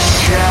in the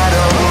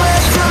shadow,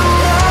 let the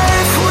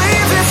life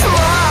leave its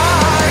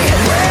mark.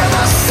 Where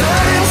the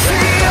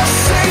certainty of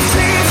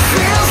safety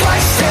feels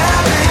like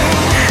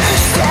stabbing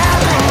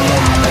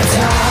in the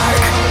dark.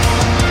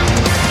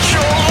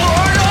 Your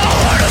mortal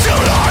heart is too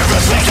large to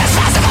speak as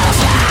possible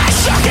flash.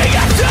 Shocking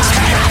at the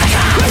screen of the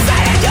car. We're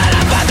saying good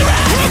about the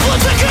rest. We're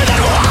blood thicker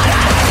than water.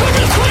 We're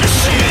the queen of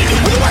shit.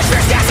 With the worst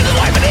fear gas in the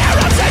light, but the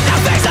arrows and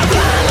nothing's a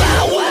blood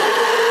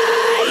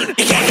away.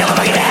 You can't kill a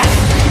fucking man.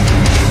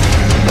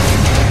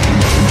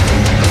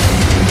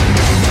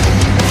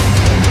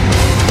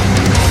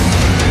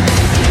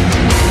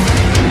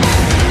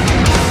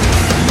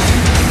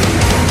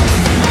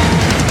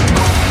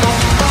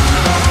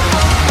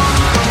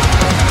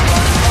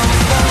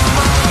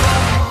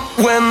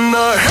 When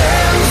the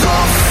hands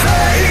of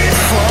fate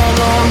fall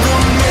on the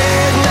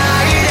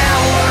midnight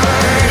hour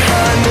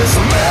behind this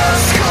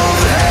mask of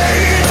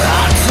hate,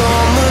 I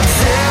don the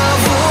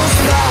devil's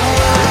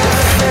power.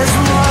 If there's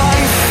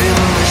life in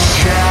the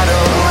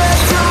shadow, let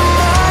the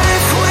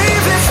life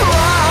leave its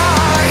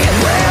mark.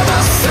 Where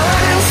the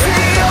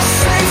certainty of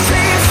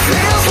safety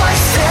feels like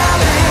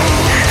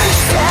stabbing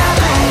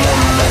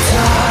in the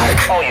dark.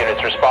 All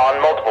units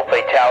respond. Multiple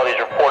fatalities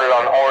reported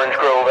on Orange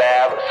Grove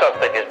Ave.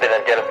 Suspect has been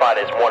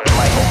squad is one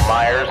Michael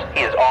Myers.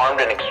 He is armed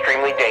and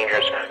extremely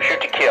dangerous.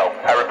 Shoot to kill.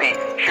 I repeat,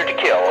 shoot to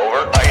kill.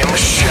 Over. I am a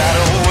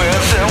shadow where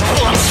there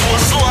once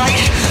was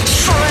light,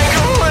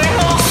 strangling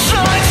all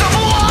signs of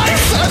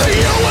life.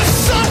 You were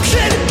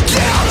sunken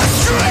down the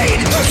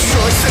street. The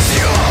choice is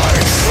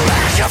yours.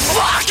 Smack your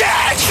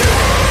fucking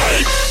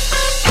teeth.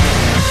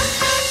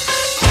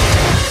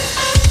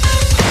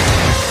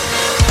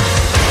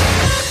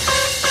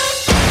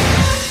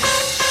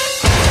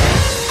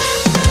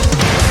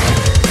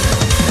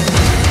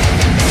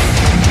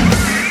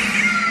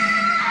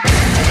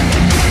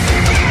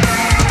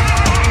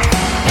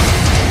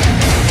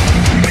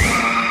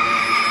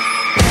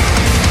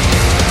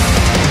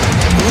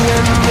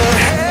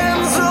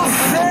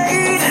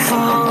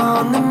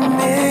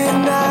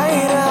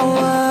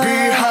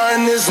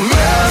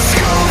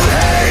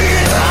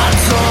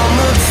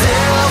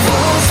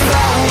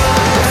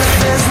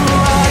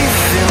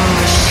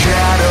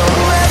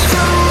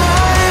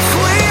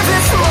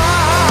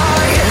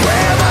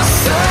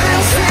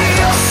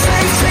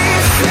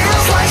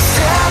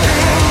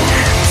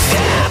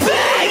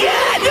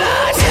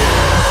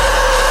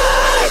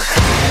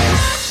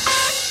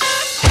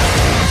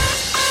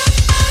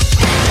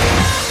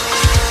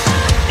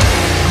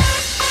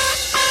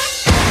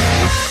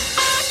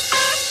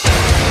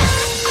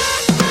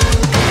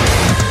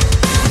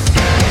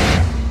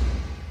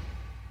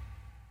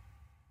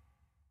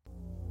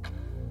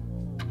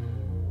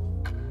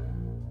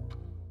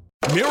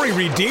 Mary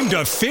redeemed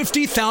a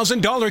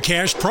 $50,000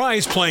 cash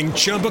prize playing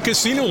Chumba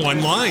Casino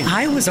online.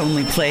 I was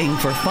only playing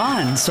for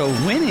fun, so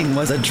winning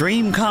was a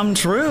dream come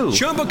true.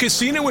 Chumba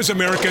Casino is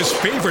America's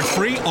favorite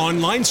free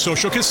online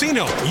social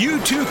casino. You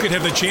too could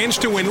have the chance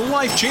to win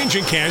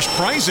life-changing cash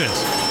prizes.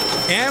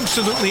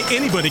 Absolutely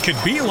anybody could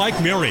be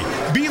like Mary.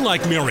 Be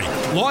like Mary.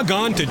 Log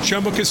on to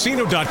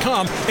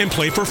ChumbaCasino.com and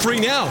play for free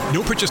now.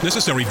 No purchase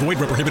necessary. Void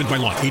where prohibited by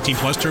law. 18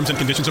 plus terms and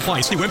conditions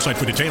apply. See website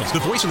for details. The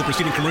voice in the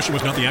preceding commercial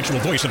was not the actual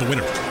voice of the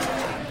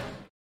winner.